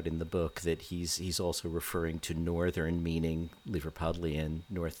points out in the book, that he's also referring to Northern, meaning Liverpudlian,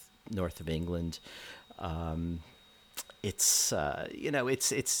 north of England. It's not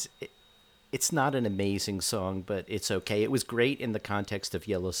an amazing song, but it's okay. It was great in the context of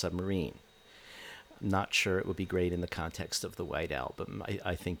Yellow Submarine. I'm not sure it would be great in the context of the White Album.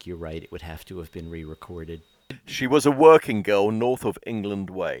 I think you're right. It would have to have been re-recorded. She was a working girl north of England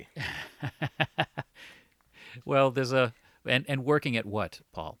way. Well, there's and working at what,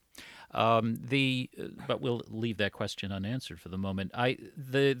 Paul? But we'll leave that question unanswered for the moment.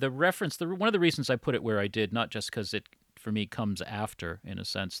 The reference, one of the reasons I put it where I did, not just because it, for me, comes after, in a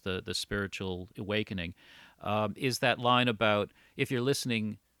sense, the spiritual awakening, is that line about if you're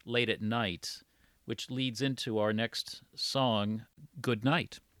listening late at night, which leads into our next song, Good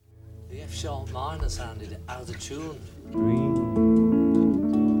Night. The F sharp minor sounded out of tune.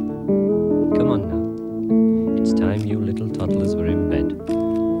 Come on now. It's time you little toddlers were in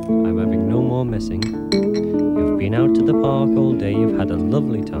more messing. You've been out to the park all day, you've had a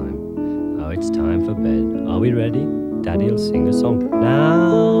lovely time. Now it's time for bed. Are we ready? Daddy'll sing a song.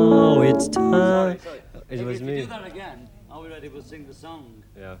 Now it's time. Sorry. It was if me. you do that again, are we ready? We'll sing the song.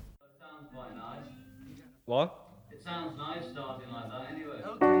 Yeah. That sounds quite nice. What? It sounds nice starting like that anyway.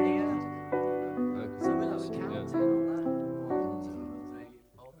 Okay, yeah. So we'll have a count on that. 1, 2,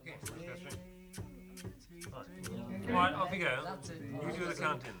 3, 4. Right, off you go. That's it. You do the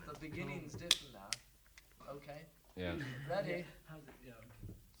counting. The beginning's different now. Okay. Yeah. Ready?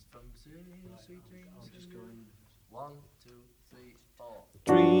 From sweet dreams. I'm just going 1, 2, 3, 4.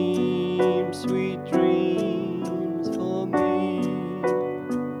 Dreams, sweet dreams for me.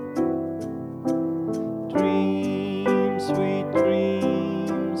 Dreams, sweet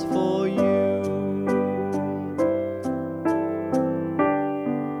dreams for you.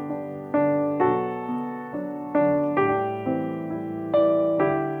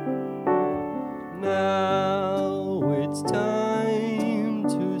 Now it's time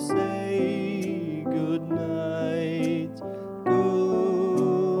to say good night.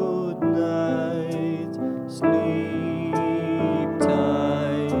 Good night. Sleep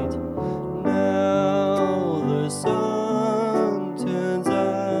tight. Now the sun turns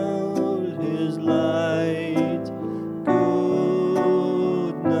out his light.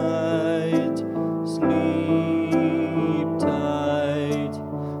 Good night. Sleep tight.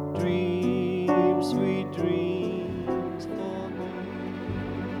 Dream sweet dreams for me.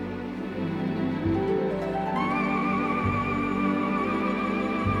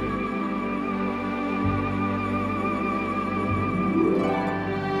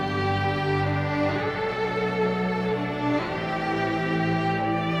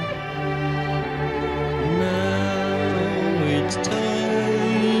 Now it's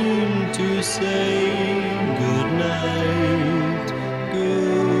time to say good night.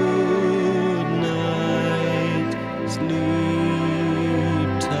 Good night. Sleep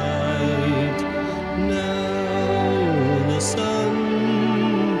tight. Now the sun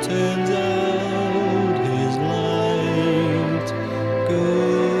turns out his light.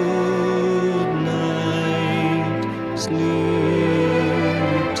 Good night. Sleep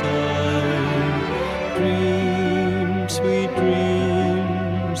tight. Dream sweet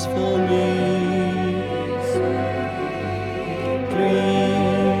dreams for me.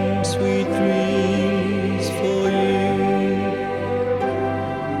 Dream sweet dreams for you.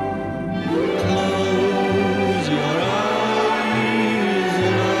 Close your eyes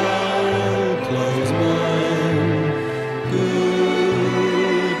and I'll close mine.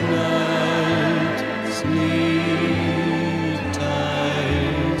 Good night. Sleep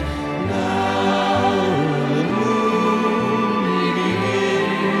tight. Now the moon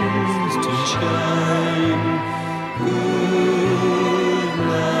begins to shine. Good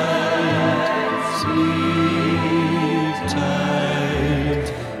night. Sleep tight.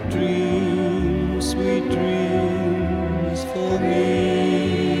 Dream sweet dreams for me.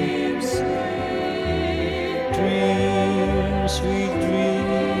 Dream sweet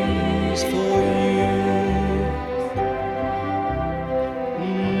dreams for you.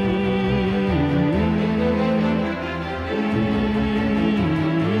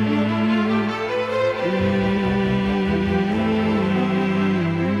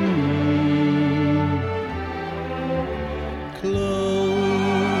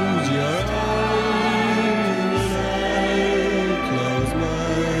 Close your eyes and I'll close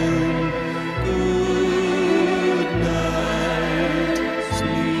mine. Good night.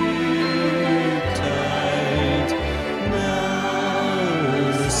 Sleep tight. Now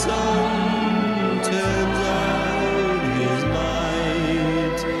the sun turns out his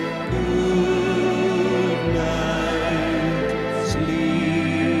light. Good night.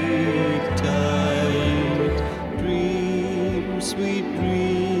 Sleep tight. Dream sweet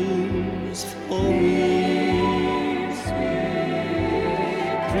dreams for me.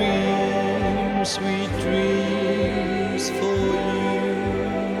 Dream sweet dreams for you.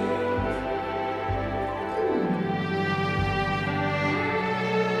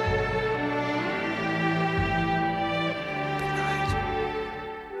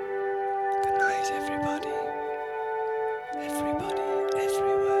 Good night, everybody. Everybody,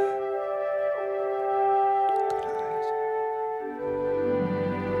 everywhere. Good night.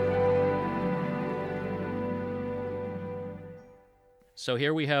 So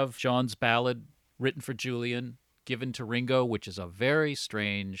here we have John's ballad written for Julian, given to Ringo, which is a very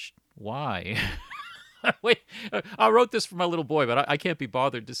strange why. Wait, I wrote this for my little boy, but I can't be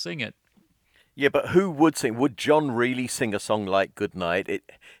bothered to sing it. Yeah, but who would sing? Would John really sing a song like Goodnight?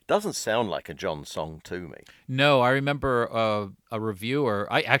 It doesn't sound like a John song to me. No, I remember a reviewer.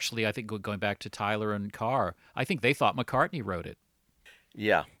 I think going back to Tyler and Carr, I think they thought McCartney wrote it.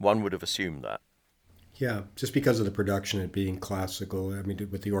 Yeah, one would have assumed that. Yeah, just because of the production, it being classical, I mean,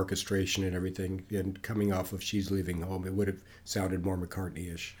 with the orchestration and everything, and coming off of She's Leaving Home, it would have sounded more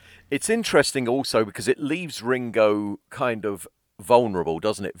McCartney-ish. It's interesting also because it leaves Ringo kind of vulnerable,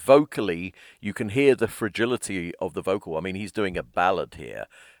 doesn't it? Vocally, you can hear the fragility of the vocal. I mean, he's doing a ballad here,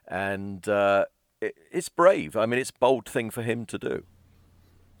 and it's brave. I mean, it's a bold thing for him to do.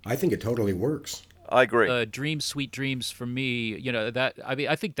 I think it totally works. I agree. Dreams, Sweet Dreams for me,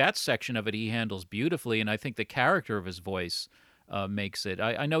 I think that section of it he handles beautifully, and I think the character of his voice makes it.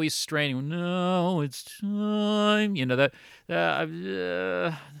 I know he's straining. No, it's time.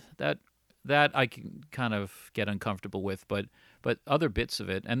 That I can kind of get uncomfortable with, but other bits of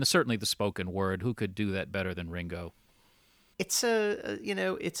it, and certainly the spoken word, who could do that better than Ringo? It's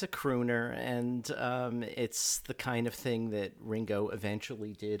it's a crooner, and it's the kind of thing that Ringo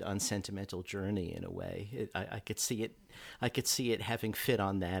eventually did on Sentimental Journey in a way. I could see it having fit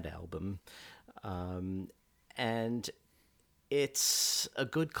on that album, and it's a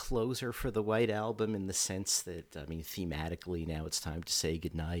good closer for the White Album in the sense that, I mean, thematically now it's time to say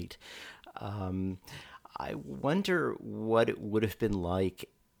goodnight. I wonder what it would have been like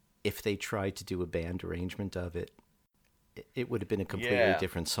if they tried to do a band arrangement of it. It would have been a completely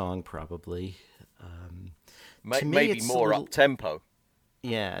different song, probably. Maybe more up-tempo.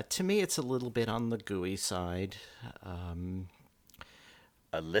 Yeah, to me it's a little bit on the gooey side.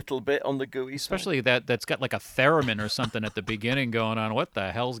 A little bit on the gooey side? Especially that's got like a theremin or something at the beginning going on. What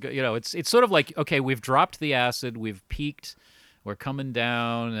the hell's it's sort of like, okay, we've dropped the acid, we've peaked, we're coming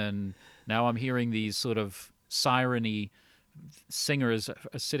down, and now I'm hearing these sort of siren-y singers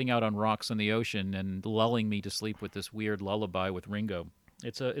sitting out on rocks in the ocean and lulling me to sleep with this weird lullaby with Ringo.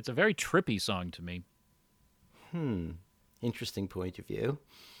 It's a very trippy song to me. Interesting point of view.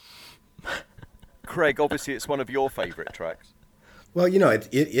 Craig, obviously it's one of your favorite tracks. Well,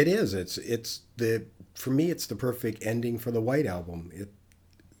 it is. For me, it's the perfect ending for the White Album.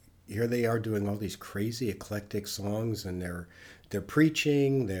 Here they are doing all these crazy eclectic songs, and they're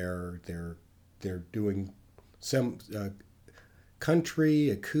preaching, they're doing some country,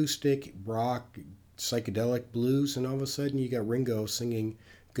 acoustic, rock, psychedelic blues, and all of a sudden you got Ringo singing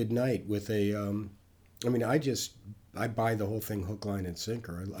Goodnight with I buy the whole thing hook, line, and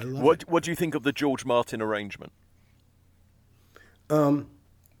sinker. I love it. What do you think of the George Martin arrangement?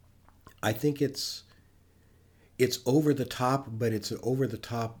 I think it's over the top, but it's over the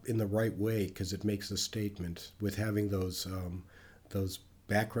top in the right way because it makes a statement with having those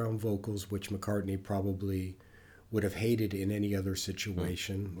background vocals, which McCartney probably would have hated in any other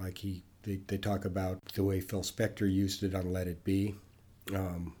situation. Like they talk about the way Phil Spector used it on Let It Be,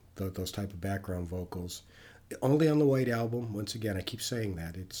 those type of background vocals. Only on the White Album, once again, I keep saying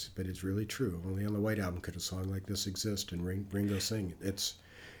that, but it's really true. Only on the White Album could a song like this exist and Ringo sing it.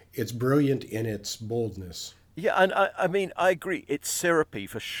 It's brilliant in its boldness. Yeah, and I mean, I agree. It's syrupy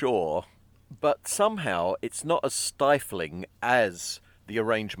for sure, but somehow it's not as stifling as the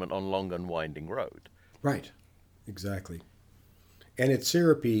arrangement on Long and Winding Road. Right, exactly. And it's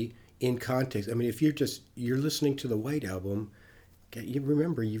syrupy in context. I mean, if you're listening to the White Album, you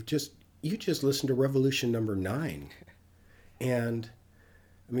remember you just listened to Revolution number 9. And,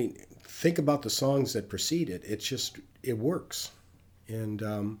 I mean, think about the songs that precede it. It works.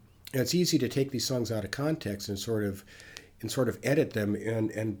 And it's easy to take these songs out of context and sort of edit them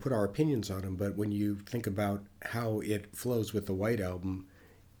and put our opinions on them. But when you think about how it flows with the White Album,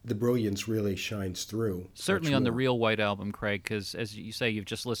 the brilliance really shines through. Certainly on the real White Album, Craig, because as you say, you've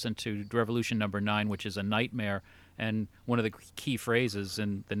just listened to Revolution number 9, which is a nightmare. And one of the key phrases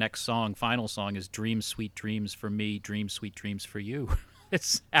in the next song, final song, is "Dream sweet dreams for me, dream sweet dreams for you."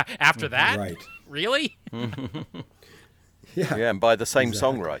 It's after that, right? Really? Yeah, and by the same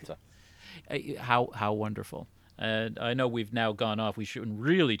songwriter. How wonderful! And I know we've now gone off. We shouldn't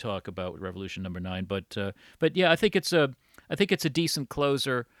really talk about Revolution number 9, but yeah, I think it's a decent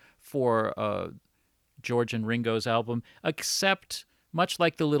closer for George and Ringo's album. Except, much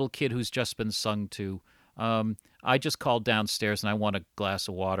like the little kid who's just been sung to. I just called downstairs and I want a glass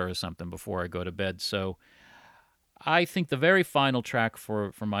of water or something before I go to bed. So I think the very final track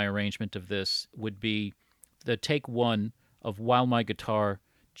for my arrangement of this would be the take 1 of While My Guitar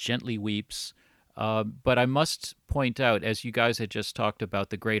Gently Weeps. But I must point out, as you guys had just talked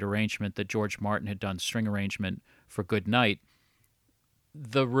about the great arrangement that George Martin had done, string arrangement for Good Night,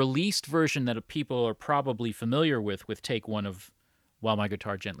 the released version that people are probably familiar with take 1 of While My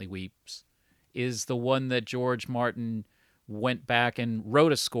Guitar Gently Weeps, is the one that George Martin went back and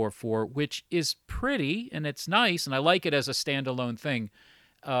wrote a score for, which is pretty and it's nice, and I like it as a standalone thing.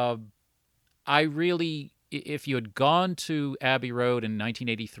 I really, if you had gone to Abbey Road in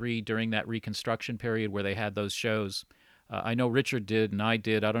 1983 during that reconstruction period where they had those shows, I know Richard did and I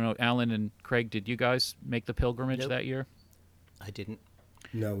did. I don't know, Allan and Craig, did you guys make the pilgrimage that year? I didn't.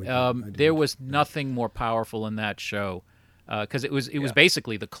 No, we didn't. There was nothing more powerful in that show because it was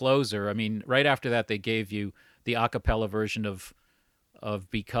basically the closer. I mean, right after that they gave you the a cappella version of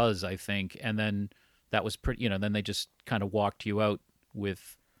Because, I think, and then that was pretty. Then they just kind of walked you out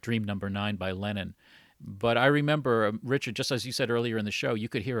with Dream Number 9 by Lennon. But I remember, Richard, just as you said earlier in the show, you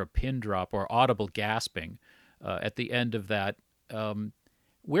could hear a pin drop or audible gasping at the end of that.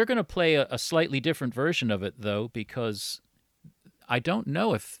 We're going to play a slightly different version of it, though, because I don't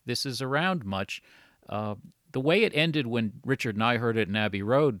know if this is around much. The way it ended when Richard and I heard it in Abbey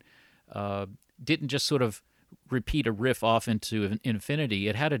Road didn't just sort of repeat a riff off into infinity.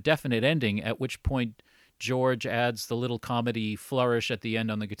 It had a definite ending, at which point George adds the little comedy flourish at the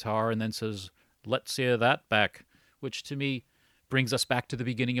end on the guitar and then says, "Let's hear that back," which to me brings us back to the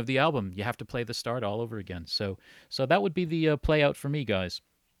beginning of the album. You have to play the start all over again. So that would be the play out for me, guys.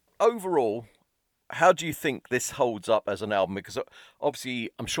 Overall, how do you think this holds up as an album? Because obviously,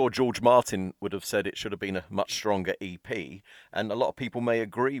 I'm sure George Martin would have said it should have been a much stronger EP, and a lot of people may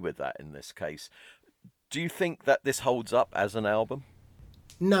agree with that in this case. Do you think that this holds up as an album?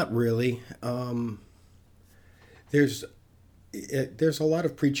 Not really. There's a lot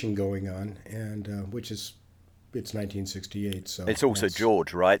of preaching going on, and it's 1968, so it's also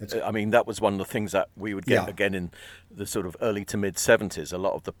George, right? I mean, that was one of the things that we would get again in the sort of early to mid 70s. A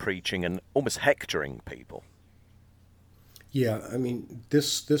lot of the preaching and almost hectoring people. Yeah, I mean,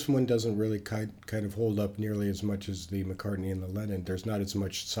 this one doesn't really kind of hold up nearly as much as the McCartney and the Lennon. There's not as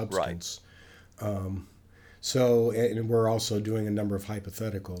much substance. Right. And we're also doing a number of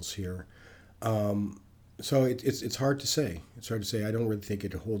hypotheticals here. So it's hard to say. It's hard to say. I don't really think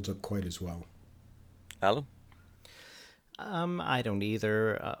it holds up quite as well. Allan? I don't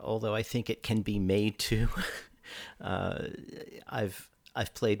either, although I think it can be made to.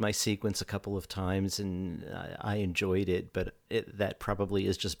 I've played my sequence a couple of times and I enjoyed it, but that probably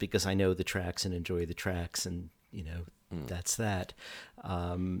is just because I know the tracks and enjoy the tracks, and that's that.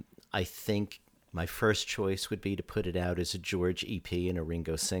 I think my first choice would be to put it out as a George EP and a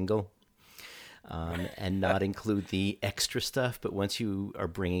Ringo single. And not include the extra stuff, but once you are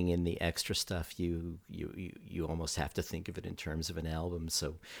bringing in the extra stuff, you almost have to think of it in terms of an album.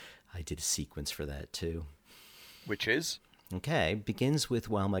 So I did a sequence for that too. Which is? Okay, begins with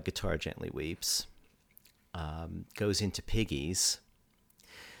While My Guitar Gently Weeps, goes into Piggies,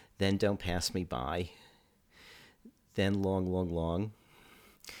 then Don't Pass Me By, then Long, Long, Long,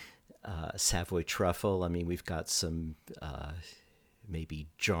 Savoy Truffle. I mean, we've got some maybe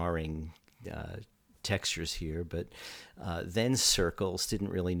jarring textures here, but then Circles, didn't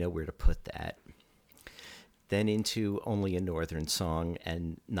really know where to put that. Then into Only a Northern Song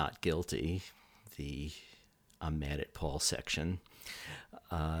and Not Guilty, the I'm Mad at Paul section.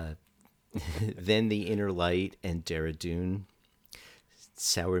 Then The Inner Light and Dehra Dun.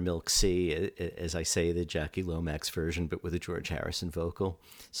 Sour Milk Sea, as I say, the Jackie Lomax version, but with a George Harrison vocal.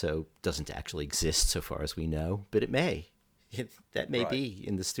 So doesn't actually exist so far as we know, but it may. That may be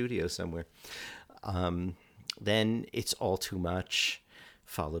in the studio somewhere. Then It's All Too Much,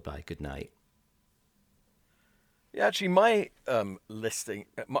 followed by Good Night. Yeah, actually, my listing,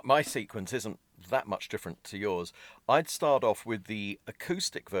 my sequence isn't that much different to yours. I'd start off with the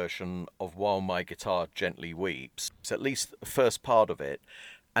acoustic version of While My Guitar Gently Weeps, so at least the first part of it,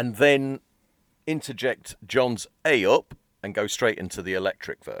 and then interject John's A up and go straight into the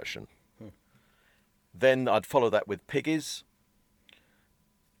electric version. Then I'd follow that with Piggies.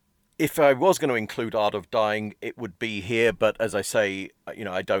 If I was going to include Art of Dying, it would be here, but as I say,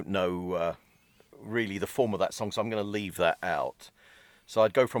 I don't know really the form of that song, so I'm going to leave that out. So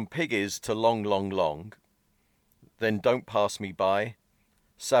I'd go from Piggies to Long, Long, Long, then Don't Pass Me By,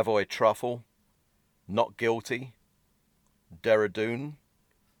 Savoy Truffle, Not Guilty, Dehra Dun,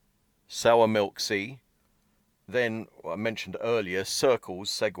 Sour Milk Sea, then, I mentioned earlier, Circles,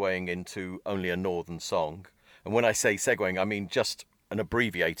 segueing into Only a Northern Song. And when I say segueing, I mean just an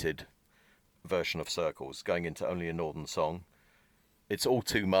abbreviated version of Circles, going into Only a Northern Song. It's All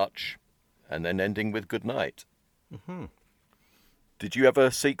Too Much, and then ending with Good Night. Mm-hmm. Did you have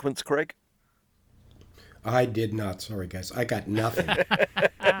a sequence, Craig? I did not. Sorry, guys. I got nothing.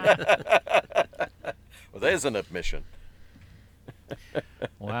 Well, there's an admission.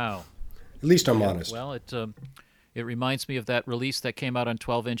 Wow. At least I'm honest. Well, It reminds me of that release that came out on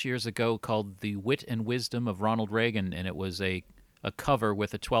 12-inch years ago called The Wit and Wisdom of Ronald Reagan, and it was a cover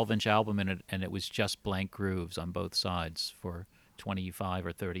with a 12-inch album in it, and it was just blank grooves on both sides for 25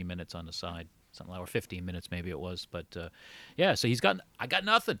 or 30 minutes on the side, something like, or 15 minutes maybe it was. But yeah, so I got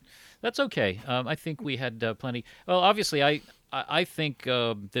nothing. That's okay. I think we had plenty. Well, obviously, I think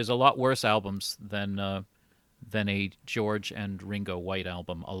there's a lot worse albums than a George and Ringo White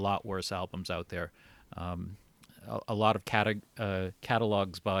album. A lot worse albums out there. A lot of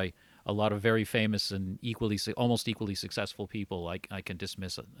catalogs by a lot of very famous and almost equally successful people. I can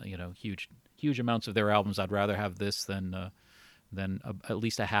dismiss huge amounts of their albums. I'd rather have this than at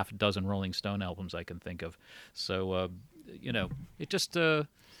least a half dozen Rolling Stone albums I can think of. So it just.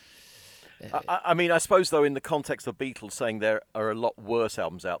 I mean, I suppose though, in the context of Beatles saying there are a lot worse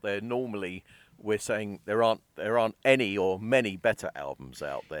albums out there, normally we're saying there aren't any or many better albums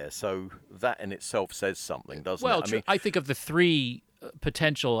out there. So that in itself says something, doesn't it? Well, I think of the three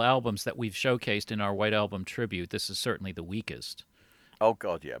potential albums that we've showcased in our White Album tribute, this is certainly the weakest. Oh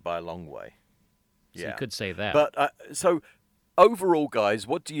God, yeah, by a long way. So you could say that. But so overall, guys,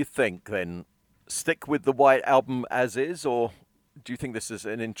 what do you think then? Stick with the White Album as is, or do you think this is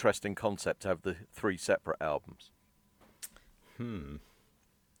an interesting concept to have the three separate albums? Can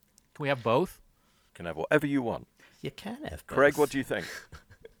we have both? Can have whatever you want. You can have both. Craig, what do you think?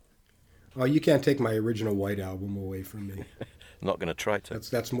 Oh, you can't take my original White Album away from me. I'm not going to try to.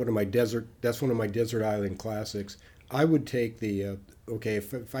 That's one of my desert island classics. I would take the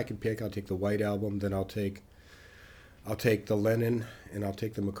if I could pick, I'll take the White Album. Then I'll take the Lennon and I'll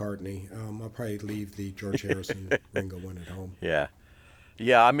take the McCartney. I'll probably leave the George Harrison Ringo one at home. Yeah.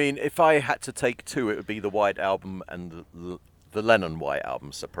 I mean, if I had to take two, it would be the White Album and the Lennon White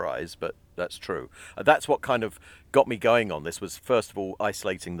Album. Surprise, but that's true. That's what kind of got me going on this. Was first of all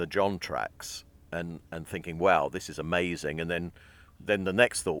isolating the John tracks and thinking, wow, this is amazing. And then the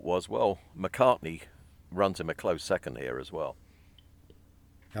next thought was, well, McCartney runs him a close second here as well.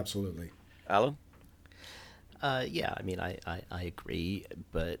 Absolutely. Alan? Yeah, I mean, I agree,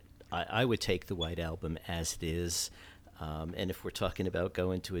 but I would take the White Album as it is. And if we're talking about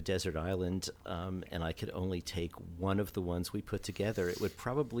going to a desert island and I could only take one of the ones we put together, it would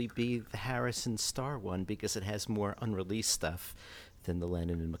probably be the Harrison Starr one because it has more unreleased stuff than the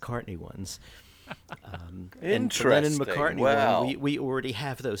Lennon and McCartney ones. Interesting. And the Lennon McCartney wow. one, we already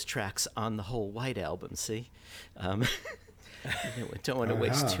have those tracks on the whole White Album, see? Don't want to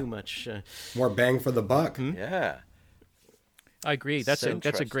waste too much. More bang for the buck. Yeah. I agree. That's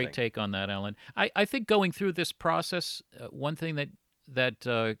a great take on that, Alan. I think going through this process, one thing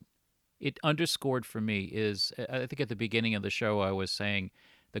that it underscored for me is, I think at the beginning of the show I was saying,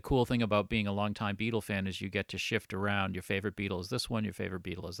 the cool thing about being a longtime Beatle fan is you get to shift around. Your favorite Beatle is this one, your favorite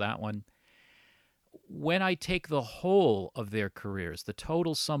Beatle is that one. When I take the whole of their careers, the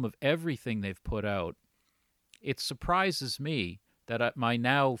total sum of everything they've put out, it surprises me that my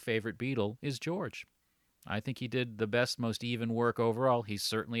now favorite Beatle is George. I think he did the best, most even work overall. He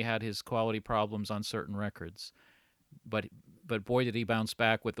certainly had his quality problems on certain records. But boy, did he bounce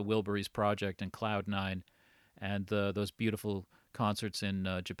back with the Wilburys Project and Cloud 9. And those beautiful concerts in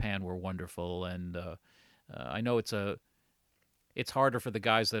Japan were wonderful. And I know it's harder for the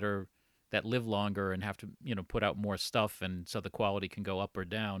guys that live longer and have to put out more stuff, and so the quality can go up or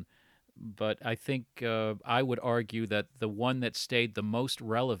down. But I think I would argue that the one that stayed the most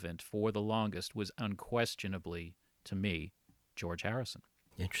relevant for the longest was unquestionably, to me, George Harrison.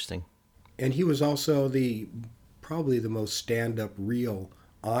 Interesting. And he was also probably the most stand-up, real,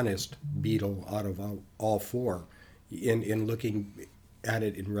 honest Beatle out of all four in looking at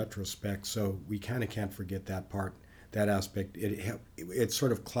it in retrospect. So we kind of can't forget that part, that aspect. It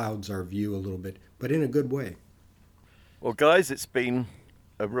sort of clouds our view a little bit, but in a good way. Well, guys, it's been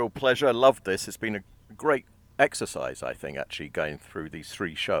a real pleasure. I loved this. It's been a great exercise, I think, actually going through these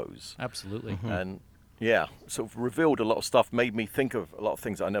three shows. Absolutely. Mm-hmm. And yeah, sort of revealed a lot of stuff, made me think of a lot of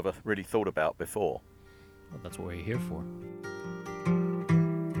things I never really thought about before. Well, that's what we're here for.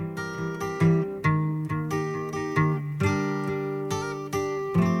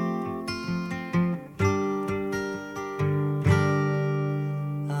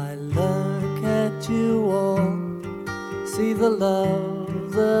 I look at you all, see the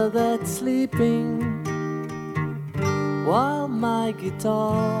lover that's sleeping, while my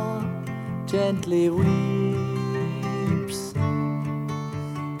guitar gently weeps.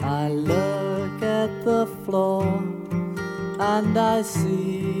 I look at the floor and I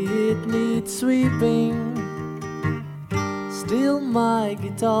see it needs sweeping. Still my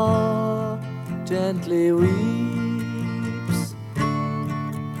guitar gently weeps.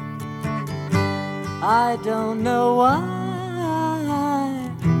 I don't know why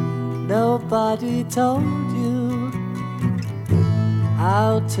nobody told you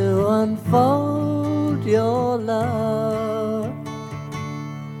how to unfold your love.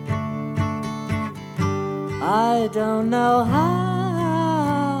 I don't know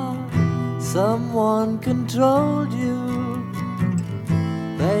how someone controlled you.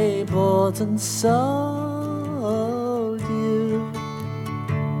 They bought and sold you.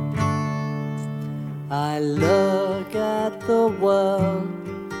 I look at the world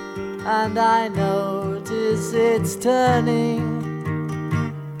and I notice it's turning,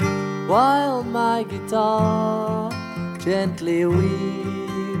 while my guitar gently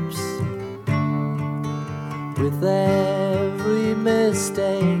weeps. With every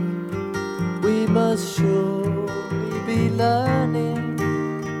mistake we must surely be learning.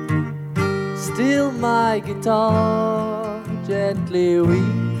 Still my guitar gently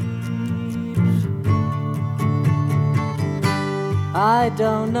weeps. I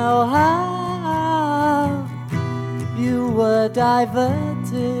don't know how you were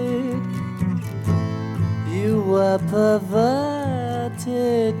diverted, you were perverted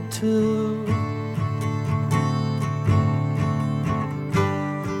too.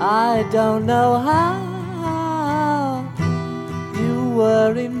 I don't know how you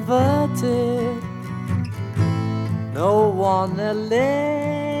were inverted, no one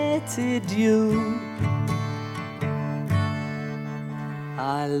elated you.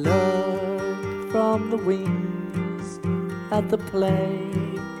 I look from the wings at the play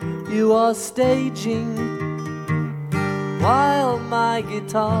you are staging, while my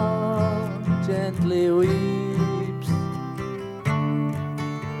guitar gently weeps.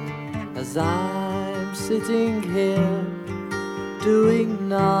 As I'm sitting here doing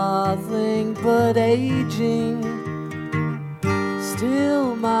nothing but aging,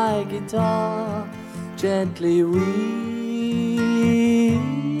 still my guitar gently weeps.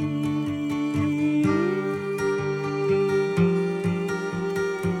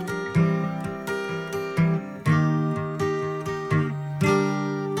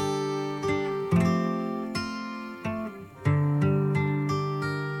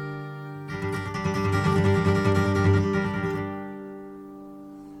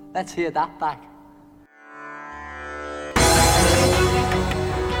 Let's hear that back.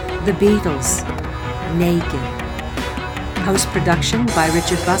 The Beatles, Naked. Post-production by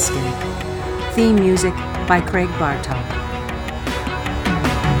Richard Buskin. Theme music by Craig Bartock.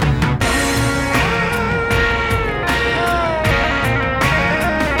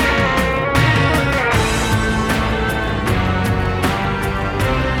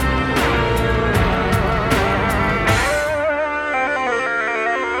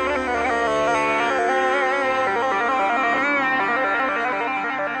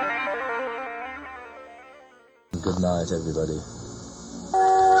 Good night, everybody.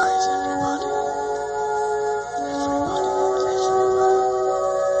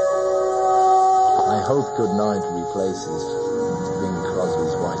 I hope Good Night replaces Bing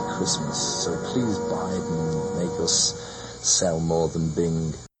Crosby's White Christmas, so please buy it and make us sell more than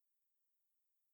Bing.